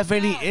if this? you have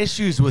any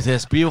issues with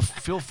this,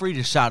 feel free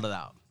to shout it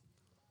out.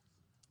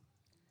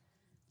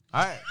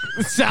 All right.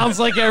 Sounds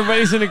like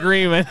everybody's in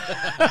agreement.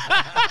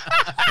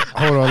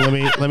 Hold on, let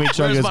me chug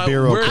Where's this my-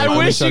 beer real where's quick. I Let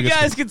me wish chug you this-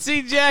 guys could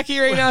see Jackie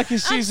right now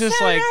because she's just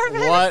so like,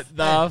 nervous. what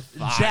the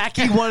fuck?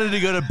 Jackie wanted to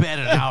go to bed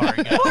an hour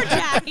ago. Poor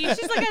Jackie.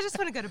 She's like, I just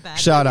want to go to bed.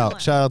 Shout out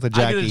to I'm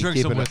Jackie. gonna drink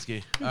keeping some it-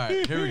 whiskey. All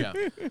right, here we go.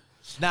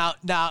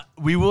 Now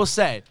we will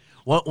say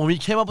when we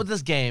came up with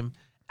this game,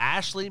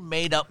 Ashley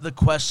made up the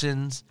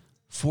questions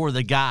for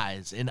the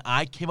guys, and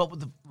I came up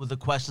with the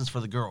questions for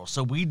the girls.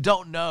 So we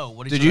don't know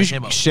what each Did other you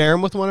came up with. share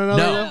them with one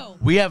another? No,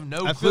 we have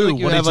no I clue. feel like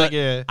you what have each like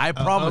other- a I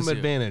promise home you.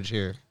 advantage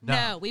here.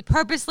 No, we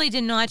purposely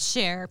did not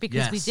share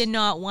because we Yes. did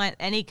not want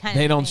any kind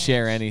They of don't advantage.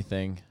 share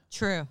anything.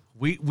 True.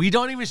 We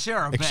don't even share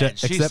our bed. Except-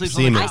 She except sleeps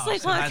semen. on I the couch.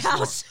 sleep on the and I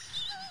couch.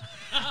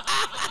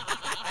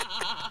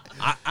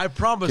 I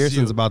promise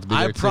Kirsten's you. about to be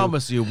I there, too.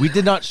 promise you, we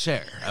did not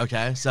share.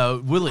 Okay,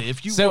 so Willie,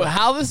 if you So want-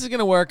 how this is going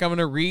to work, I'm going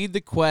to read the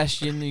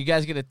question. You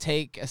guys got to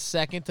take a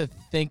second to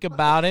think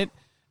about it,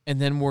 and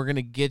then we're going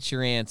to get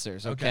your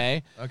answers,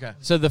 okay? Okay.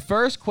 So the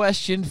first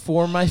question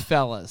for my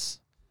fellas.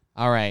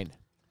 All right.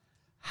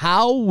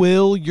 How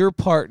will your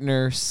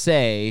partner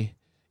say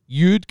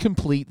you'd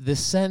complete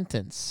this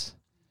sentence?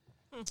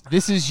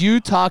 This is you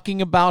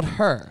talking about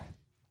her.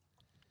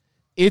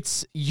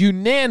 It's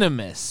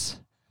unanimous.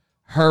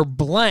 Her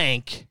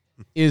blank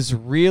is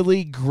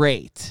really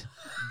great.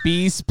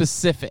 Be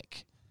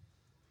specific.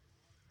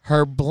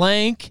 Her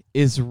blank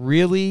is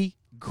really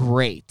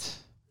great.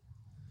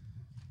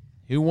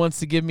 Who wants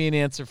to give me an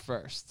answer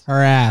first?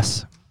 Her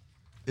ass.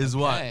 is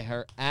what? Okay,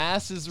 her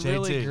ass is JT.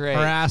 really great.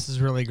 Her ass is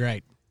really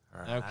great.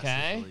 Her ass is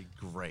Okay. really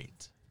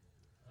great.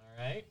 All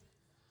right.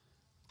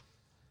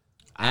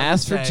 I would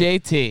As for say-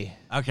 JT.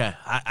 Okay,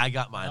 I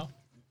got mine.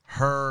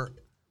 Her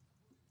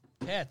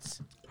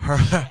Tits.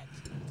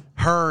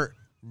 her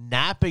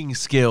napping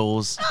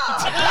skills.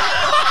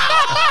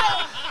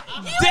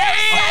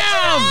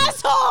 Damn!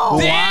 Asshole!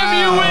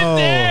 Damn, you went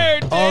there.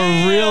 Are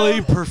Damn.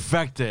 really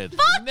perfected.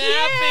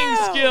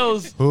 Napping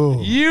skills. Ooh.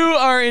 You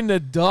are in the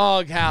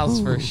doghouse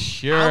for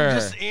sure. I'm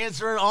just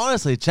answering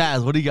honestly.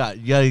 Chaz, what do you got?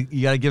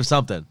 You gotta give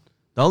something.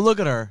 Don't look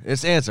at her.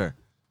 It's answer.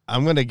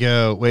 I'm gonna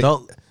go. Wait.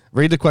 Don't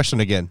Read the question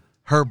again.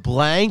 her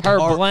blank. Her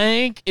or-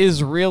 blank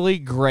is really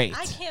great.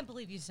 I can't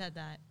believe you said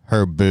that.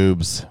 Her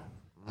boobs.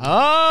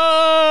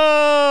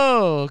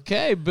 Oh,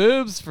 okay.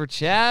 Boobs for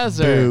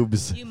Chazzer.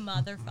 Boobs. You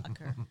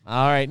motherfucker.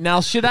 All right.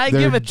 Now, should I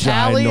They're give a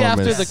tally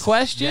after ginormous. the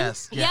question?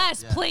 Yes.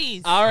 Yes,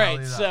 please. All right.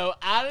 Tally it up. So,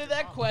 out of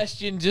that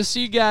question, just so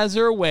you guys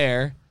are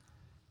aware,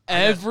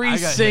 every I got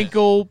hit.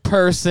 single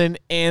person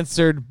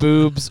answered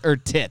boobs or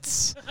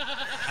tits.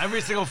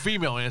 Every single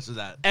female answered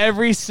that.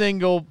 Every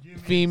single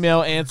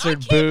female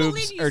answered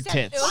boobs or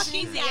tits. It was an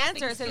easy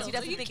answer since he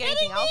doesn't think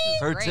anything else is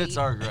Her great. tits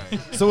are great.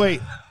 So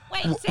wait.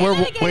 Wait, say that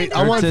again. Wait. Her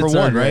I'm 1 for tits are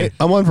 1, great. right?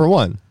 I'm 1 for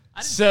 1.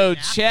 So,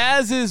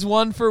 Chaz is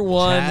 1 for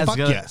 1. Chaz Fuck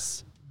got-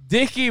 yes.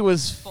 Dickie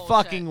was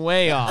fucking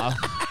way off.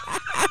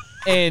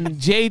 And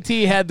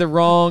JT had the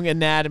wrong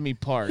anatomy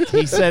part.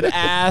 He said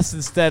ass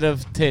instead of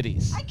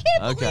titties. I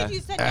can't Okay. believe you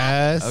said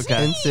Ass that. Okay.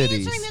 and I'm titties.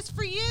 answering this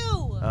for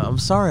you. I'm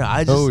sorry.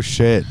 I just. Oh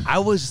shit. I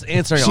was just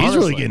answering. She's honestly.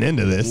 really getting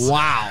into this.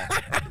 Wow.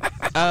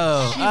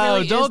 Oh, She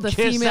really don't is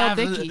the kiss female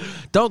after Dickie.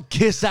 don't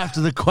kiss after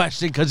the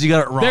question because you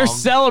got it wrong. They're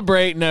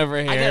celebrating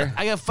over here.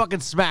 I got fucking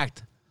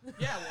smacked.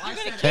 Yeah, well, I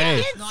said Hey.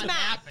 it's not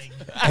napping.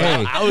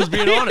 Hey. I was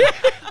being honest.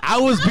 I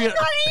was being.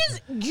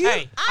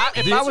 Hey,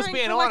 if I was answering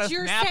being for what honest,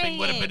 you're napping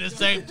would have been the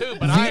saying. same too.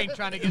 But I ain't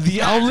trying to get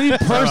The only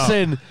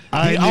person,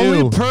 I the knew.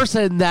 only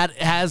person that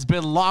has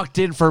been locked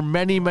in for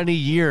many, many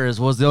years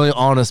was the only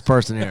honest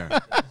person here.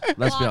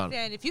 Let's be Locked honest.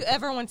 in. If you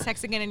ever want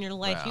sex again in your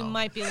life, you Wow.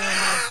 might be the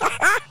one.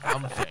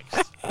 I'm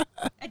fixed.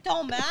 It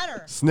don't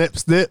matter. Snip,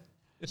 snip.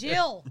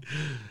 Jill.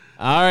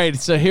 All right,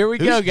 so here we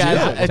go, Who's guys.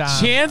 Jill? A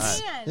Time.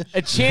 chance, Man.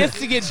 a chance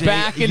to get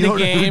back in You the don't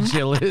know who game.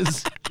 Jill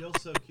is.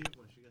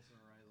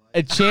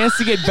 A chance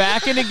to get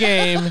back in the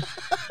game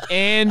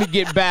and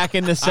get back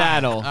in the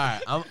saddle. All right,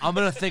 I'm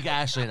gonna think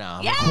Ashley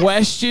now.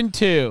 Question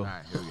 2. All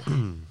right, here we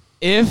go.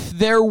 If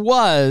there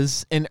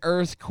was an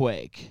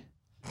earthquake,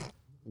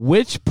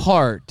 which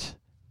part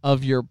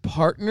of your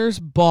partner's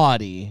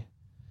body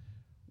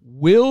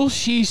will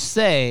she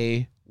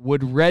say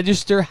would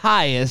register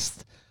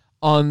highest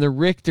on the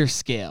Richter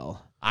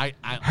scale?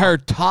 Her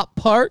top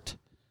part,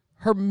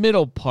 her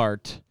middle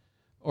part,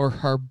 or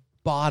her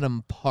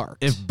bottom part?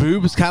 If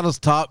boobs count as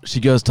top, she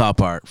goes top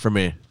part for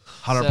me.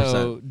 100%.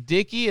 So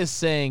Dickie is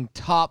saying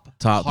top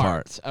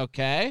part.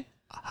 Okay.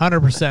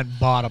 100%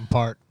 bottom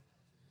part.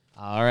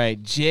 All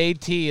right.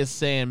 JT is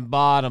saying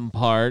bottom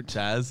part.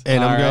 Chaz.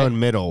 And All I'm right. going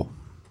middle.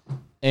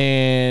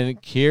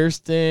 And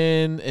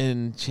Kirsten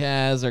and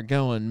Chaz are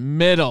going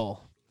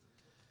middle.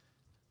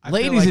 I feel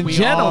Ladies like and we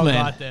gentlemen,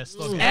 all got this.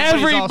 Look, everybody's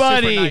all super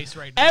everybody, nice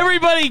right now.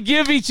 everybody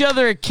give each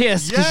other a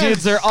kiss because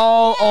Yes. they're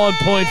all on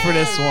point for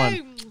this one.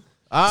 2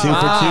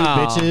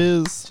 Wow. for 2,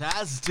 bitches.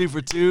 Chaz is 2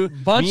 for 2.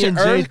 Bunch Me of and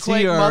JT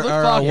earthquake are 1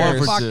 motherfuckers.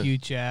 for Fuck 2. you,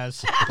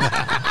 Chaz.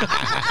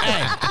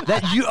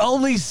 That you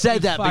only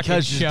said that fucking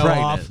because she's show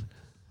pregnant. off.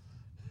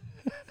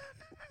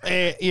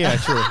 Yeah,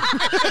 true.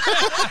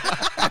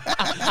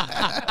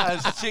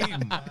 That's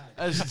cheating.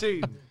 That's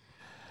cheating.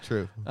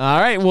 True. All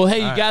right. Well, hey,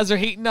 you right. guys are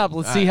heating up.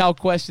 Let's see how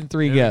question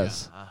 3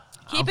 goes.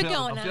 Keep it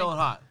going. I'm feeling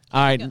hot.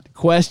 All right.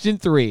 Question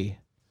 3.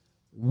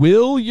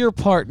 Will your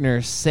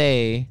partner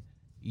say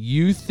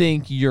you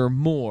think you're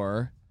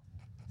more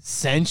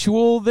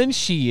sensual than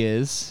she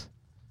is,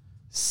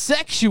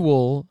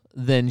 sexual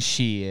than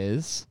she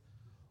is,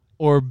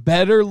 or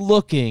better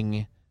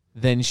looking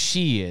than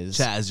she is?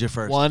 Chaz, you're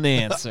first. One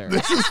answer.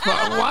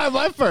 Why am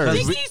I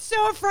first? Dickie's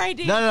so afraid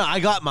to. No, I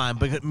got mine,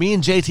 but me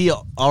and JT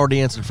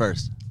already answered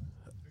first.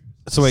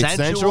 So wait,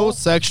 Sensual? sensual,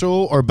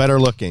 sexual, or better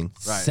looking?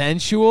 Right.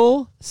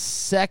 Sensual,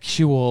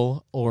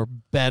 sexual, or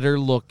better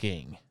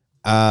looking?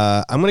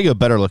 I'm gonna go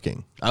better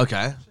looking.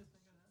 Okay.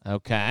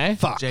 Okay.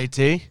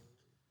 JT?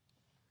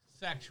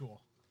 Sexual.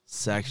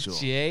 Sexual.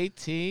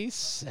 JT,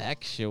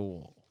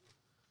 sexual.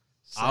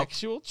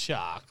 Sexual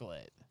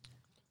chocolate.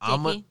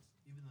 I'm Dickie.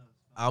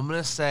 going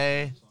to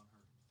say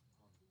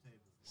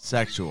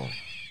sexual.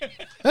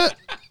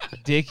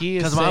 Dickie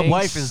is Because my saying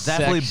wife is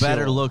definitely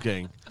better sexual.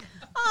 looking.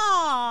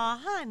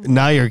 Aw, honey.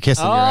 Now you're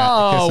kissing your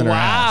Oh, kissing her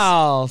ass.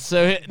 wow.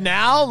 So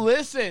now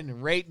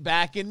listen, right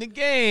back in the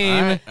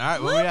game. All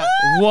right, what we got?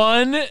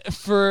 1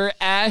 for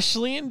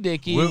Ashley and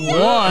Dickie. Here 1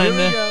 we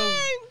go.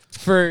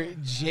 for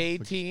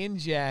JT and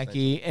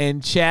Jackie.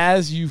 And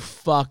Chaz, you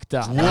fucked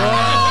up. Listen,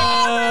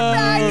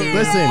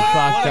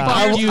 Fucked up.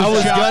 I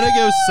was gonna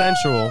go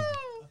sensual.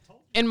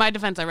 In my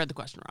defense, I read the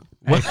question wrong.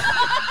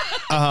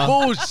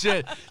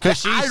 Bullshit.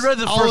 Because I read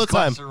the all first the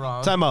time. question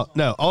wrong. Time out.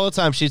 No, all the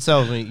time she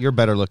tells me you're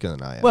better looking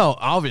than I am. Well,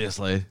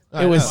 obviously.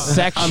 It was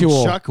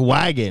sexual. I'm Chuck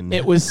Wagon.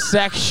 It was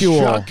sexual.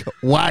 Chuck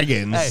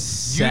Wagons. Hey,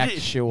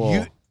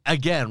 Sexual.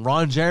 Again,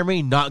 Ron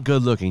Jeremy, not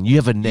good looking. You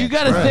have a niche. You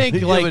gotta bro. think,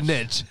 you like- have a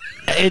niche.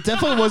 It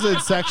definitely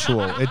wasn't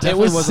sexual. It definitely It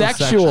was wasn't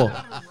sexual.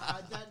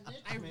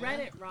 I read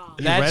it wrong.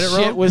 That read it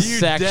shit wrong? was You're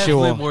sexual.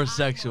 definitely more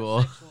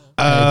sexual.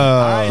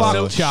 Oh,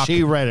 so Chuck.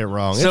 she read it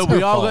wrong. So It's we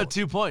her all fault. got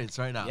 2 points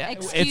right now. Yeah,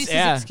 Excuses,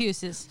 yeah.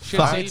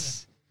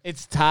 excuses.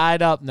 It's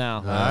tied up now.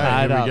 All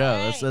right, Tied here up.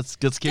 we go. Let's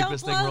keep Don't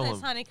this thing blow rolling.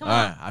 this, honey. Come all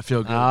on. right, I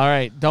feel good. All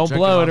right, don't Drink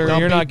blow it it, or up. Don't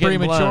you're be not getting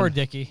premature, blown.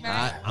 Dickie.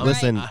 I'm-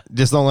 Listen,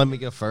 just don't let me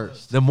go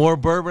first. The more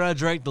bourbon I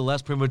drink, the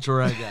less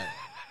premature I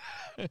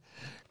get.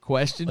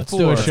 Question Let's 4.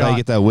 do a That's how you shot.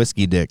 get that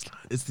whiskey dick.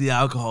 It's the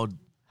alcohol.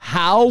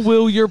 How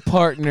will your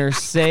partner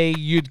say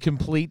you'd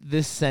complete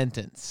this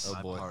sentence?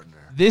 My partner.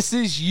 This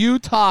is you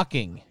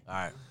talking. All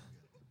right.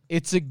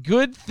 It's a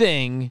good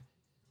thing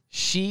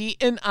she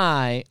and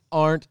I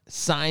aren't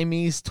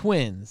Siamese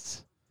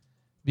twins,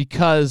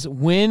 because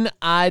when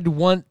I'd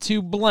want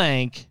to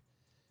blank,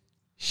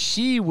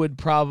 she would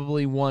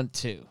probably want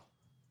to.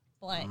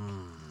 Blank.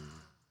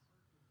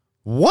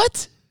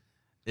 What?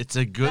 It's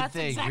a good That's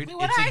thing. exactly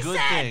what it's a I good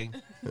said. thing.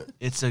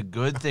 It's a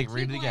good thing.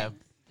 Read it again.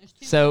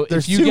 So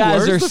There's if you two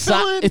guys words are, to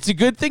fill in? it's a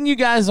good thing you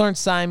guys aren't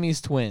Siamese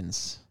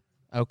twins,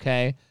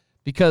 okay?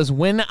 Because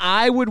when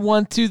I would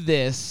want to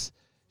this,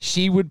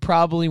 she would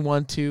probably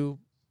want to,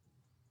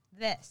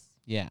 This.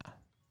 yeah.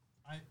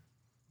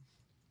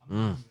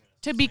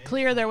 To be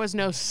clear, there was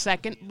no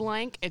second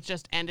blank. It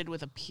just ended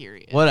with a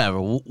period. Whatever.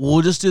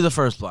 We'll just do the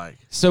first blank.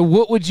 So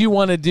what would you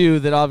want to do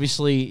that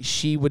obviously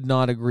she would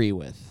not agree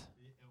with?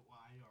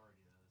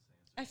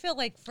 I feel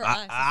like for us,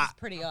 this is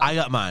pretty I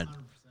got mine.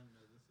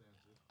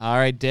 All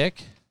right,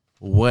 Dick.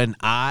 When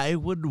I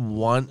would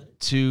want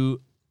to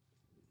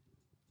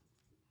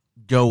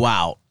go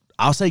out,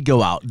 I'll say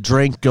go out.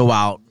 Drink, go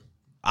out.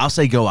 I'll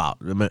say go out.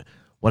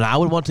 When I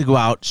would want to go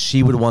out,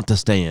 she would want to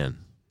stay in.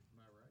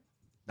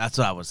 That's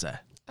what I would say.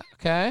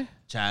 Okay.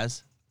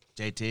 Chaz,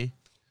 JT.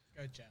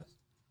 Go,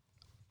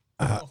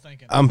 Chaz. Still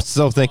thinking. I'm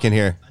still thinking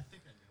here.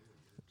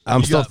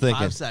 I'm You still got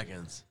thinking. 5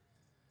 seconds.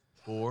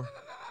 4,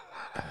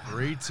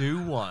 3,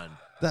 2, 1.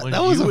 That When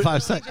was you a would-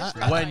 5 seconds.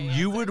 When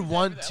you would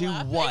want to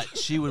what,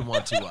 she would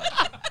want to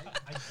what.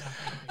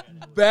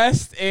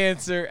 Best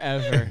answer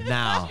ever.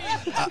 Now.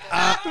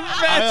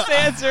 Best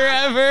answer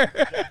ever.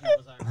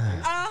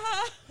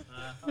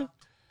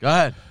 Go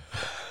ahead.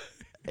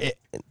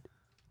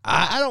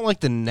 I don't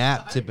like to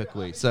nap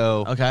typically,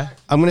 so Okay.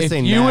 I'm gonna If say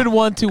you nap. would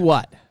want to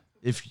what?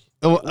 If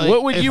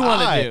What would if you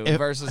want I- to do if-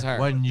 versus her?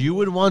 When you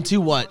would want to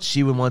what,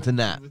 she would want to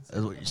nap.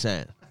 Is what you're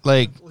saying.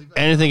 like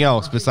anything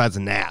else besides a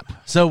nap?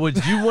 So when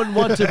you wouldn't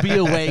want to be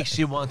awake,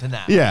 she would want to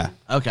nap. Yeah,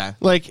 Okay.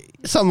 like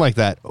something like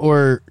that,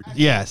 or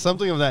yeah,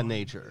 something of that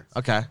nature.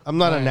 Okay. I'm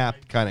not a nap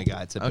kind of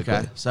guy typically.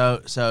 Okay.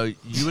 So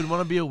you would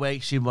want to be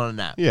awake, she'd want to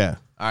nap. Yeah.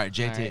 All right,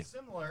 JT. All right.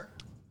 Similar.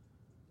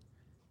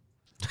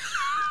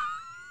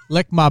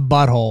 Lick my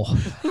butthole.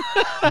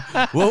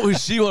 What would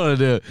she want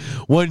to do?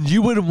 When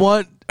you would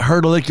want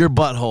her to lick your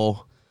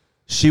butthole,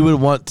 she would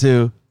want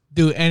to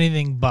Do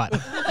anything but.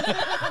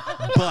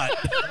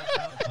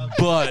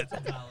 but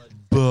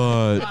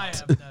I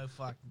have no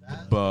fucking.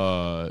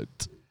 but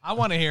I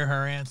want to hear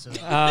her answer.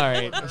 All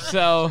right.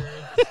 So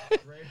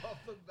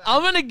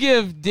I'm going to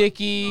give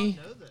Dickie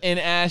and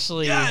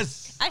Ashley. yes.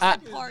 I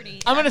said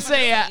party. I'm going to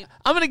say I'm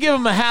going to give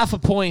them a half a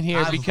point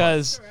here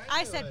because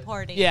I said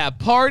party. yeah,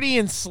 party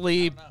and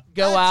sleep,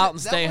 go out and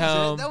stay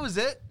home. That was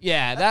it.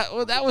 Yeah, that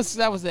was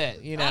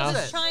it, you I know.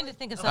 was trying to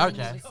think of something.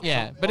 Okay. to say.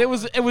 Yeah, but it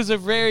was a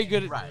very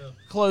good Right.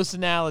 close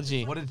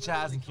analogy. What did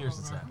Chaz and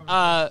Kirsten say?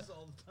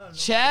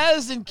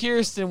 Chaz and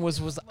Kirsten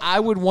was I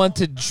would want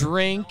to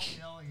drink,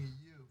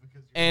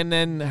 and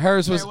then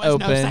hers was, There was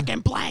open. no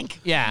second blank.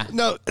 Yeah.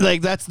 No,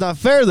 like that's not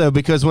fair though,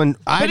 because when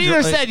I But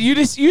either like, said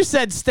you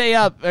said stay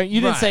up. You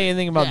didn't say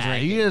anything about Yeah,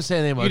 drinking. you didn't say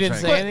anything about You didn't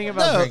drinking. say anything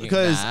about no, drinking.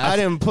 because Nah, I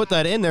didn't put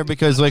that in there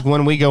because like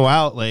when we go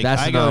out, like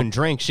That's I go no- and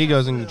drink, she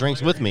goes and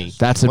drinks with me.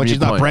 That's a when good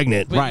she's not point.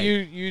 pregnant. But Right.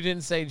 you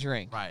didn't say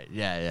drink. Right.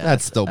 Yeah. Yeah.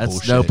 That's still No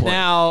bullshit. point.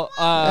 Now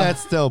That's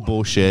still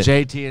bullshit.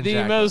 JT and the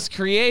Jack. most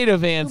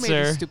creative Who made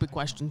answer these stupid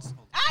questions?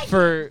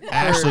 for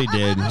Ashley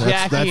did. Jackie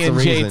That's the and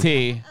reason.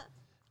 JT,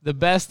 the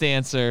best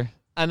answer,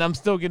 and I'm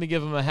still gonna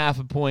give him a half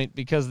a point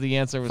because the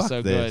answer was Fuck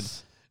so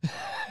this.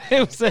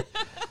 good.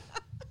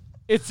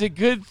 It's a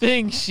good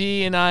thing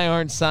she and I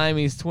aren't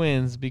Siamese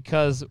twins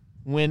because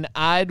when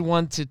I'd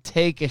want to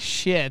take a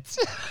shit,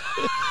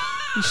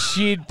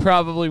 she'd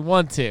probably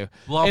want to.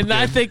 And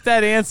I think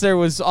that answer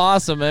was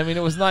awesome. I mean,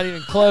 it was not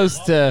even close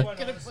to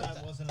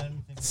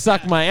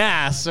suck my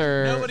ass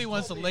or. Nobody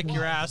wants to lick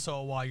your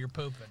asshole while you're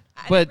pooping.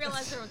 I But- didn't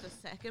realize there was a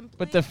second.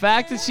 But the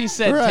fact that she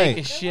said Right. take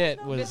a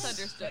shit was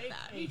misunderstood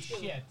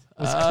that.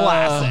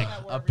 classic.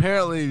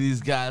 Apparently,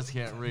 these guys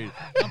can't read.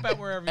 Dump it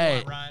wherever you Hey,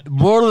 want, Ryan.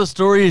 moral of the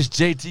story is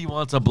JT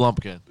wants a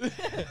Blumpkin. Have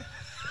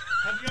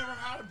you ever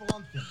had a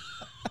Blumpkin?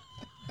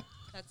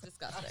 That's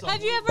disgusting.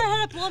 Have you ever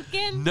had a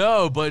plumpkin?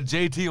 No, but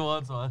JT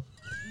wants one.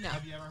 No.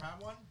 Have you ever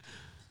had one?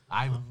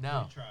 I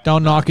know.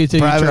 Don't knock it till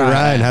you Private try.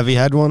 Ryan, have you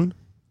had one?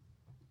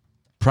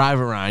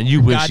 Private Ryan,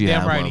 you wish you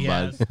Goddamn had right one, he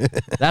bud.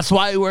 has. That's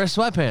why you wear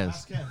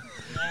sweatpants.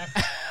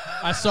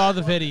 I saw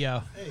the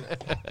video. Hey,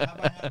 have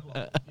I had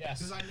one? Yes.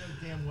 Because I know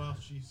damn well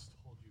she's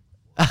told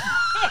you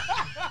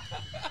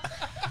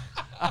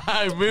All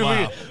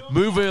right,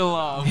 moving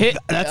along. That's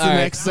all the right,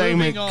 next segment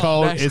moving on.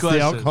 called Next It's question.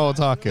 the Alcohol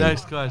Talking.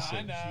 Next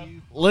question.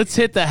 Let's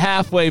hit the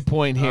halfway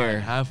point All right, here.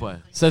 halfway.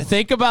 So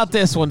think about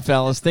this one,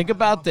 fellas. Think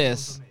about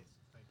this.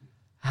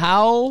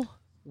 How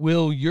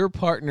will your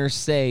partner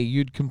say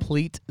you'd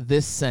complete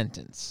this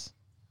sentence?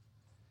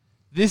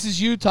 This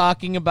is you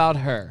talking about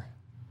her.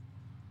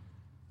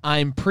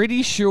 I'm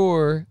pretty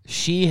sure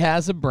she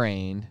has a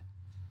brain.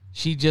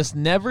 She just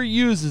never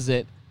uses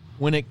it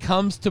when it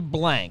comes to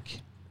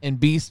blank. And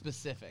be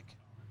specific.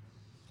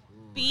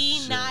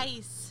 Be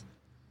nice.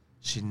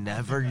 She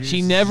never uses.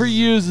 She never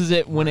uses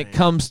it when it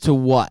comes to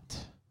what?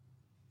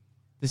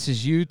 This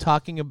is you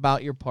talking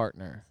about your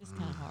partner. It's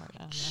kind of hard. I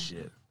don't know.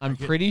 Shit. I'm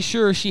pretty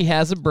sure she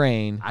has a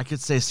brain. I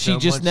could say She so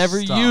just much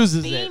never stuff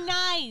uses Be it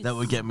nice. that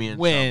would get me in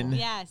when trouble.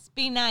 Yes,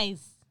 be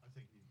nice.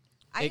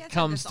 I It answered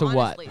comes this to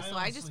what? honestly, So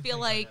I just feel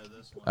like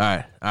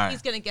All right.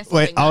 he's gonna guess.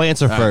 Wait, something I'll nice.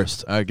 answer All right.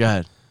 first. All right, go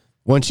ahead.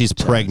 When she's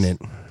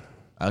pregnant.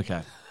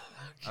 Okay.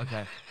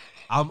 Okay.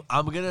 I'm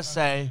gonna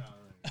say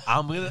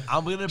I'm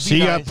gonna be She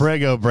nice. got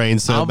prego brain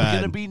so I'm bad.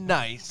 gonna be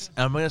nice.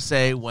 And I'm gonna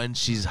say when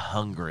she's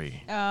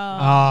hungry. Oh,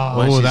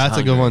 When Oh, she's that's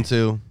a good hungry. one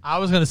too. I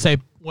was gonna say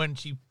when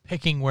she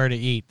picking where to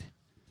eat.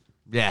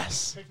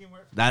 Yes.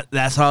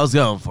 That's what I was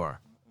going for.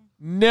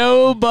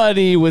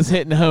 Nobody was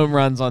hitting home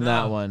runs on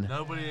that one.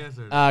 Nobody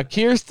answered.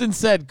 Kirsten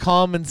said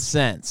common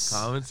sense.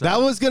 Common sense. That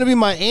was gonna be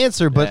my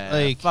answer, but Yeah,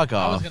 like fuck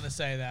I was off. gonna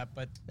say that,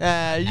 but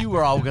You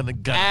were all gonna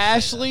gun.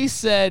 Ashley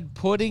said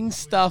putting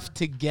stuff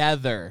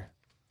together.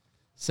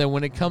 So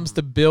when it comes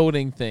to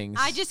building things,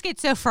 I just get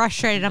so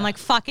frustrated. I'm like,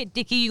 fuck it,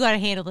 Dickie, you got to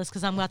handle this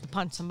because I'm going to have to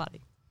punch somebody.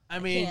 I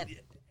mean, can't.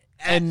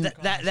 and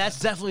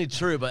that's definitely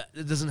true, but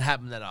it doesn't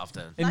happen that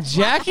often. and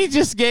Jackie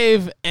just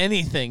gave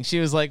anything. She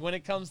was like, when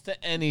it comes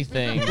to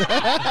anything,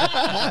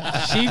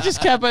 she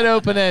just kept it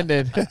open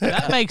ended.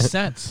 that makes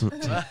sense.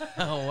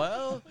 Oh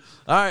well.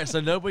 All right,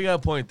 so nobody got a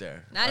point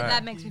there. That, All right.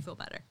 that makes me feel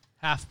better.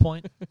 Half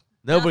point,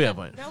 Nobody got a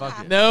point. No Fuck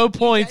half. it. No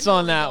points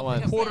on that Genuinely one.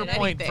 don't quarter say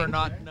point for anything.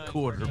 not knowing.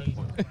 Quarter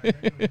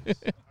point.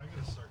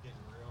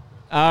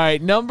 All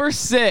right, number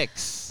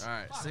 6. All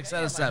right, 6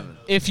 out of 7.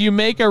 If you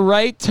make a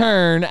right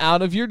turn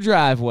out of your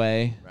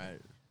driveway, Right.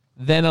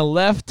 then a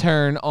left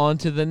turn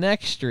onto the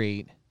next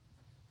street,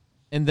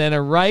 and then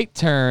a right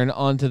turn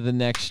onto the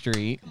next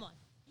street,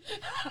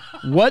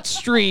 what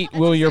street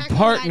will your exactly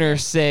what I partner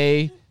did.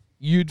 say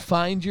you'd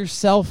find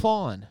yourself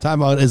on?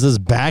 time out. Is this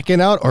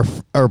backing out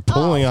or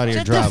pulling out of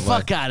your Get the driveway?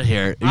 fuck out of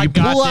here. I You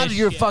got pull out this of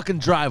your shit. fucking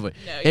driveway.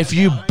 No, If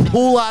you you don't.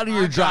 pull out of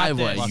your I got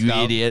driveway, this. you Fuck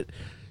out. idiot,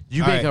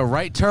 you All make right. a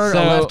right turn,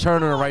 So- a left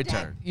turn, and a right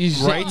turn.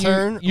 You Right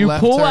turn, You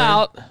left pull turn.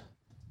 out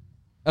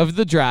of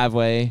the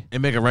driveway,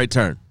 And make a right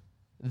turn.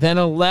 then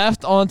a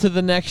left onto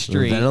the next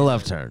street, Then a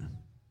left turn.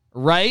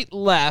 right,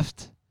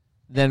 left,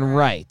 then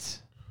right.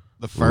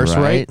 The first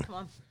right?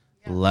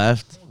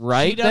 Left.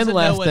 Right, She then doesn't know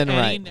left, what then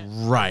any- right.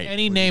 Right.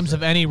 Any names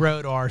of any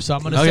road are, so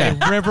I'm gonna Okay.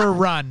 say River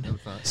Run.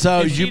 So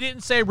If she you,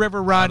 didn't say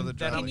River Run, then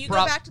driveway. I'm Can you go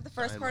prob- back to the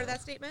first part of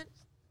that statement?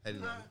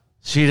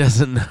 she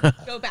doesn't know.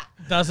 Go back.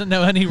 doesn't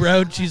know any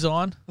road she's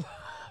on.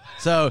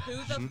 So Who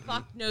the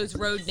fuck knows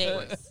road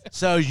names?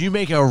 so you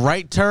make a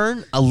right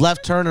turn, a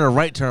left turn, and a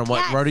right turn. What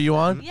Yes. road are you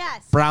on?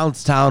 Yes.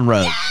 Brownstown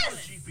Road.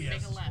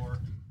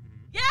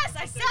 Yes,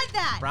 I said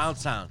that.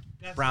 Brownstown.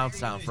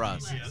 Brownstown for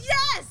us.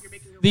 Yes.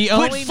 The Quit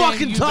only fucking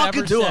name you've talking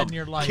ever to said him, in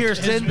your life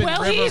Kirsten. has been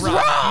Well, River he's Run.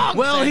 wrong. You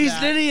Well, say he's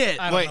that. an idiot.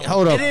 I don't Wait, know.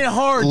 hold up. It ain't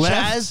hard, Left-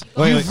 Chaz.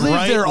 wait, You've wait, lived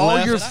right, there all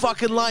left. your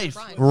fucking life.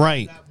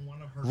 Right.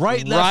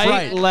 Right, left,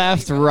 right.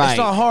 left, right. It's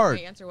not hard.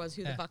 The answer was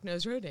who the fuck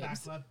knows road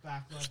names?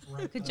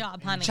 Good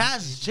job, honey. Chaz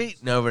is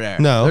cheating over there.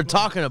 No. They're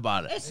talking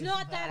about it. It's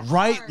not that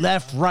Right, hard.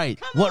 left, right.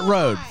 Come What on.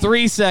 road?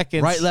 3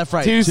 seconds. Right, left,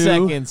 right. 2 Two,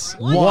 seconds.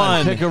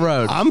 1. Pick a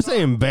road. I'm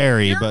saying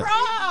Barry, but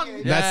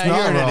Wrong. that's Yeah, not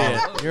you're an wrong.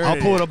 idiot. You're an I'll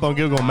pull it idiot. up on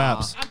Google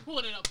Maps. I'm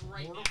pulling it up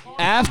right now.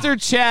 After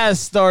Chaz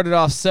started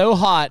off so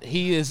hot,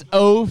 he is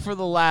 0 for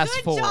the last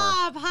Good 4.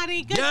 job,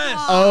 honey. Good Yes.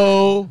 job.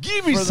 0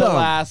 Give me for the some.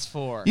 last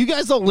 4. You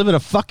guys don't live in a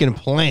fucking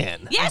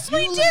plan. Yes,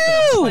 we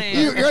do.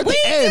 You're at the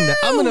end.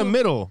 I'm in the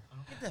middle.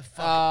 It's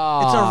a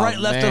right,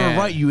 left, and a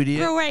right, you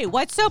idiot. Bro, wait,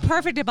 what's so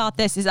perfect about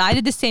this is I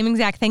did the same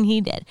exact thing he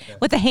did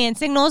with the hand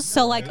signals.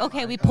 So, like,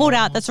 okay, we pulled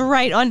out. That's a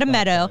right onto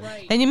Meadow.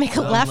 Then you make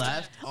a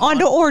left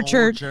onto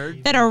Orchard.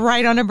 Then a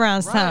right onto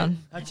Brownstown.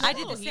 I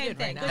did the same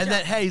thing. Good And job.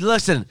 then, hey,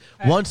 listen.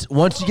 Once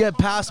you get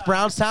past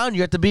Brownstown,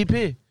 you get to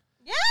BP.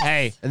 Yes.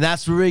 Hey, And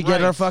that's where we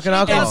get our fucking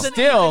alcohol. Doesn't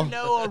Still- even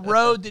know a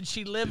road that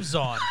she lives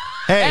on.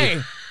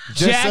 hey,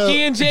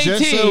 Jackie and JT.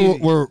 Just so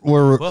we're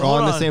Well, hold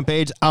on the on. same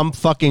page, I'm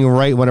fucking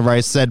right whenever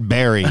I said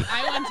Barry.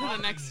 I went to the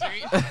next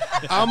street.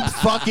 I'm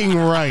fucking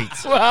right.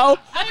 well,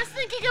 I was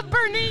thinking of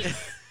Bernice.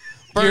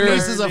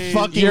 Bernice is a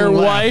fucking Your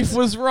left. wife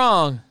was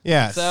wrong.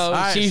 Yes. So All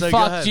right, she so go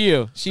fucked ahead.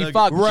 you. She So-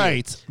 fucked you.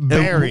 Right.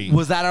 Barry.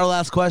 Was that our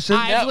last question?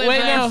 I've lived wait,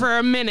 there no. for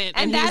a minute,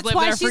 and, And he's that's lived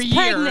why there for she's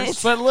years. pregnant.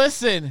 But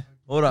listen,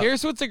 Hold up.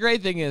 here's what's the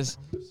great thing is,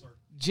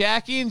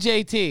 Jackie and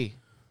JT,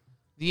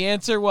 the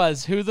answer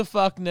was, who the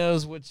fuck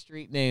knows what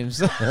street names?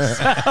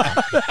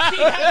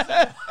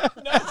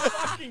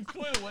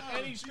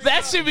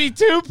 That should be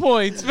 2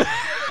 points.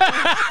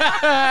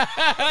 That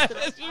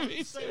should be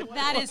 2 points.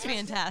 That is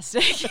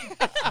fantastic.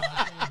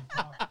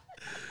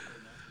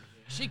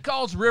 She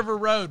calls River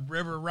Road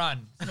River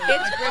Run. It's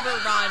River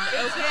Run,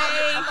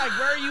 okay? I'm like,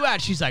 where are you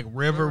at? She's like,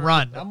 River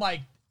Run. I'm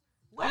like,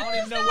 I don't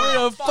even know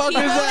Where the fuck He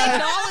is won't that?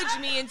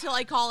 acknowledge me until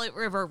I call it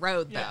River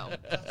Road, though.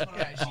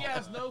 Yeah, she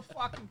has no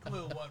fucking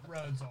clue what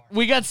roads are.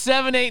 We got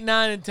 7, 8,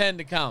 9, and 10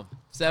 to come.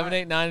 7,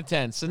 8, 9, and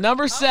 10. So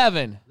number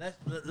 7.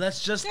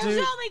 Let's just There's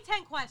do. only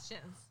 10 questions.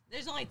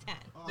 There's only 10.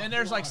 Then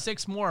there's like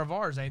 6 more of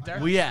ours, ain't there?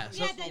 Well, yeah.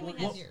 So, Yeah, then we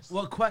have yours.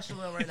 what question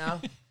are we on right now?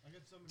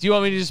 Do you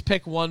want me to just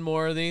pick one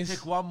more of these?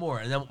 Pick one more,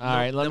 and then. All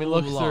right, let me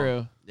look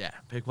through. Yeah,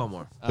 pick one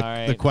more. All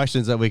right. The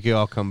questions that we could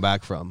all come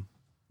back from.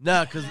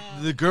 No, because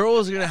the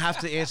girls are gonna have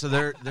to answer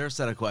their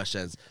set of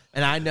questions,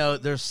 and I know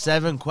there's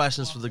 7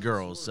 questions for the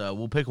girls, so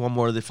we'll pick one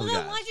more for the Well,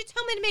 then guys. why'd you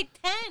tell me to make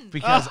 10?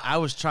 Because I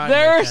was trying.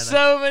 There to are make kinda-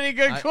 so many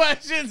good I-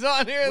 questions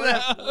on here,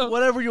 though.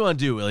 Whatever you want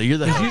to do, Willie. You're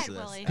the Go host ahead, of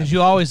this. Willie. Because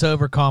you always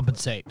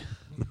overcompensate.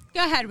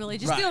 Go ahead, Willie.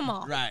 Just do them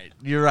all. Right.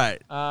 You're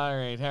right. All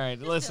right.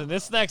 Listen,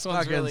 this next one's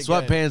Fucking really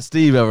sweatpants good.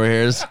 Steve over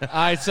here. All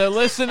right, so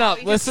listen up,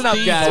 guys.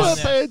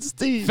 Sweatpants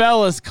Steve.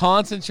 Fellas,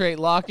 concentrate,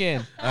 lock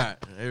in. All right,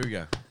 here we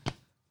go.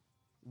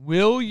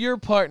 Will your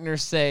partner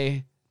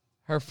say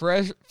her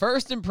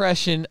first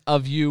impression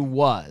of you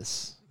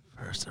was?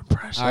 First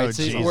impression. All right, Oh,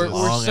 so Jesus. we're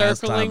Long-ass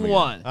circling time ago.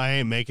 one. I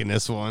ain't making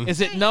this one. Is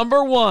it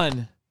number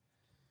 1,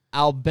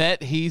 I'll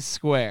bet he's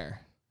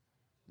square?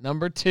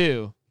 Number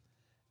 2,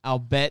 I'll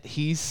bet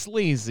he's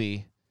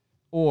sleazy?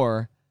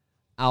 Or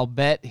I'll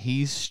bet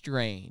he's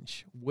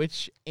strange?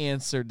 Which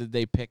answer did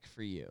they pick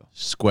for you?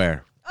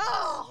 Square.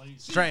 Oh,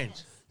 Strange.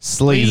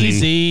 Sleazy.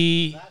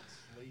 Easy.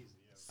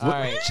 All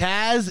right.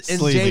 Chaz and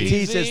Sleazy.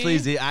 JT said Sleazy.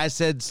 sleazy. I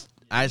said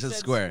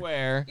square.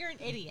 Square. you're an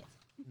idiot.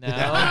 No.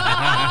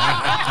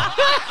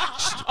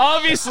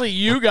 Obviously,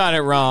 you got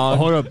it wrong.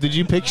 Hold up. Did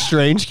you pick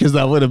strange? Because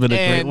that would have been a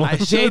great And one. I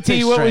should've JT,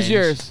 picked what was strange.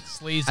 yours?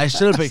 Sleazy. I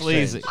should have picked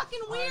Sleazy. strange. Fucking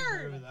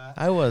weird.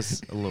 I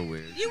was a little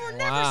weird. You were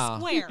Wow. never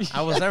square.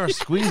 I was never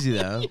squeezy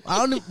though. I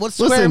don't know what's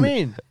square Listen.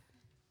 mean.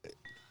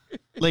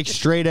 Like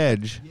straight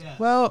edge.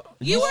 Well,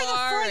 You were the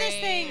Boring. furthest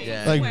thing.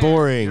 Yeah. from Like square.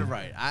 boring. you're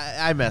right.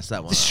 I messed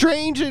that one up.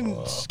 Strange and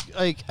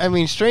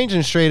strange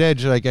and straight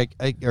edge are kind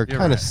of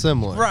right.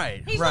 similar.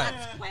 Right. He's right.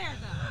 not square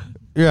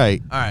though. You're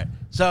right. All right.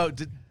 So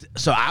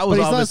I was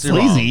But he's not obviously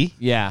sleazy. wrong.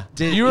 Yeah.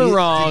 Did you were e-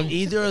 wrong. Did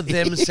either of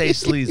them say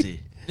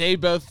sleazy? They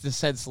both just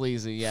said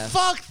sleazy, yes.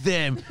 Fuck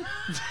them.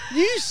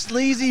 You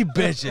sleazy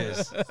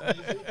bitches.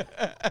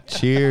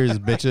 Cheers,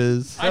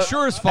 bitches. I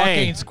sure as fuck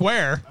Hey. ain't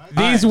square.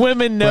 These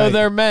women know Right.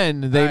 their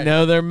men. They Right.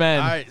 know their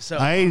men. All right. So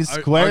I ain't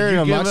are- square Are and you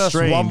I'm giving not us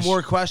one strange.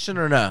 more question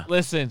or no?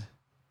 Listen,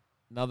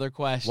 another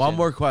question. One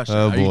more question.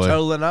 Oh, Are you boy.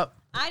 totaling up?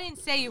 I didn't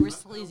say you were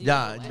sleazy.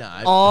 Nah, by the way.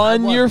 nah.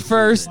 On your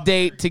first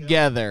date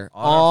together.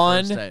 On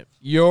our first date.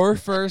 Your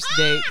first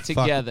date Fuck,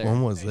 together.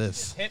 when was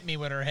this? Hit me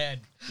with her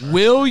head.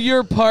 Will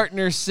your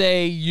partner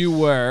say you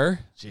were,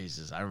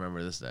 Jesus, I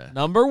remember this day.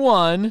 number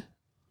 1,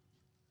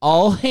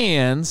 all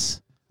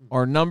hands,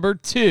 or number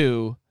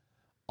 2,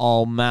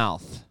 all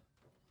mouth?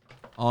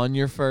 On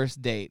your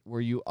first date,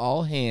 were you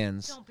all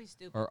hands Don't be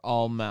stupid. or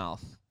all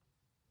mouth?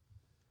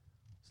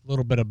 A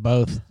little bit of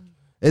both.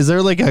 Is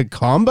there like a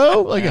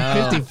combo? Like No.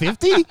 a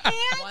 50-50?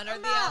 One or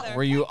the other.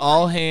 Were you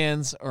all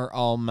hands or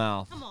all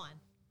mouth? Come on.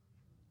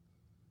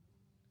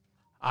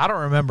 I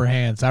don't remember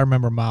hands. I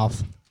remember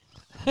mouth.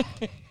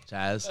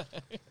 Chaz.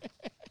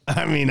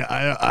 I mean,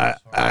 I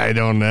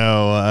don't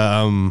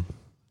know.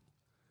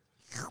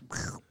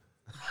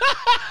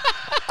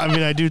 I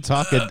mean, I do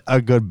talk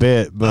a good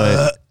bit,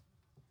 but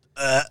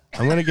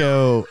I'm gonna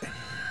go.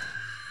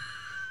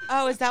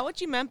 Oh, is that what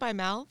you meant by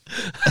mouth?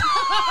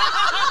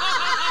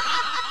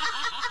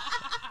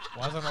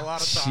 Wasn't a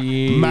lot of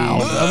Jeez.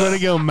 Mouth. I'm gonna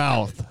go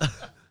mouth.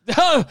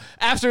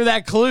 After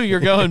that clue, you're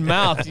going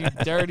mouth, you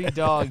dirty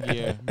dog,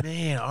 you.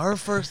 Man, our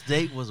first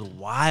date was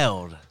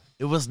wild.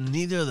 It was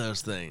neither of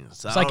those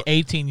things. It's like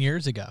 18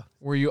 years ago.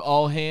 Were you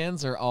all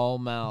hands or all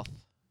mouth?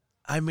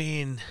 I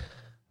mean,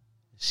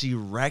 she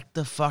wrecked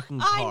the fucking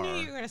I car. knew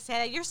you were gonna say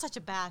that. You're such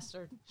a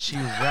bastard. She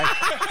wrecked.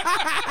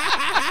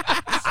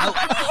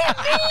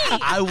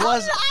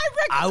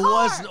 I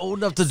wasn't old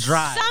enough to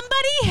drive. Somebody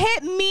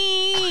hit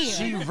me.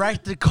 She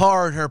wrecked the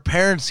car and her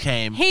parents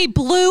came. He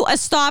blew a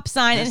stop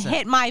sign Listen. and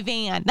hit my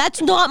van.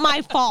 That's not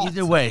my fault.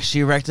 Either way,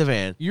 she wrecked a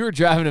van. You were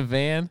driving a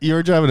van? You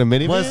were driving a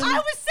minivan. Was- I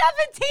was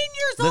 17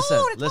 years Listen,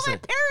 old. It's listen.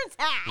 what my parents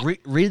had.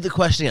 Read the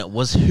question again.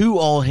 Was who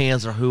all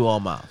hands or who all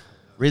mouth?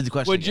 Read the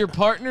question Would your again.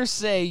 partner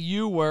say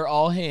you were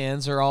all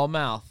hands or all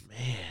mouth?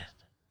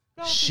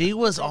 She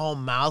was all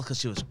mouth because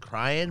she was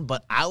crying,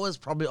 but I was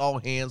probably all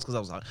hands because I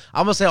was like,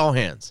 I'm going to say all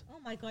hands. Oh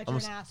my God, you're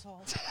an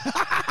asshole.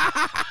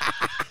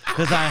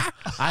 Because I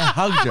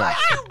hugged her.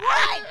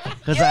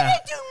 Because I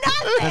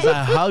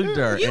hugged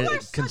her You and are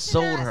such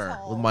consoled an her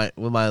asshole.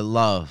 with my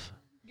love.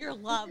 Your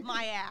love,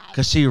 my ass.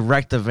 Because she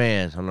wrecked the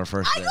van on her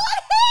first day.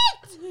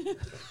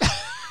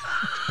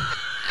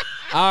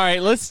 All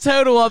right, let's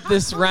total up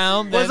this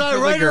round. Was then I for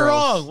the right or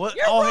girls. wrong? What?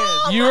 You're all wrong.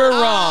 hands. You were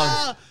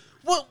wrong.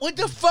 What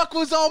the fuck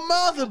was all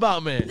mouth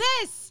about me?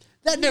 This.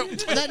 That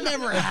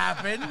never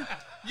happened.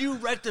 You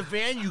wrecked the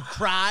van. You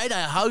cried.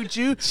 I hugged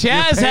you. Chaz Your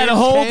had a parents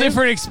whole came.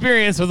 different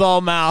experience with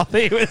all mouth.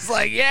 He was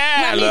like,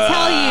 yeah. Let me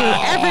tell you,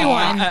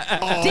 everyone,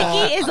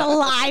 Dickie is a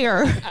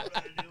liar.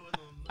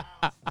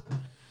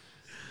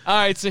 All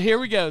right, so here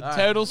we go.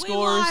 Total We scores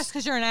lost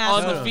because you're an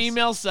on asshole. the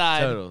female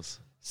side. Totals.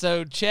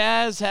 So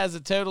Chaz has a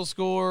total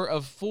score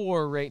of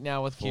 4 right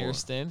now with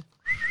Kirsten.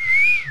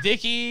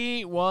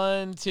 Dickie,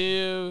 1,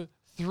 2,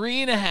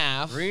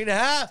 3.5.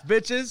 3.5,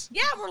 bitches.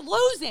 Yeah, we're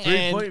losing.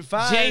 3.5.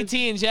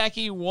 JT and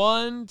Jackie,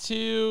 1,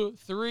 2,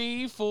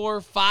 3,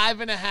 4,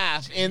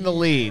 5.5 in the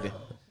lead.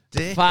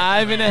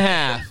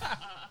 5.5.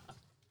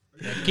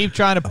 Keep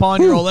trying to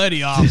pawn your old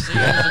Eddie off.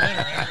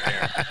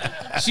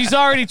 She's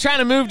already trying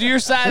to move to your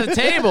side of the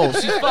table.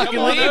 She's fucking Come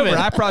on leaving. over.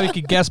 I probably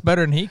could guess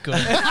better than he could.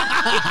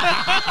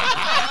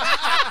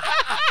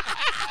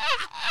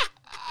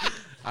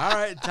 All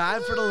right,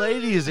 time for the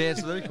ladies to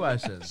answer their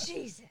questions.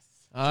 Jesus.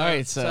 All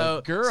right,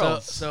 so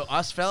girls. So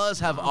us fellas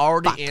have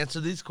already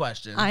answered these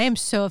questions. I am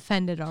so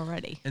offended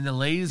already. And the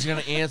ladies are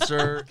going to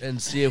answer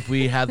and see if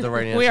we have the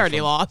right answer. We already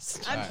from-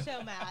 lost. I'm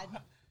so mad.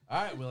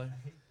 All right, Willie.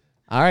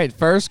 All right,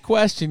 first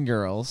question,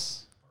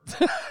 girls.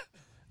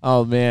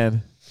 Oh,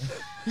 man.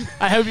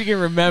 I hope you can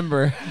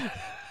remember.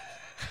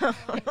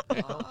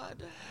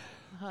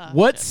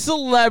 What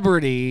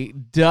celebrity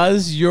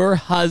does your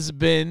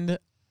husband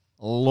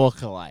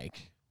look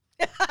like?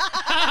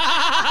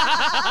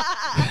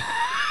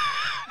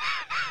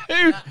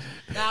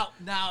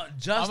 Now,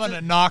 just I'm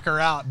gonna knock her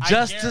out.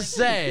 just to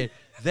say,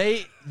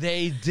 they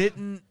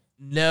didn't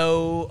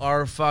know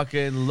our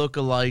fucking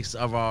lookalikes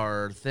of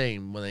our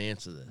thing when they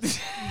answer this.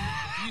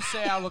 If you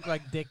say I look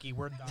like Dickie,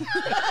 we're done.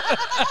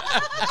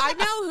 I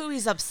know who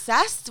he's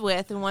obsessed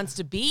with and wants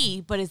to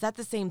be, but is that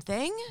the same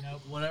thing?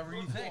 Whatever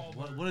you think.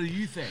 What do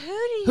you think?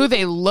 Who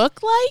they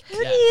look like?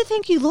 Who do you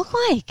think you look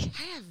like?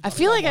 I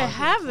feel like I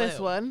have this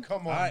one. All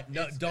right,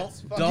 no, don't.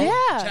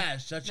 Yeah.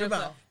 Chaz, shut your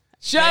mouth.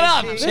 Shut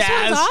up, This one's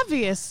Chaz.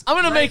 obvious. I'm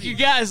going to make you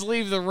guys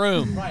leave the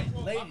room. Right,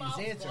 ladies,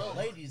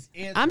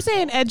 answer. I'm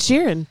saying Ed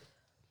Sheeran.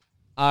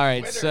 All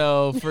right,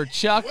 so for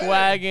Chuck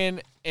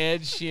Wagon,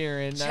 Ed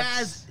Sheeran.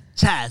 that's-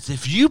 Chaz,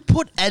 if you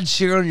put Ed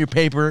Sheeran on your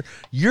paper,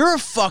 you're a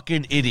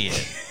fucking idiot.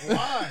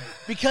 Why?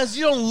 Because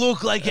you don't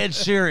look like Ed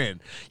Sheeran.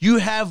 You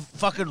have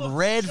fucking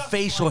red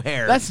facial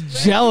hair. That's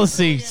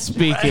jealousy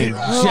speaking.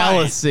 Right.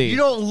 Jealousy. You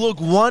don't look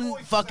one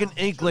fucking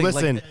inkling.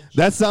 Listen, like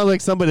that sounds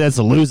like somebody that's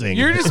losing.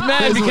 You're just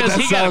mad because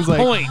he got sounds like,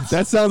 points.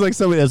 That sounds like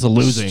somebody that's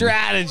losing.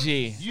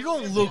 Strategy. you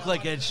don't look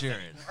like Ed Sheeran.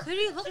 Who do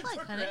you look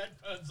like, honey?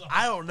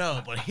 I don't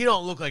know, but he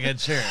don't look like Ed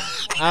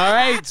Sheeran. All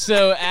right,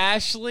 so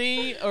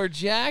Ashley or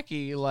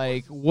Jackie,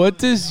 like, what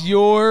does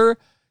your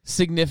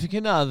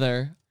significant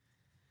other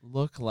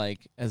look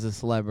like as a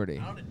celebrity?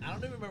 I don't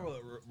even remember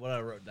what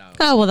I wrote down.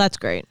 Oh, well, that's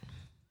great.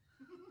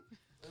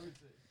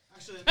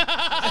 No,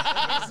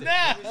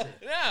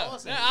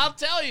 I'll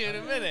tell you in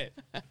a minute.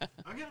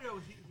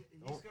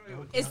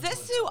 Is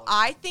this who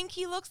I think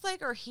he looks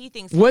like, or he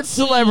thinks? What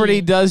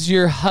celebrity does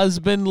your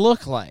husband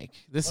look like?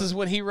 This is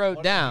what he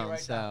wrote down.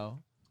 So,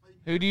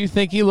 who do you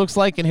think he looks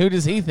like, and who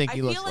does he think I he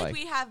feel looks like like?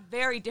 we have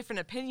very different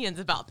opinions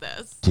about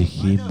this.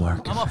 Dickie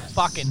Mark. I'm a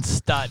fucking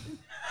stud.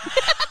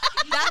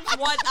 That's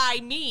what I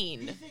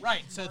mean.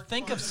 Right. So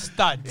think of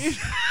studs.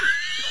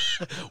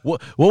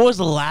 What was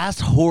the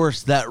last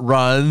horse that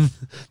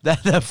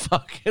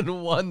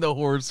fucking won the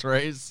horse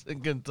race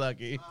in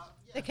Kentucky?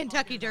 The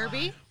Kentucky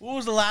Derby? What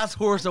was the last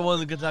horse that won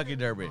the Kentucky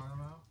Derby?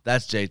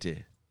 That's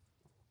JT.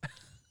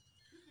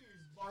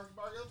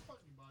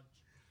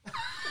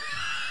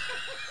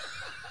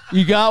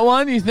 You got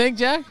one? You think,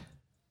 Jack?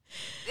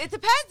 It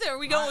depends. Are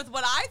we going with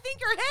what I think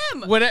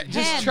or him? What?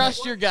 Just Him.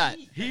 trust your gut.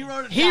 He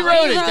wrote it He down.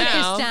 wrote He it wrote this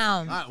down.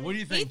 down. All right, what do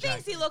you He think,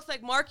 thinks Jack? he looks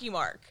like Marky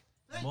Mark.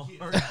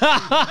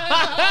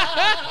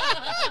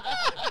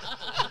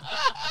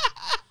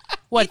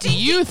 What do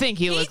you think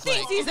he looks He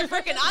like? thinks he's a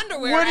freaking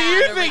underwear. What do ad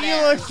you over think he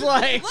there. looks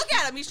like? Look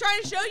at him. He's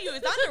trying to show you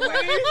his underwear.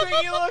 What do you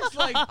think he looks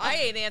like? I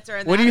ain't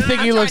answering that. What do you think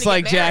I'm he trying looks to get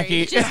like, married.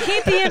 Jackie? Just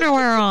keep the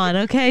underwear on,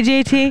 okay,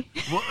 JT?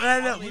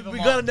 Well, we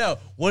gotta know.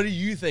 What do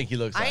you think he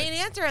looks I like? ain't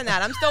answering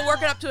that. I'm still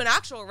working up to an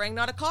actual ring,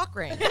 not a cock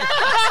ring.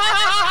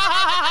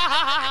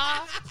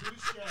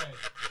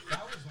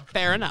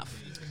 Fair enough.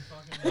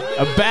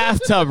 A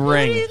bathtub What do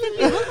ring. you think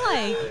you look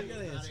like? You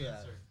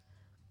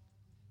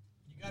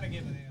gotta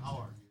give an answer.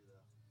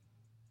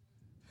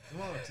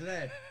 Come on,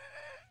 today.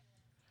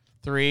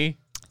 3.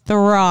 The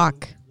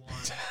Rock.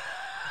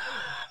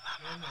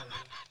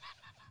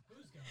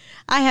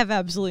 I have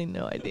absolutely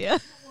no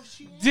idea.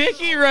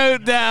 Dickie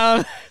wrote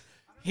down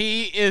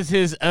he is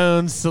his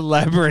own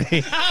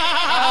celebrity.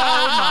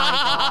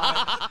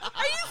 Are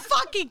you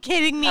fucking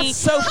kidding me? That's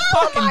so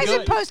How fucking am I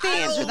good. supposed to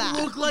answer that?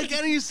 Look like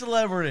any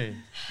celebrity.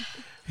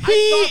 He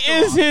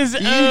is his You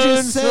own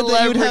just said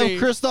that you'd celebrity. have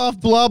Christoph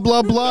blah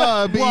blah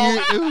blah.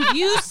 But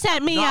You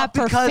set me Not up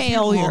for because he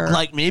failure. looked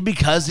like me,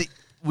 because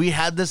we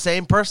had the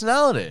same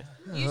personality.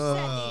 You set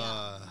me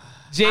up.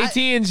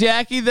 JT and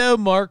Jackie, though,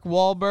 Mark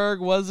Wahlberg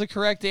was the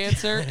correct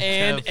answer,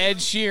 and Ed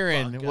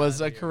Sheeran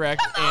was a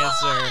correct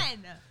answer.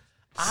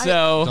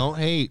 So, don't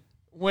hate.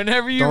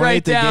 whenever you Don't write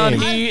hate the down,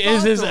 game. he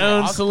is his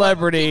own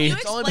celebrity. Can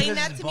you explain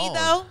that to me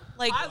though?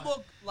 Like, I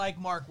look like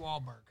Mark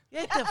Wahlberg.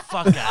 Get the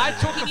fuck out I of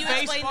took Can a you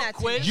explain Facebook that to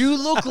quiz. me? You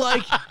look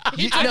like I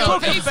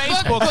took a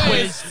Facebook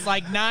quiz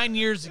like 9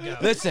 years ago.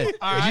 Listen,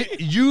 All right.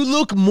 you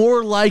look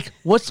more like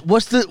what's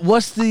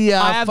the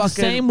I have the fucking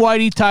same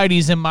whitey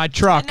tighties in my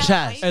truck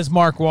Chest. as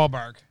Mark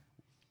Wahlberg.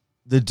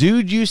 the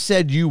dude you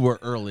said you were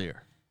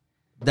earlier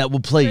that will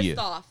play you.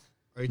 Christoph.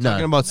 Are you No.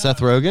 talking about Seth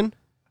Rogen?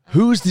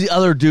 Who's the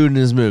other dude in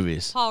his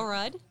movies? Paul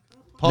Rudd.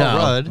 Paul no.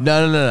 Rudd?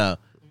 No.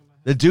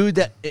 The dude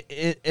that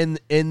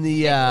in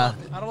the I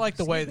don't like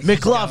the way this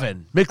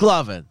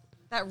McLovin.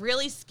 That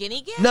really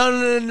skinny guy?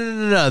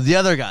 No. The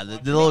other guy, the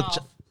little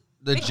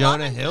The Wait,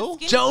 Jonah Robin, Hill?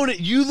 skinny? Jonah.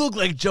 You look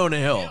like Jonah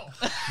Hill.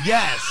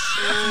 Yes,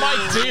 my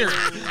beard.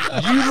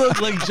 you look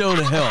like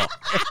Jonah Hill.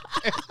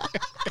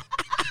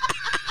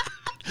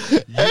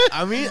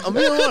 I'm being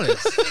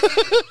honest.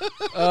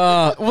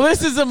 Well,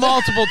 this is a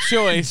multiple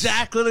choice.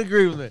 Jacqueline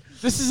agreed with me.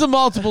 This is a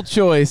multiple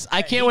choice.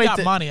 I can't He wait got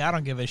to. money. I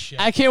don't give a shit.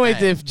 I can't wait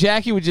to, if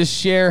Jackie would just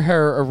share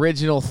her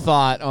original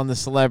thought on the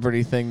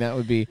celebrity thing. That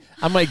would be.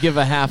 I might give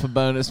a half a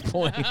bonus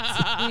point. We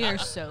are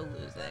so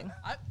losing.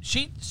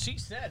 She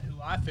said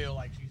who I feel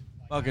like she's.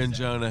 Like Fucking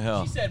Jonah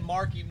Hill. She said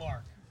Marky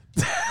Mark.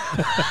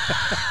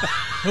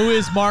 Who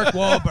is Mark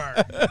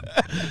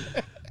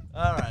Wahlberg?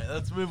 All right,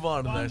 let's move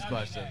on to the next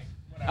question.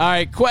 All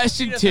right,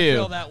 question She doesn't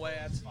feel 2. that way.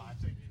 That's fine.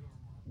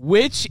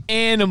 Which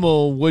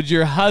animal would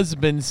your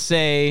husband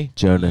say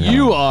Jonah Hill.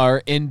 you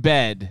are in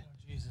bed?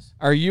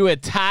 Are you a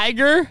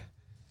tiger?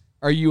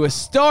 Are you a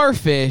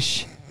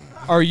starfish?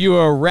 Are you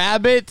a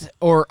rabbit?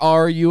 Or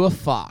are you a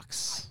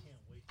fox?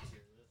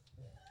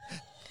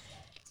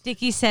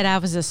 Dickie said I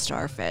was a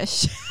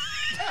starfish.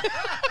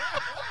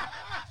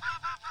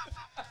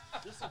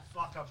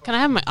 Can I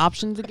have my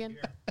options again?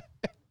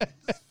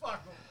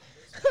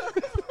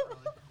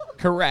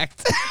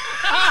 Correct.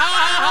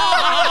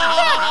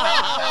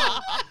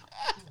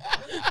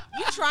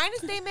 You trying to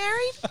stay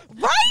married?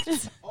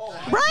 Right?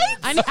 Right?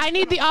 I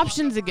need the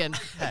options again.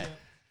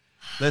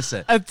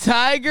 Listen, A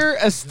tiger,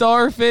 a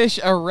starfish,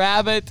 a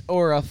rabbit,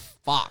 or a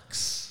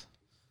fox?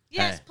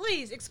 Yes,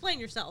 please explain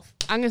yourself.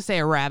 I'm gonna say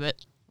a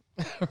rabbit.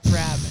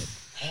 Rabbit.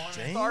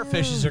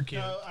 Starfishes are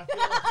cute.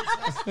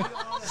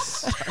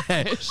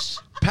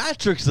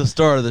 Patrick's the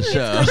star of the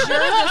show. You're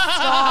the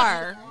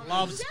star.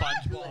 Love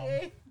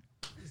SpongeBob.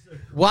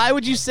 Why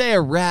would you say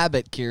a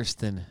rabbit,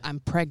 Kirsten? I'm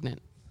pregnant.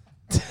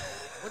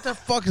 What the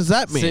fuck does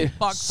that mean? She Rabbits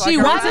wants to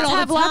all the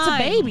have lots of time.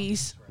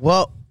 babies.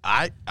 Well,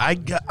 I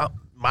got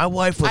my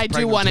wife was I do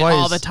pregnant want it twice.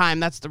 all the time.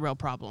 That's the real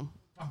problem.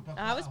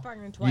 I was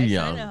pregnant You're twice.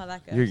 young. I know how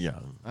that goes. You're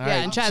young. All Yeah,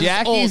 right, and Chaz is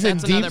Jackie's old. in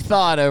That's deep another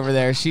thought over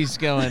there. She's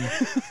going,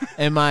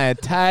 am I a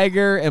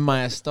tiger? Am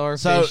I a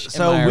starfish?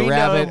 So am I a we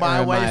rabbit, know my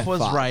or am I wife a was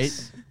fox?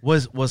 right.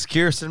 Was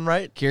Kirsten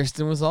right?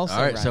 Kirsten was also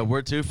All right, right. so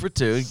we're 2 for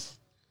 2.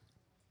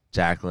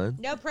 Jacqueline,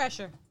 No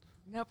pressure.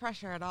 No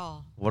pressure at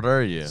all. what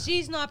are you?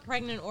 She's not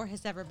pregnant or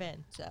has ever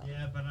been. So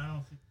Yeah, but I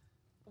don't think.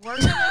 We're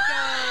gonna go.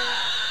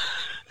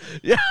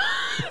 Yeah,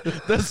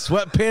 the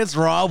sweatpants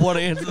Rob want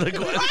to answer the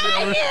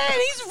question.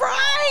 He's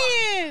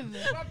Ryan.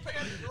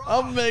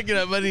 I'm making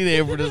up any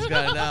name for this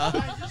guy now. I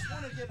just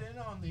want to get in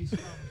on these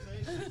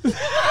conversations.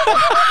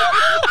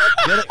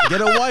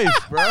 Get a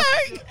wife, bro.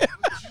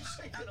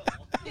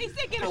 he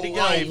said get Get a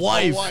a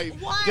wife.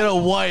 Get a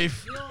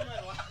wife. You know, my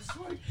last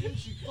wife,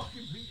 she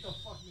fucking beat the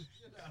fucking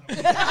shit out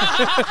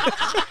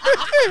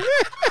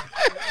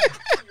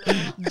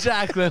of me.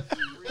 Jacqueline.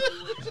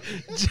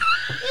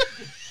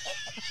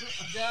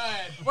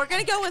 We're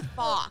gonna go with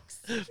Fox.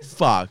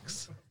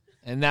 Fox.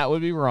 and that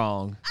would be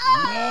wrong.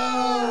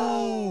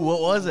 Oh,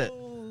 what was it?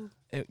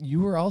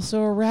 You were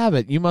also a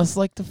rabbit. You must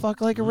like to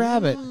fuck like a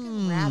rabbit.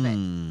 Rabbit.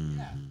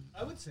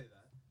 I would say that.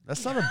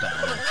 That's not a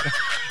bad one.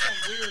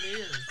 Weird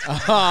ears.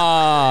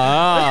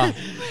 Ah,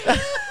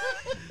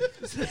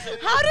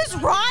 How does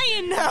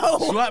Ryan know?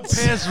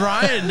 Sweatpants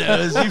Ryan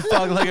knows you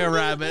fuck like a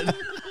rabbit.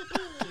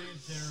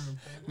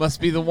 must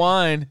be the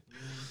wine.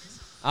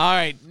 All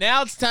right,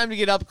 now it's time to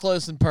get up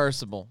close and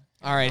personable.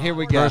 All right, here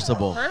we go.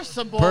 Percival.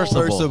 Percival.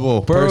 Percival.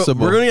 We're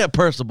Percival. going to get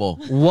Percival.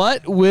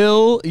 What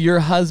will your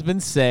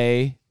husband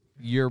say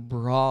your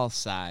bra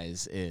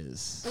size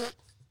is?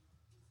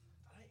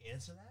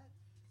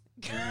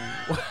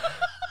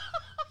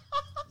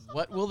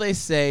 What will they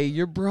say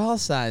your bra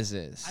size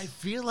is? I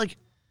feel like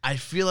I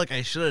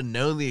should have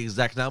known the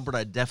exact number, but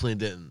I definitely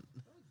didn't.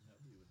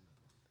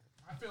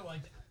 I feel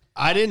like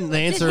I didn't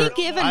answer. he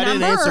give a I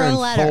didn't number answer or a in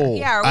letter? full.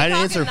 Yeah, are we I didn't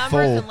talking answer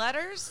numbers full. and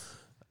letters?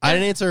 I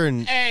didn't answer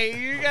in. Hey,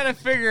 you got to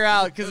figure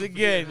out, because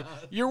again,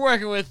 you're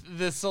working with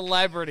the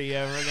celebrity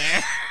over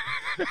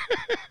there.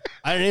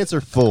 I didn't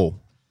answer full.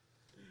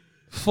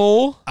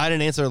 Full? I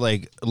didn't answer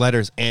like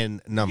letters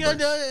and numbers.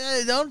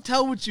 Don't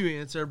tell what you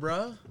answer,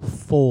 bro.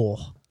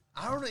 Full.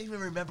 I don't even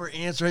remember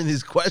answering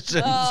these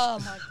questions. Oh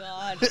my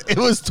god. It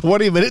was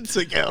 20 minutes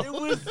ago.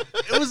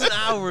 It was an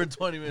hour and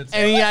 20 minutes.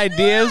 Any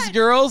ideas,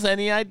 girls?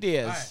 Any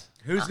ideas? All right,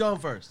 who's going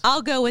first?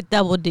 I'll go with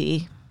double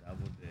D.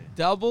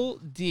 Double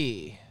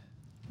D.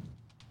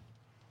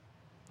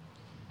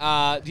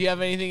 Do you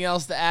have anything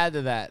else to add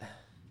to that?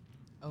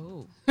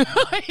 Oh.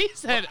 He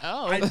said,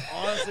 oh. I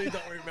honestly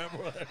don't remember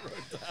what I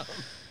wrote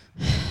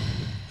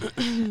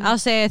down. I'll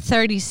say a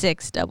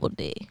 36 double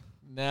D.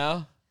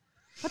 No?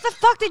 What the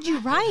fuck did you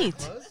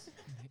write?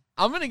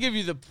 I'm going to give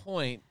you the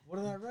point. What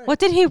did I write? What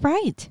did he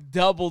write?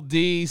 Double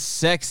D,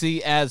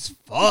 sexy as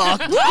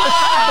fuck.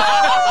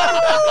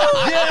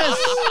 Yes!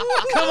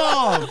 Come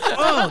on!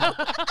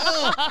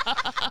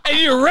 And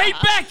you're right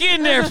back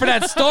in there for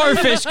that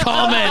starfish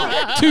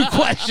comment 2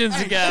 questions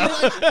ago.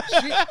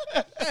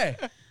 Hey,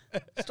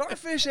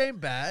 starfish ain't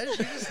bad.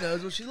 She just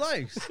knows what she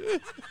likes.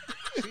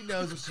 She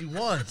knows what she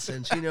wants,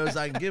 and she knows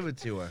I can give it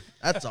to her.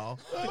 That's all.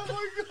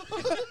 Oh,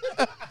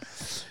 my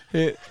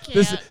God.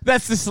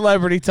 That's the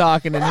celebrity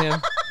talking in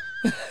him.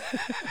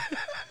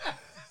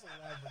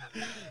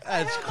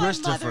 That's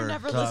Christopher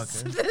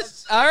talking.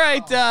 All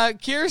right,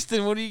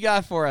 Kirsten, what do you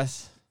got for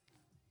us?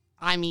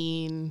 I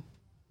mean,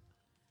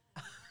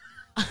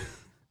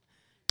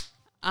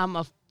 I'm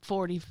a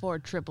 44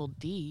 triple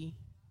D.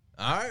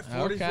 All right,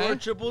 44 Okay.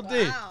 triple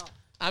D.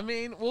 I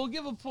mean, we'll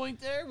give a point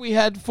there. We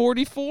had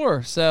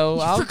 44, so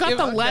You I'll forgot give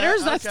the it-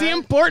 letters? That's the okay.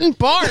 important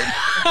part.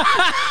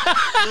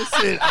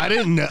 Listen, I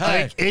didn't know.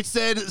 Hey. Like, it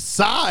said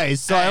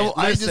size, so Hey,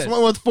 I just listen.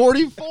 went with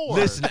 44.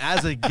 Listen,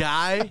 as a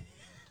guy,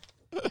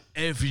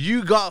 if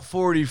you got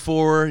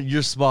 44,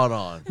 you're spot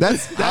on.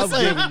 That's I'm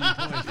like giving you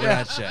points for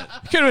that shit.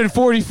 Could have been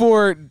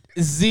 44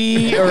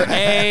 Z or A. I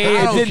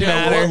It don't didn't care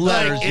matter. what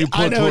letters Like, you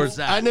I put know towards it's,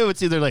 that. I know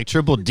it's either like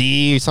triple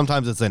D,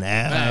 sometimes it's an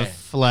F.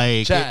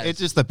 Like Chaz. it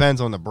just depends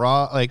on the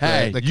bra. Like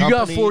Hey, the you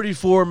got company.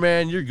 44,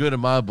 man. You're good in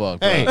my book.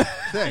 Bro. Hey,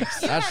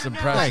 thanks. That's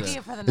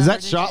impressive. Is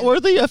that shot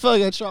worthy? I feel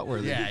like that's shot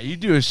worthy. Yeah, you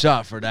do a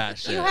shot for that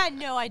shit. You had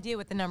no idea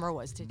what the number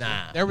was, did you?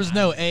 Nah, There was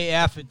no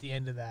AF at the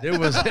end of that. it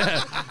was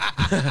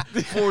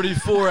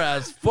 44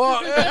 as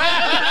fuck.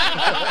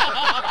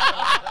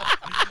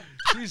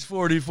 She's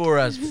 44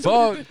 as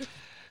fuck.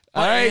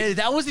 All right,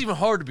 that wasn't even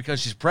harder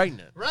because she's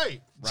pregnant. Right.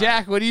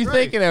 Jack, what are you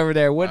thinking over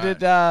there? What did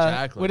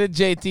Jacqueline. what did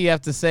JT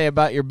have to say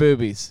about your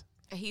boobies?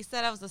 He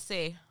said I was a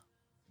C.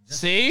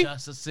 C?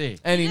 Just a C.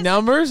 Any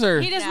numbers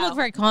or? He doesn't No. look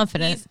very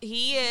confident.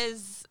 He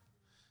is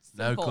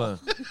No simple. clue.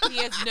 He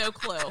has no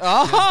clue.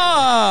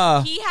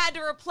 Oh. He had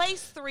to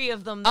replace 3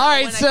 of them. Though, All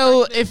right, when I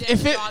so first moved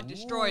if in, it- dog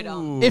destroyed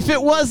them. If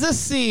it was a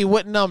C,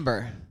 what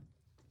number?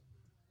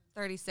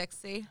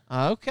 36C.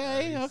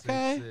 Okay.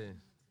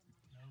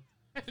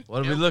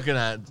 What are we looking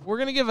at? We're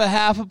gonna give a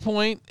half a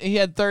point. He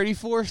had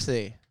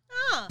 34C,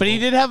 but he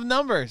did have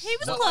numbers. He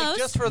was So, close. like,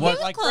 just for He the, was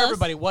like for close.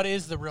 everybody, what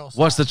is the real size?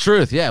 What's the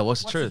truth? Yeah,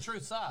 what's the What's truth? the true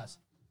size?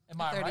 Am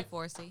I right?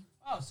 34C.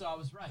 Oh, so I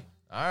was right.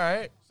 All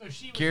right. So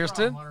she was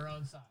Kirsten? wrong on her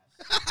own size.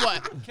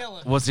 What?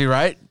 Killing. Was he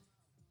right?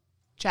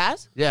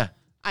 Chaz? Yeah.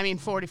 I mean,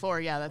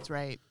 44. Yeah, that's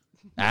right.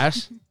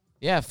 Ash?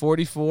 Yeah,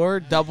 44,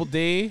 double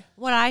D,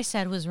 What I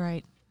said was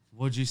right.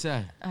 What'd you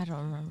say? I don't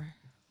remember.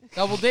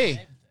 double D.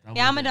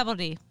 Yeah, I'm a double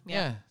D.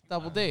 Yeah,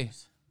 double D.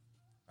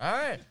 All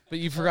right. But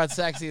you forgot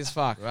sexy as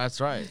fuck.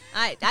 That's right.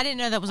 I didn't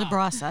know that was a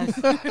bra size.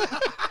 Ask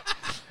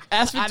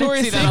I didn't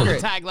Victoria's see that on the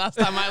Secret. tag last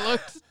time I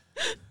looked.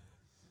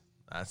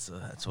 That's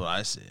what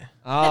I see.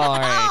 All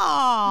right.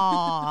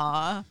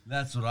 Aww.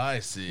 That's what I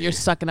see. You're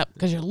sucking up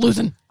because you're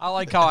losing. I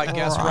like how I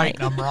guess right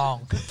and I'm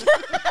wrong.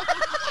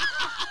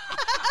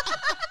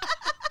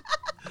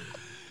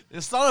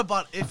 It's not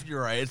about if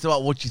you're right. It's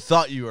about what you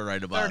thought you were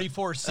right about.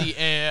 34C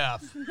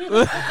AF.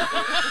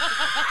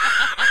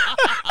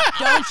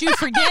 Don't you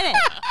forget it.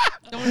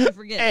 Don't you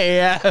forget it.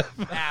 Yeah.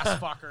 Ass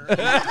fucker.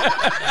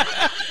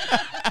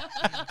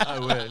 I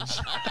wish.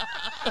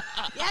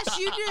 Yes,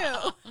 you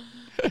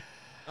do.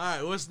 All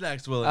right, what's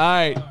next, Willie? All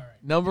right.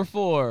 Number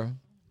 4.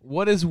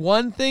 What is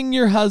one thing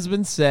your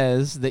husband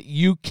says that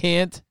you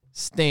can't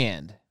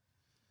stand?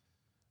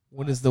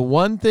 What is the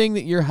one thing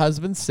that your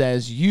husband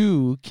says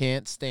you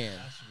can't stand?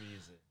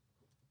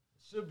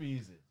 Should be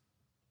easy.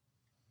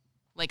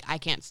 Like, I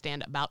can't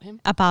stand about him.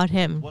 About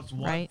him, What's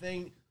one right?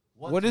 thing?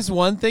 What is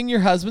one thing your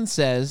husband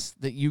says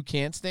that you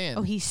can't stand?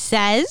 Oh, he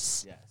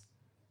says? Yes.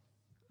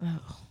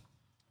 Oh.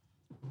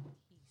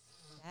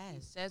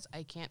 Says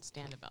I can't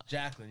stand about him.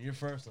 Jacqueline, you're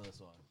first on this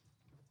one.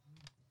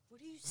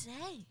 What do you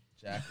say?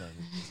 Jacqueline.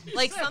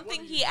 Like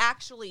something he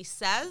actually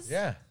says?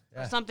 Yeah.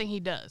 Yeah. Something he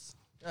does.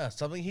 Yeah,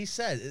 something he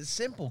said. It's a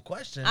simple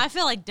question. I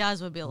feel like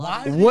does would be a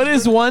lot. What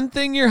is one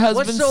thing your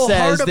husband What's so says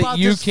hard that about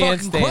you this can't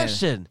fucking stand?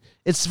 question?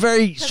 It's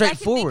very 'Cause I can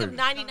straightforward. think of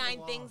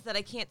 99 things that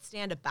I can't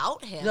stand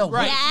about him. No,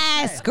 Right.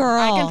 Yes,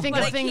 girl. I can think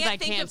But of I things can't I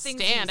think can't of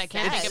things stand. he I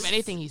can't think of says.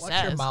 anything he Watch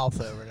your says. mouth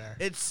over there.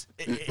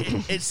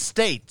 It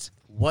states.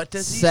 What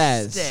does he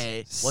Says.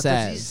 say? What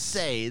does he Says.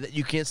 say that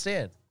you can't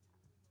stand?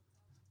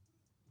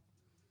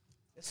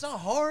 It's not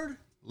hard.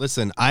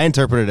 Listen, I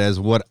interpret it as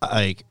what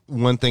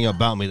one thing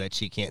about me that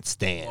she can't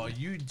stand. Well,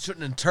 you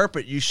shouldn't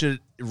interpret. You should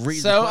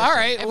read. So, the question. all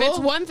right. If it's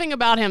one thing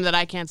about him that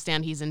I can't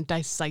stand, he's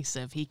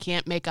indecisive. He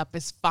can't make up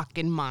his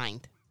fucking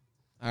mind.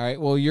 All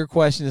right. Well, your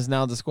question is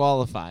now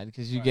disqualified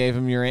because you gave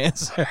him your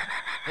answer.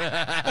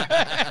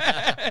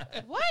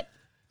 What?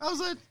 How's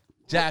it?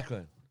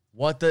 Jacqueline,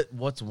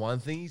 what's one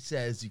thing he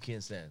says you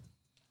can't stand?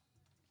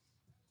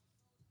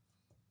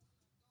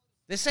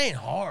 This ain't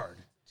hard.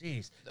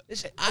 Jeez.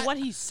 What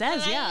he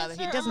says, yeah.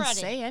 He doesn't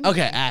say anything.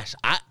 Okay, Ash,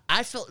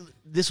 I felt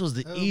this was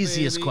the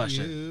easiest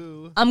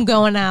question. I'm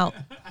going out.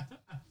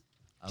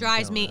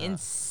 Drives me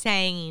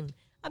insane.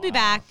 I'll be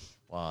back.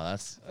 Wow,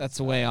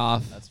 that's way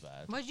off. That's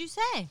bad. What'd you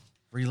say?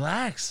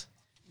 Relax.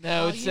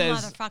 No, it you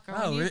says motherfucker.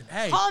 Oh,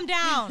 hey. Calm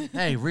down.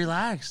 Hey,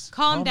 relax.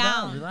 Calm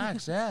down.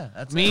 Relax, yeah.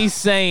 That's me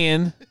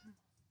saying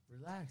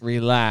Relax.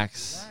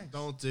 relax.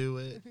 Don't do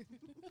it.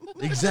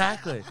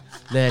 Exactly.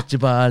 Let your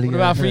body. What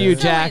about for you,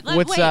 Jack? Wait,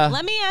 What's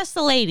let me ask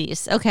the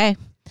ladies, okay?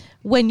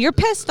 When you're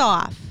pissed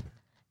off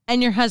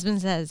and your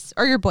husband says,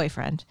 or your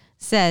boyfriend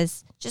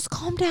says, just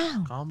calm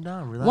down. Calm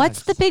down. Relax.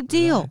 What's the big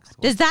deal? Relax.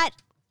 Does that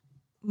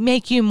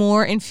make you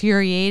more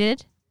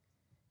infuriated?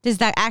 Does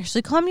that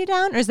actually calm you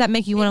down, or does that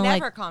make you want to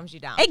never calms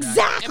you down.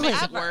 Exactly. It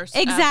makes it worse.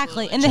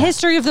 Exactly. Absolutely. In the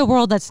history of the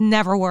world, that's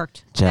never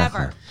worked.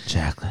 Never.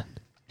 Jacqueline.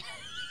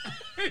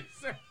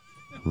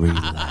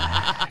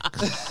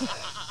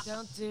 Relax.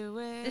 Don't do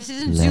it. This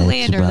isn't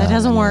Zoolander. That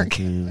doesn't work.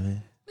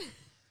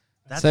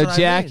 So,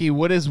 Jackie, mean.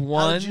 what is How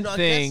one did you not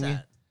thing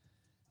guess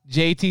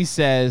JT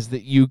says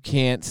that you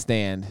can't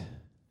stand?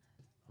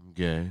 I'm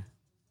gay.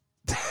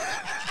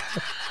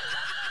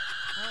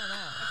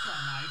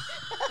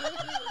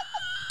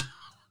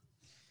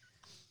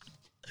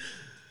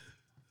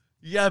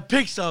 You gotta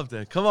pick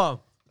something. Come on.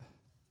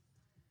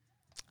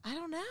 I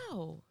don't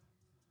know.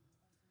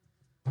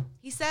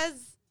 He says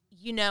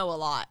you know a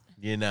lot.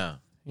 You know.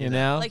 You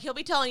know? Like he'll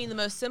be telling you the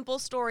most simple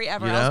story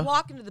ever. You I know? was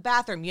walking to the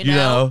bathroom. You You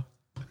know.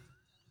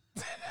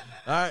 All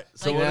right.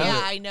 So Like, what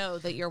yeah, I know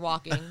that you're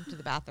walking to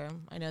the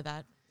bathroom. I know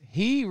that.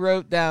 He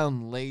wrote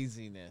down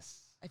laziness.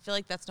 I feel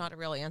like that's not a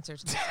real answer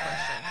to this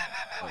question.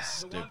 That's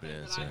stupid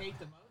answer.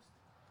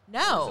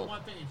 No,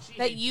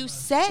 that you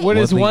say. What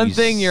is thing one you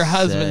thing your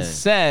husband said?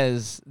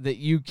 says that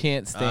you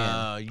can't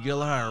stand? You gotta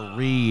learn how to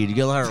read. You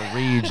gotta learn how to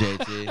read,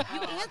 JT.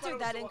 You answered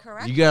that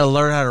incorrectly. You gotta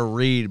learn how to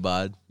read,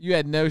 bud. You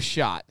had no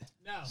shot.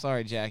 No.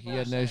 Sorry, Jack. You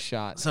had no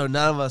shot. So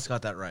none of us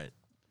got that right.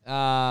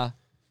 No.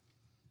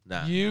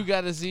 You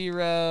got a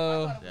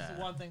 0. That was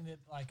the one thing that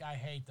I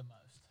hate the most.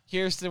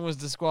 Kirsten was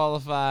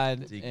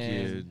disqualified. DQ'd.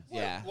 And,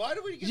 yeah. Why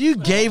do we get You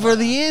gave her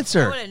the I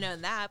answer. would have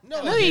known that.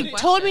 No, No, he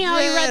told me how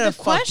he read the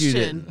fuck you question.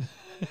 didn't.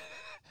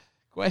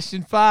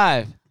 Question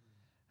 5.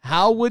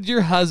 How would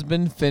your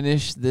husband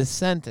finish this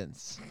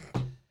sentence?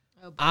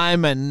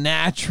 I'm a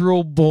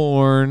natural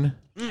born.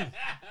 Hey,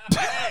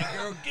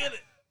 girl, get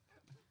it.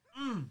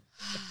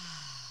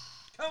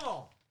 Come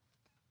on.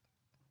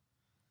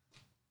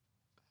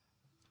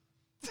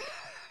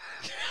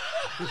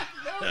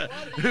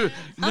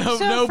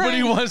 Nobody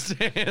afraid. wants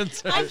to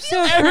answer. I'm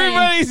so afraid.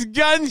 Everybody's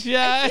gun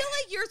shy. I feel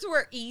like yours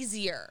were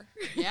easier.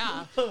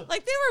 Yeah.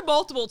 Like they were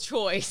multiple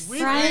choice.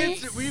 Right?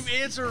 We've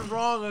answered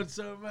wrong on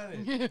so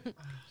many.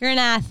 You're an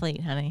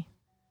athlete, honey.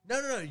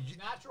 No.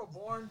 Natural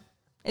born.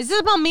 Is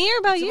this about me or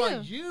about It's you?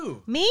 about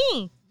you.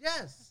 Me.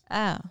 Yes.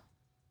 Oh.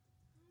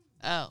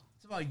 Oh.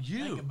 It's about you.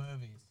 Making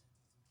movies.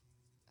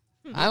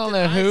 I don't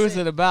know who's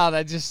it about.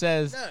 It just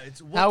says, No,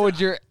 it's what how did would I-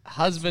 your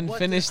husband What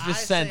finish did the I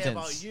say sentence?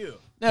 about you?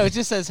 No, it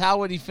just says, how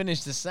would he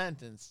finish the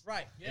sentence?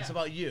 Right. It's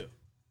about you.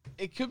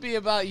 It could be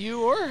about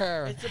you or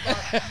her. It's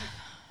about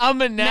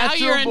I'm a Now natural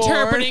you're born.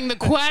 interpreting the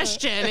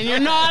question, and you're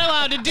not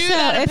allowed to do So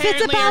that if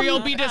it's apparently, or about- you'll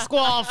be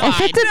disqualified.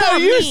 If it's No,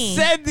 about you me.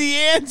 said the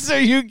answer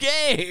you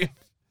gave.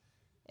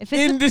 If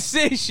it's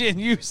Indecision.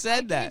 You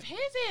said that. Give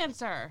his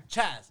answer.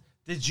 Chaz.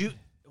 Did you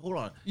hold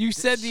on? You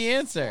said the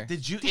answer.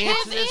 Did you His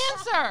answer this?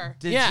 answer.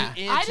 Did Yeah.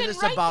 you I answer didn't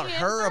this write about the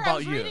her or answer. I about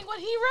was you? reading what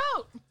he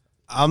wrote.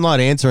 I'm not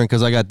answering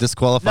because I got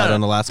disqualified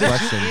on the last Did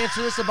question. you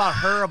answer this about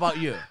her or about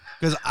you?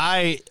 Because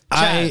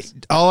Chaz.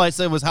 all I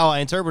said was how I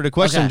interpret a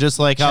question, Okay. just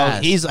like how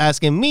Chaz. he's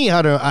asking me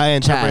how do I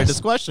interpret Chaz.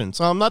 this question.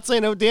 So I'm not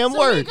saying a damn So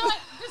word. he got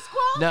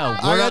disqualified. No,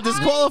 I got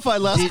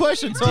disqualified last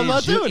question, so I'm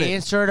not Did doing you it.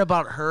 answer it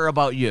about her or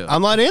about you?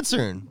 I'm not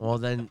answering. Well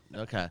then,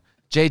 okay.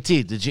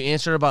 JT, did you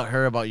answer about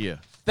her or about you?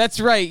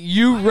 That's right.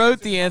 You wrote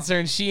the answer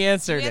and she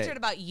answered We it. answered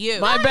about you.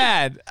 My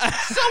bad.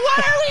 So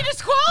why are we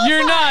disqualified?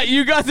 You're not.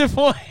 You got the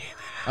point.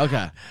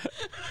 Okay.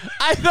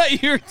 I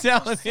thought you were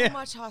telling So him.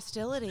 much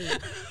hostility.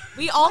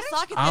 We all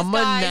suck at this, I'm a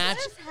guys. nat-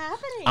 What is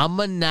happening? I'm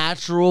a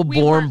natural We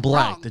born weren't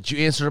blank. wrong. Did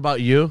you answer about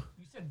you?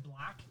 You said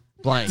black.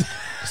 Blank.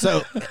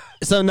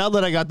 So now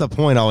that I got the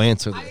point, I'll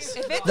answer this.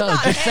 If it's No,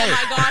 about just him, say it.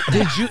 I got that.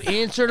 Did you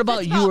answer it about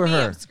If it's you or me,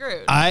 her? I'm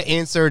screwed. I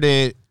answered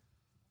it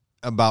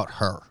about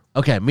her.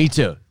 Okay, me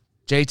too.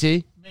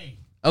 JT? Me.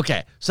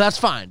 Okay, so that's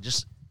fine.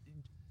 Just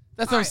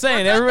That's what I'm All right,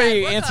 saying. we're good Everybody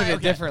then. We're answered good. it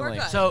Okay, differently.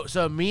 we're good.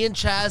 so me and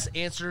Chaz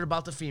answered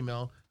about the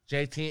female.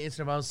 JT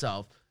answered about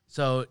himself.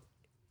 So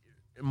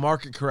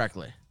mark it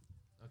correctly.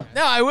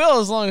 No, I will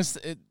as long as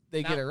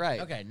they get it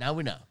right. Okay, now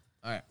we know.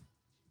 All right.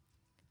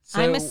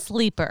 I'm a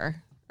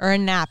sleeper or a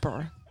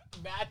napper.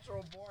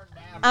 Natural born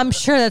napper. I'm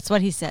sure that's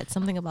what he said.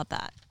 Something about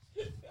that.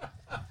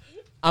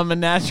 I'm a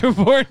natural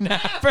born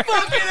napper.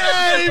 Fucking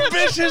hey,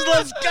 bitches,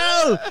 let's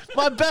go!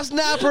 My best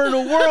napper in the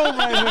world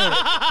right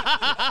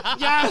here.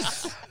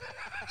 Yes!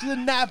 She's a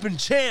napping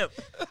champ.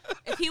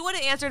 If he would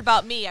have answered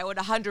about me, I would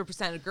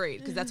 100% agreed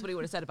because that's what he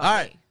would have said about All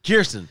right, me.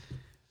 Kirsten.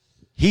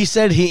 He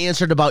said he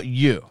answered about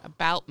you.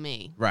 About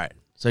me. Right.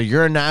 So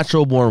you're a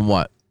natural born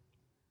what?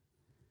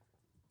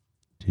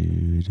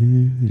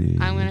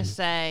 I'm going to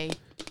say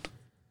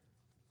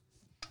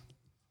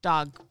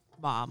dog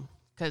mom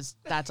because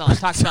that's all I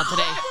talked about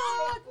today.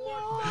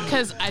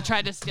 Because I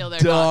tried to steal their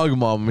dog. Dog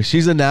mom.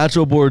 She's a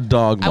natural born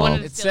dog I mom. wanted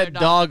to It steal their said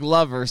dog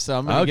lover, so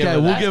I'm gonna give Okay,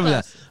 her we'll that. give him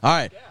that. All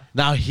right.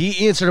 Now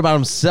he answered about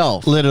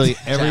himself. Literally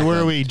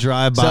everywhere we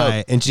drive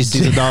by and she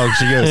sees a dog,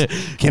 she goes,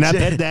 "Can I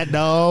pet that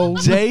dog?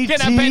 JT,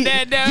 Can I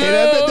pet that dog? Can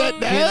I pet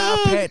that dog?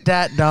 Can I pet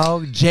that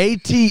dog?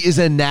 JT is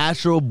a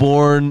natural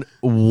born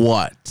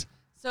what?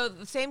 So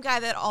the same guy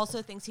that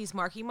also thinks he's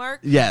Marky Mark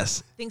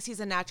Yes. thinks he's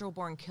a natural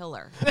born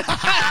killer.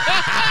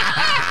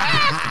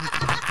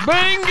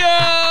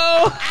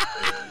 Bingo!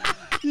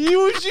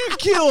 Would you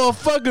kill a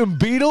fucking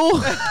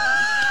beetle?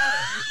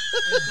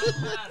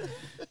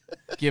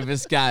 Give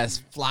this guy his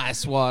fly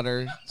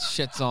swatter.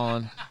 Shit's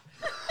on.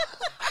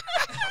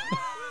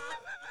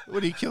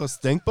 What do you kill?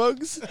 Stink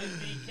bugs?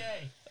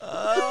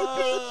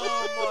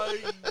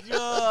 Oh my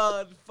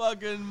god.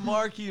 Fucking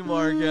Marky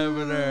Mark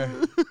over there.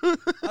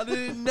 I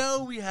didn't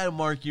know we had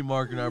Marky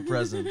Mark in our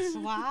presence.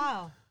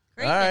 Wow.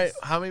 All right.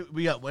 How many?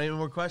 We got any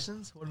more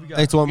questions? What do we got?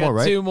 It's one We got more,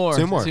 right? two more.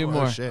 Two more. Two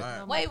more. Oh, shit.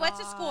 Wait, what's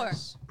the score?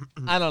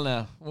 I don't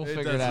know. We'll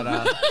figure that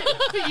out.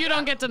 You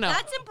don't get to know.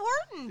 That's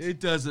important. It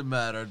doesn't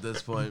matter at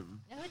this point.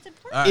 No, it's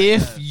important. All right.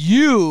 If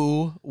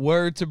you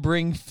were to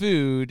bring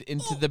food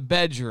into the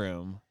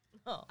bedroom,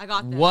 I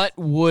got this. what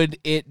would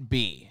it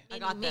be? I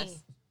got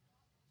this.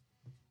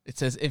 It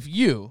says if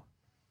you.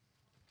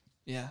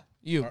 Yeah,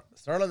 you.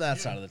 Start on that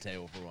side of the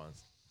table for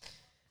once.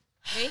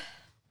 Me?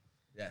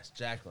 Yes,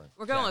 Jacqueline.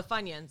 We're going with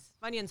Funyuns.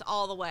 Funyuns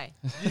all the way.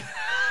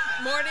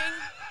 Morning,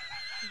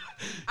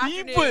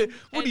 afternoon,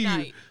 and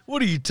night.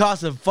 What are you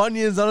tossing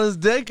Funyuns on his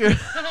dick? Or?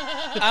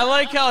 I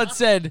like how it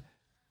said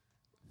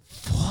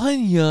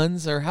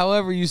Funyuns or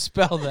however you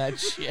spell that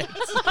shit.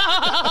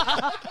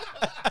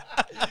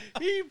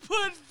 He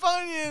put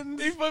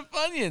Funyuns. He put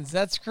Funyuns.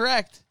 That's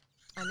correct.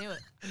 I knew it.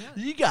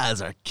 You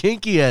guys are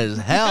kinky as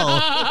hell.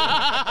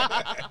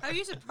 Are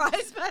you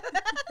surprised by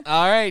that?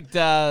 All right,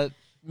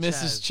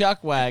 Mrs.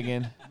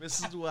 Chuckwagon.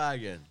 Mrs.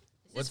 Wagon.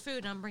 This is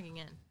food I'm bringing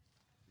in.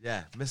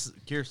 Yeah, Mrs.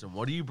 Kirsten,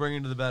 what are you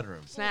bringing to the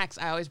bedroom? Snacks.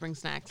 I always bring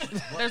snacks.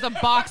 There's a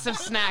box of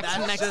snacks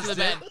next to the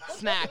bed.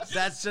 Snacks.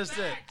 That's just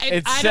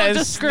it. I don't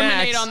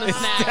discriminate on the It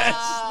snacks.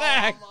 says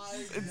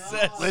snacks. It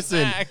says Listen,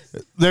 snacks.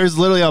 there's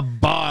literally a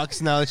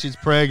box now that she's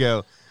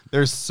prego.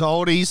 There's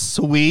salty,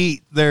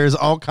 sweet. There's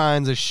all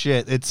kinds of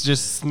shit. It's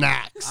just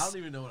snacks. I don't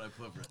even know what I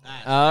put for it.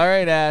 All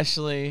right,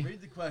 Ashley.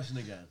 Read the question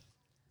again.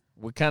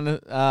 What kind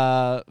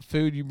of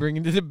food you bring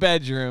into the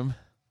bedroom?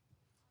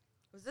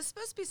 Was this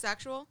supposed to be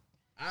sexual?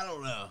 I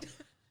don't know.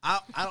 I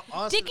don't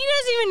honestly. Dickie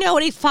doesn't even know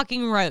what he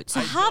fucking wrote.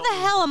 So how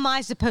the hell am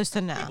I supposed to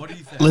know? What do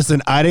you think?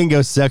 Listen, I didn't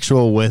go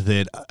sexual with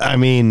it. I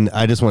mean,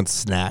 I just want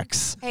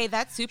snacks. Hey,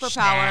 that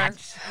superpower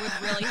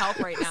would really help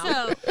right now.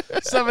 So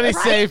Somebody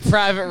save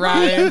Private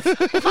Ryan. if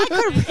I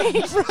could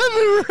he's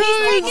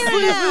taking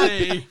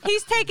a nap.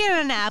 He's taking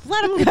a nap.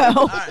 Let him go.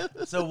 All right.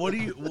 So what are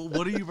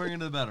you bringing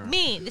to the bedroom?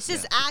 Me. This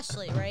is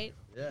Ashley, right?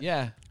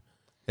 Yeah.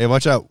 Hey,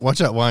 watch out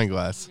wine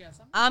glass.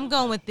 I'm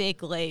going with Big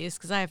Glaze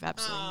because I have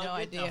absolutely no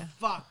idea.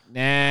 Fuck.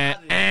 Nah.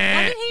 What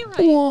did he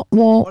write?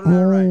 What did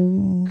I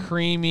write?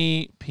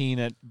 Creamy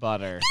peanut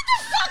butter.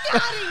 You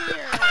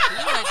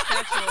went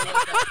sexual with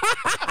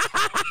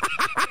it.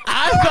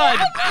 I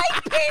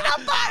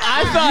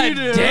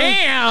thought,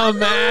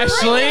 damn,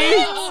 Ashley.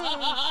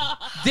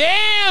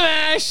 Damn,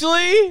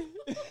 Ashley.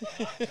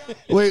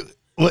 Wait,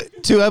 what?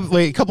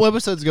 A couple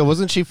episodes ago,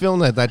 wasn't she feeling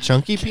that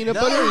chunky peanut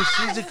butter? No,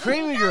 she's a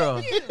creamy girl.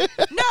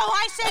 No,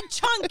 I said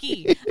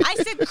chunky. I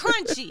said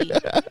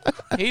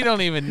crunchy. He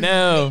don't even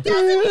know.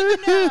 Doesn't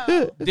even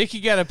know.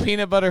 Dickie got a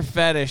peanut butter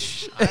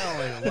fetish. I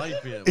don't even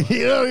like peanut butter.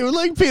 You don't even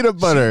like peanut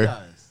butter. She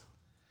does.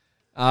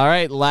 All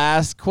right,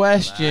 last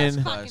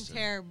question. Fucking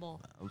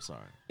terrible. I'm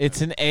sorry.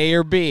 It's an A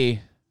or B.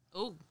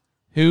 Ooh.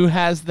 Who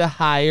has the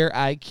higher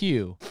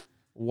IQ?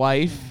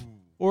 Wife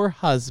or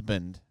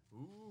husband?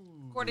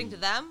 According to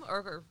them,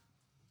 or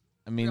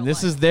I mean, Real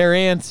this life. is their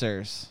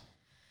answers.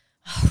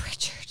 Oh,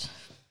 Richard.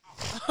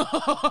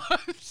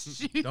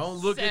 Don't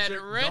look at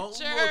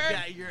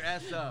said your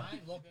SO.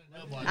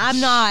 I'm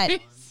not.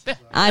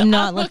 I'm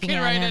not looking Looking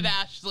at right him. at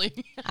Ashley.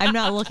 I'm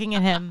not looking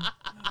at him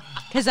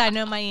because I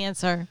know my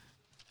answer.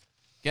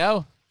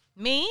 Go.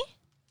 Me?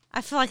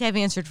 I feel like I've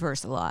answered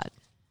first a lot.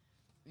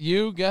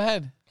 You, go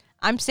ahead.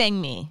 I'm saying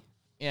me.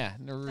 Yeah,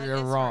 That you're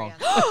is her wrong.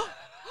 answer.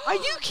 Are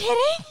you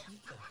kidding?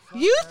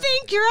 You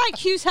think your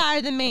IQ's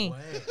higher than me?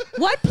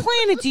 What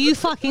planet do you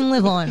fucking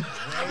live on?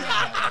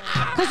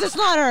 Because it's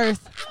not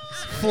Earth.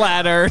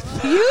 Flat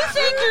Earth. You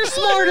think you're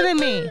smarter than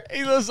me.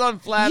 He lives on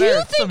flat You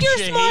Earth. think you're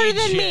smarter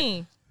than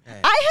me.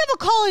 I have a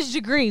college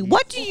degree.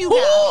 What do you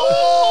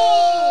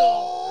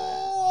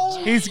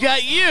have? He's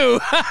got you.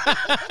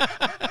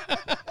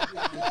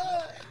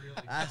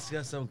 Ask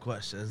us some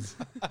questions.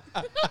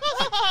 You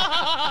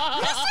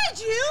said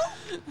you?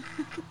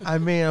 I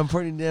mean, I'm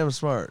pretty damn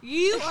smart.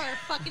 You are a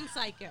fucking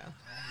psycho.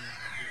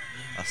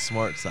 A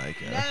smart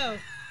psycho.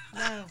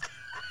 No.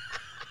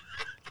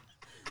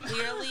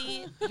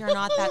 Clearly, you're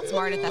not that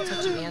smart if that's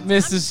what you answer.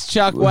 Mrs.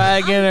 Chuck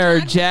Wagon or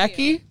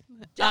Jackie?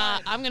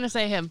 I'm gonna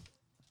say him.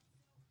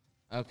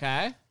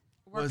 Okay.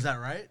 Was that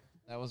right?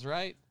 That was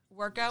right.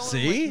 We're going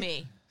See? with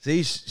me.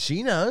 See,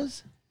 she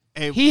knows.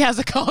 He has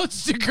a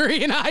college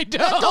degree and I don't.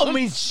 That don't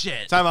mean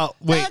shit. Time out.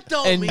 Wait. That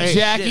don't And mean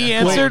Jackie shit.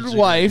 answered Wait.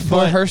 wife for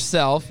But-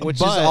 herself, which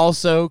is but-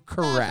 also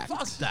correct.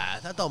 Fuck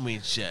that. That don't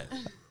mean shit.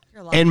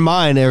 In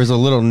mine, there was a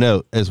little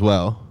note as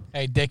well.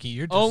 Hey, Dickie,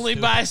 you're just Only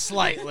stupid. by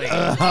slightly.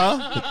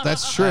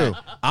 That's true.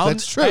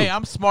 That's true. Hey,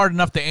 I'm smart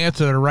enough to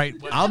answer the right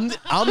way. I'm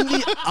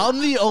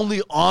the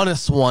only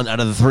honest one out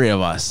of the three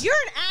of us. You're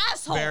an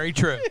asshole. Very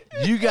true.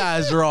 You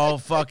guys are all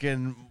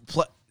fucking.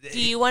 Do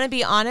you want to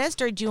be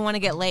honest or do you want to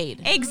get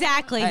laid?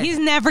 Exactly. He's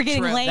never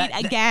getting laid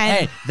again.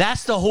 Hey,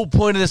 that's the whole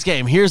point of this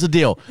game. Here's the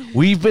deal.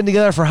 We've been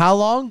together for how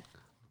long?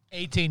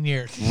 18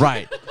 years.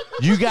 Right.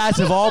 You guys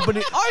have all been.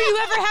 Are you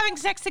ever having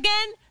sex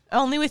again?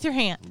 Only with your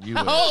hand. You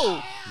wish.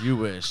 Oh. You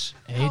wish.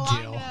 Hey,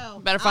 I Jill.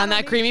 know. Better find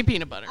that creamy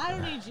peanut butter. I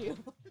don't need you.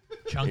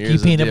 Chunky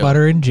Here's the peanut deal.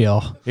 butter and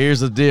Jill. Here's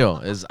the deal: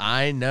 is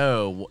I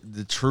know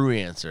the true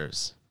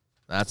answers.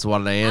 That's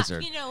what I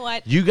answered. You know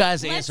what? You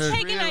guys Let's answered.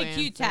 take an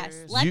IQ test.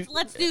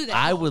 Let's do this.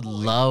 I would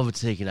love to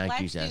take an IQ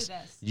Let's do test.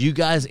 this. You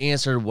guys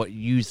answered what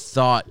you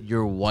thought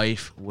your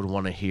wife would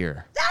want to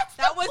hear.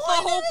 That was the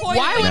whole point.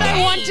 Why of the would I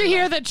game. want to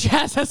hear that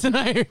Chaz has an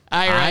higher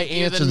I IQ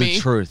answer than the me?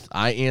 truth.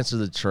 I answer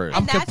the truth.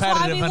 I'm That's why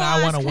competitive we and I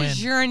lost, want to win.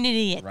 'cause You're an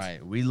idiot.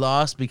 Right. We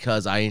lost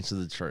because I answered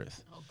the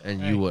truth,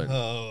 and you would.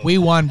 We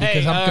won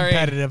because Hey, I'm all right.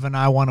 competitive and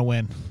I want to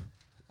win.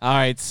 All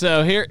right,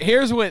 so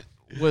here's what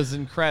was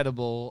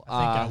incredible. I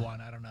think I won.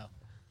 I don't know.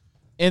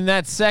 In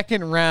that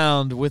second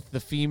round with the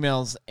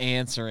females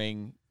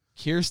answering,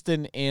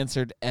 Kirsten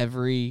answered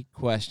every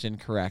question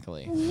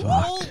correctly,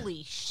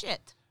 Holy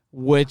shit.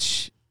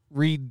 which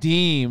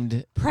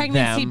redeemed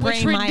Pregnancy them.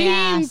 brain Which my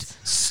redeemed ass.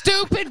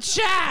 stupid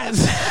Chaz.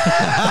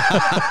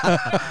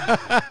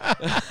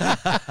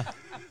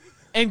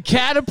 and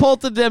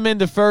catapulted them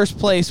into first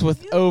place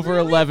with over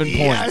 11 points.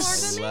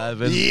 Yes.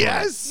 11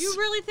 Yes. You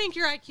really think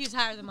your IQ's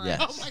higher than mine?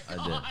 Yes, I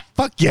did.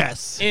 Fuck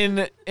yes.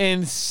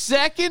 In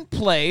second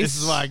place,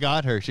 This is why I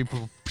got her. She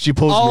pulls me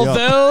up.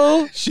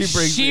 although She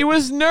brings she me-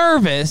 was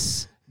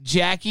nervous,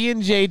 Jackie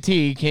and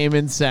JT came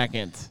in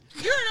second.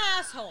 You're an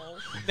asshole.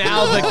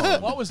 Now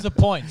What was the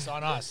points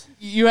on us?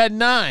 you had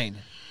 9.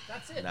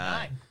 That's it.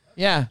 9.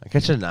 Yeah. I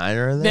catch a 9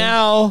 or anything?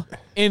 Now,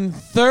 in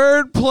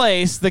third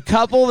place, the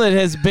couple that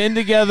has been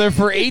together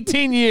for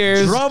 18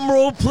 years, Drum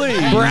roll, please.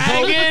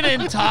 bragging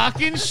and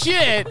talking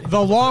shit,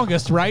 The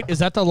longest, right? Is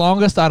that the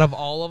longest out of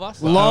all of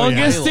us?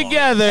 longest yeah.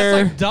 together,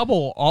 That's like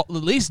double, at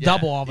least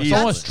double all of us. Easily.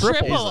 Almost triple.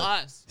 Triple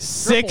us.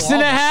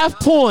 6.5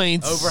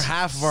 points. Over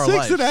half of our Six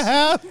lives. and a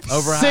half.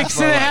 Over half Six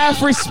of our and a lives.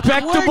 half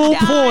respectable We're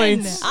done.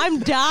 points. I'm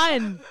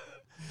done.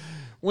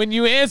 When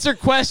you answer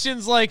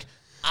questions like,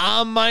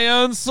 I'm my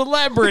own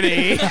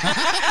celebrity,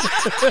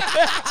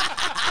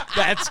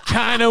 that's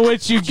kind of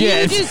what you You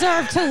get.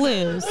 deserve to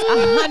lose.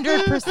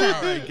 100%.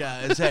 All right,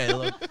 guys. Hey,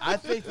 look. I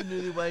think the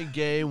newlywed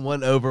game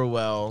went over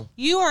well.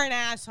 You are an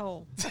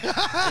asshole.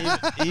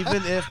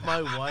 Even if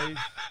my wife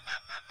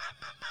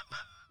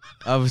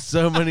of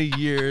so many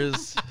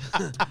years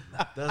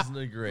doesn't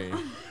agree.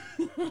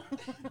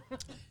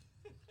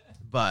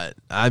 But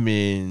I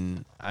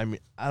mean, I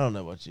don't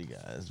know about you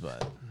guys,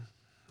 but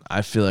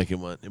I feel like it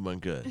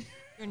went good.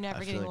 You're never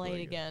I feel getting like laid we're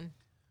good. again.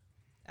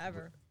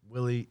 Ever.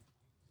 Willie,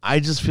 I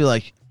just feel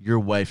like your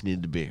wife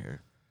needed to be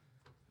here.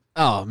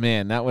 Oh,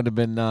 man, that would have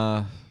been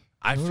I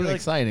feel really like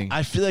exciting.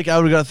 I feel like I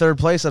would have got third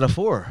place out of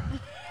 4.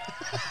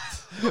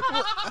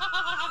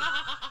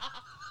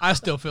 I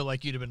still feel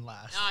like you'd have been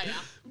last. Oh, yeah.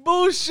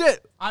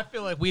 Bullshit. I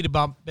feel like we'd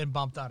have been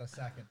bumped out a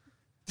second.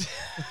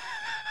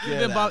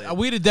 Get outta here.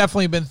 We'd have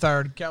definitely been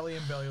third. Kelly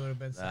and Billy would have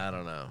been second. I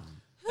don't know.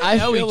 I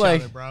know feel each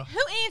like, other, bro. Who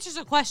answers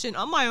a question?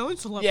 I'm my own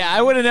celebrity. yeah,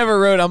 I would have never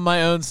wrote I'm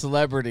my own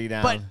celebrity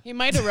down. But He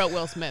might have wrote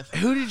Will Smith.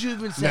 who did you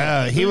even say?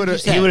 No, he Who would did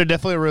have. you He say? would have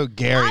definitely wrote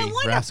Gary I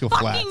would have Rascal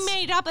fucking Flats.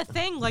 made up a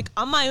thing like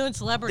I'm my own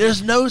celebrity.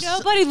 There's no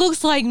Nobody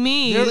looks like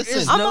me. There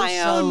is I'm no my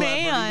own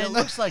celebrity man. that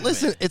looks like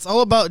Listen, me. it's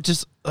all about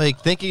just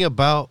like thinking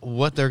about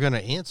what they're gonna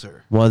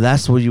answer. Well,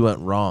 that's where you went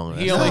wrong.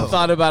 he only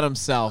thought about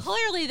himself.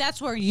 Clearly, that's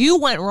where you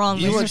went wrong.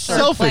 You with were your third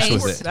selfish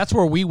place. with it. That's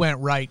where we went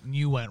right and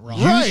you went wrong.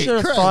 You Right, should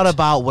have correct. thought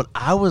about what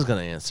I was going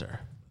to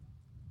answer.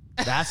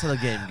 That's how the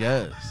game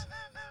goes.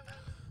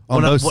 On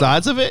When I- both when-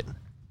 sides of it.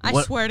 I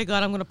What- swear to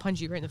God, I'm going to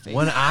punch you right in the face.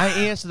 When I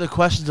answer the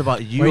questions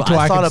about you, Wait till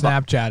I thought can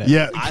about Snapchat it.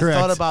 Yeah, I correct.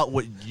 thought about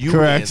what you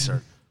Correct.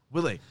 answered.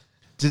 Willie,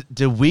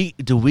 did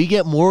we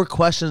get more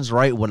questions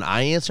right when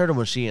I answered or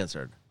when she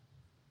answered?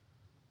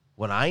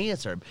 when I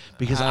answered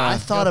because Uh, I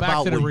thought go back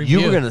about to the what you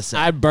were review. going to say.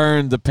 I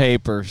burned the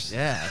papers.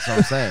 Yeah, that's what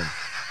I'm saying.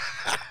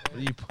 What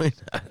are you playing?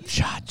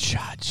 Shots.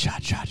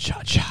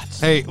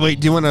 Hey, wait.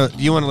 Do you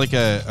want like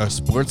a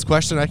sports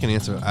question? I can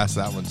ask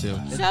that one too.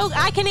 So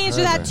I can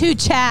answer that too,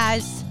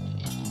 Chaz.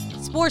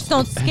 Sports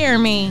don't scare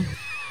me.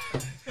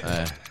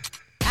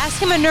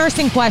 Ask him a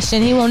nursing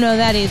question. He won't know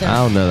that either. I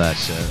don't know that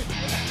shit.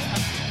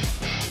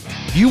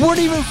 You weren't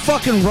even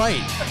fucking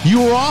right.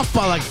 You were off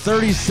by like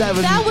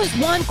 37. That was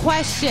one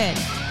question.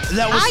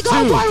 That was I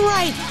got two. one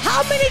right.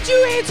 How many did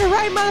you answer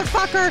right,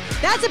 motherfucker?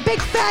 That's a big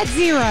fat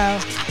 0.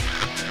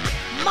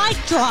 Mic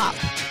drop.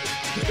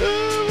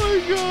 Oh my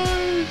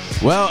gosh.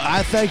 Well,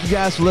 I thank you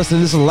guys for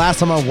listening. This is the last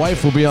time my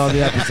wife will be on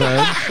the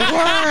episode.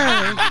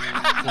 Word.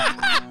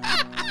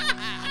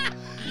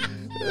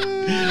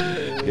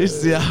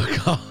 It's the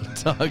alcohol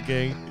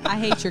talking. I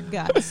hate your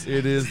guts.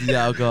 It is the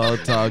alcohol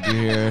talking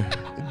here.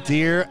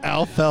 Dear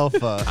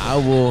Alfalfa, I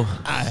will.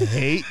 I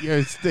hate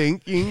your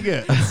stinking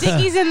guts.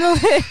 Dickie's in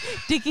the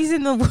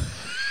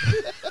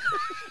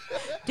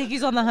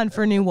Dickie's on the hunt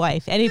for a new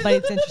wife. Anybody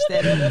that's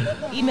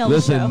interested, email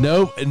the show.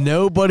 Listen,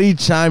 nobody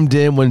chimed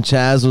in when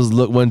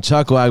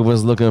Chuckwag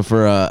was looking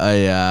for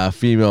a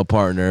female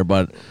partner,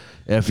 but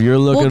if you're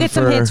looking We'll get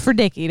some hits for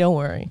Dickie. Don't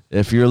worry.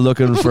 if you're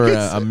looking for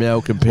a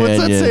male companion,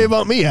 What's that say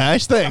about me,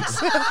 Ash? Thanks.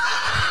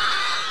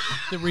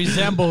 That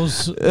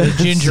resembles the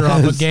ginger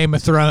off of Game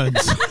of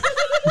Thrones.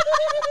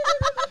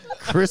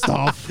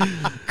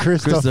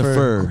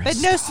 Christopher. But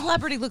no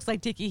celebrity looks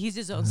like Dickie. He's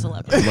his own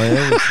celebrity. my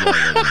own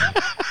celebrity.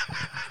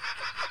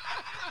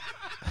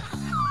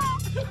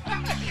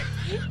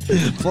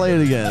 Play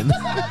it again.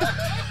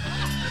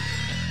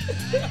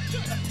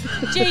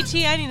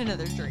 JT, I need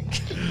another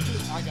drink.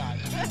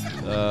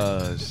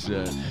 Oh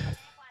shit!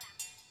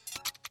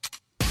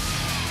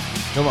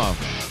 Come on.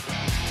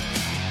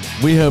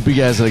 We hope you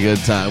guys had a good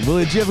time.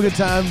 Willie, did you have a good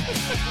time?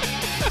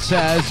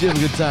 Chaz, did you have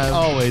a good time?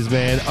 Always,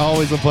 man.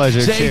 Always a pleasure.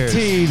 JT, Cheers.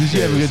 did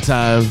you have a good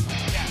time?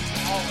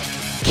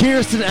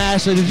 Kirsten,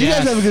 Ashley, did you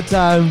guys have a good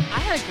time? I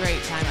had a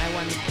great time. I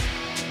won.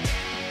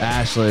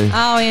 Ashley,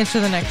 I'll answer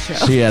the next show.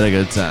 she had a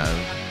good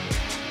time.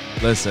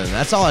 Listen,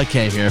 that's all I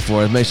came here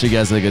for. Make sure you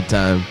guys had a good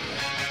time.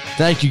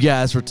 Thank you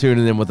guys for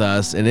tuning in with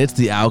us. And it's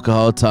the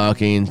alcohol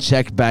talking.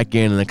 Check back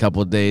in a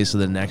couple of days for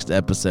the next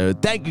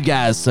episode. Thank you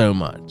guys so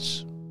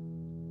much.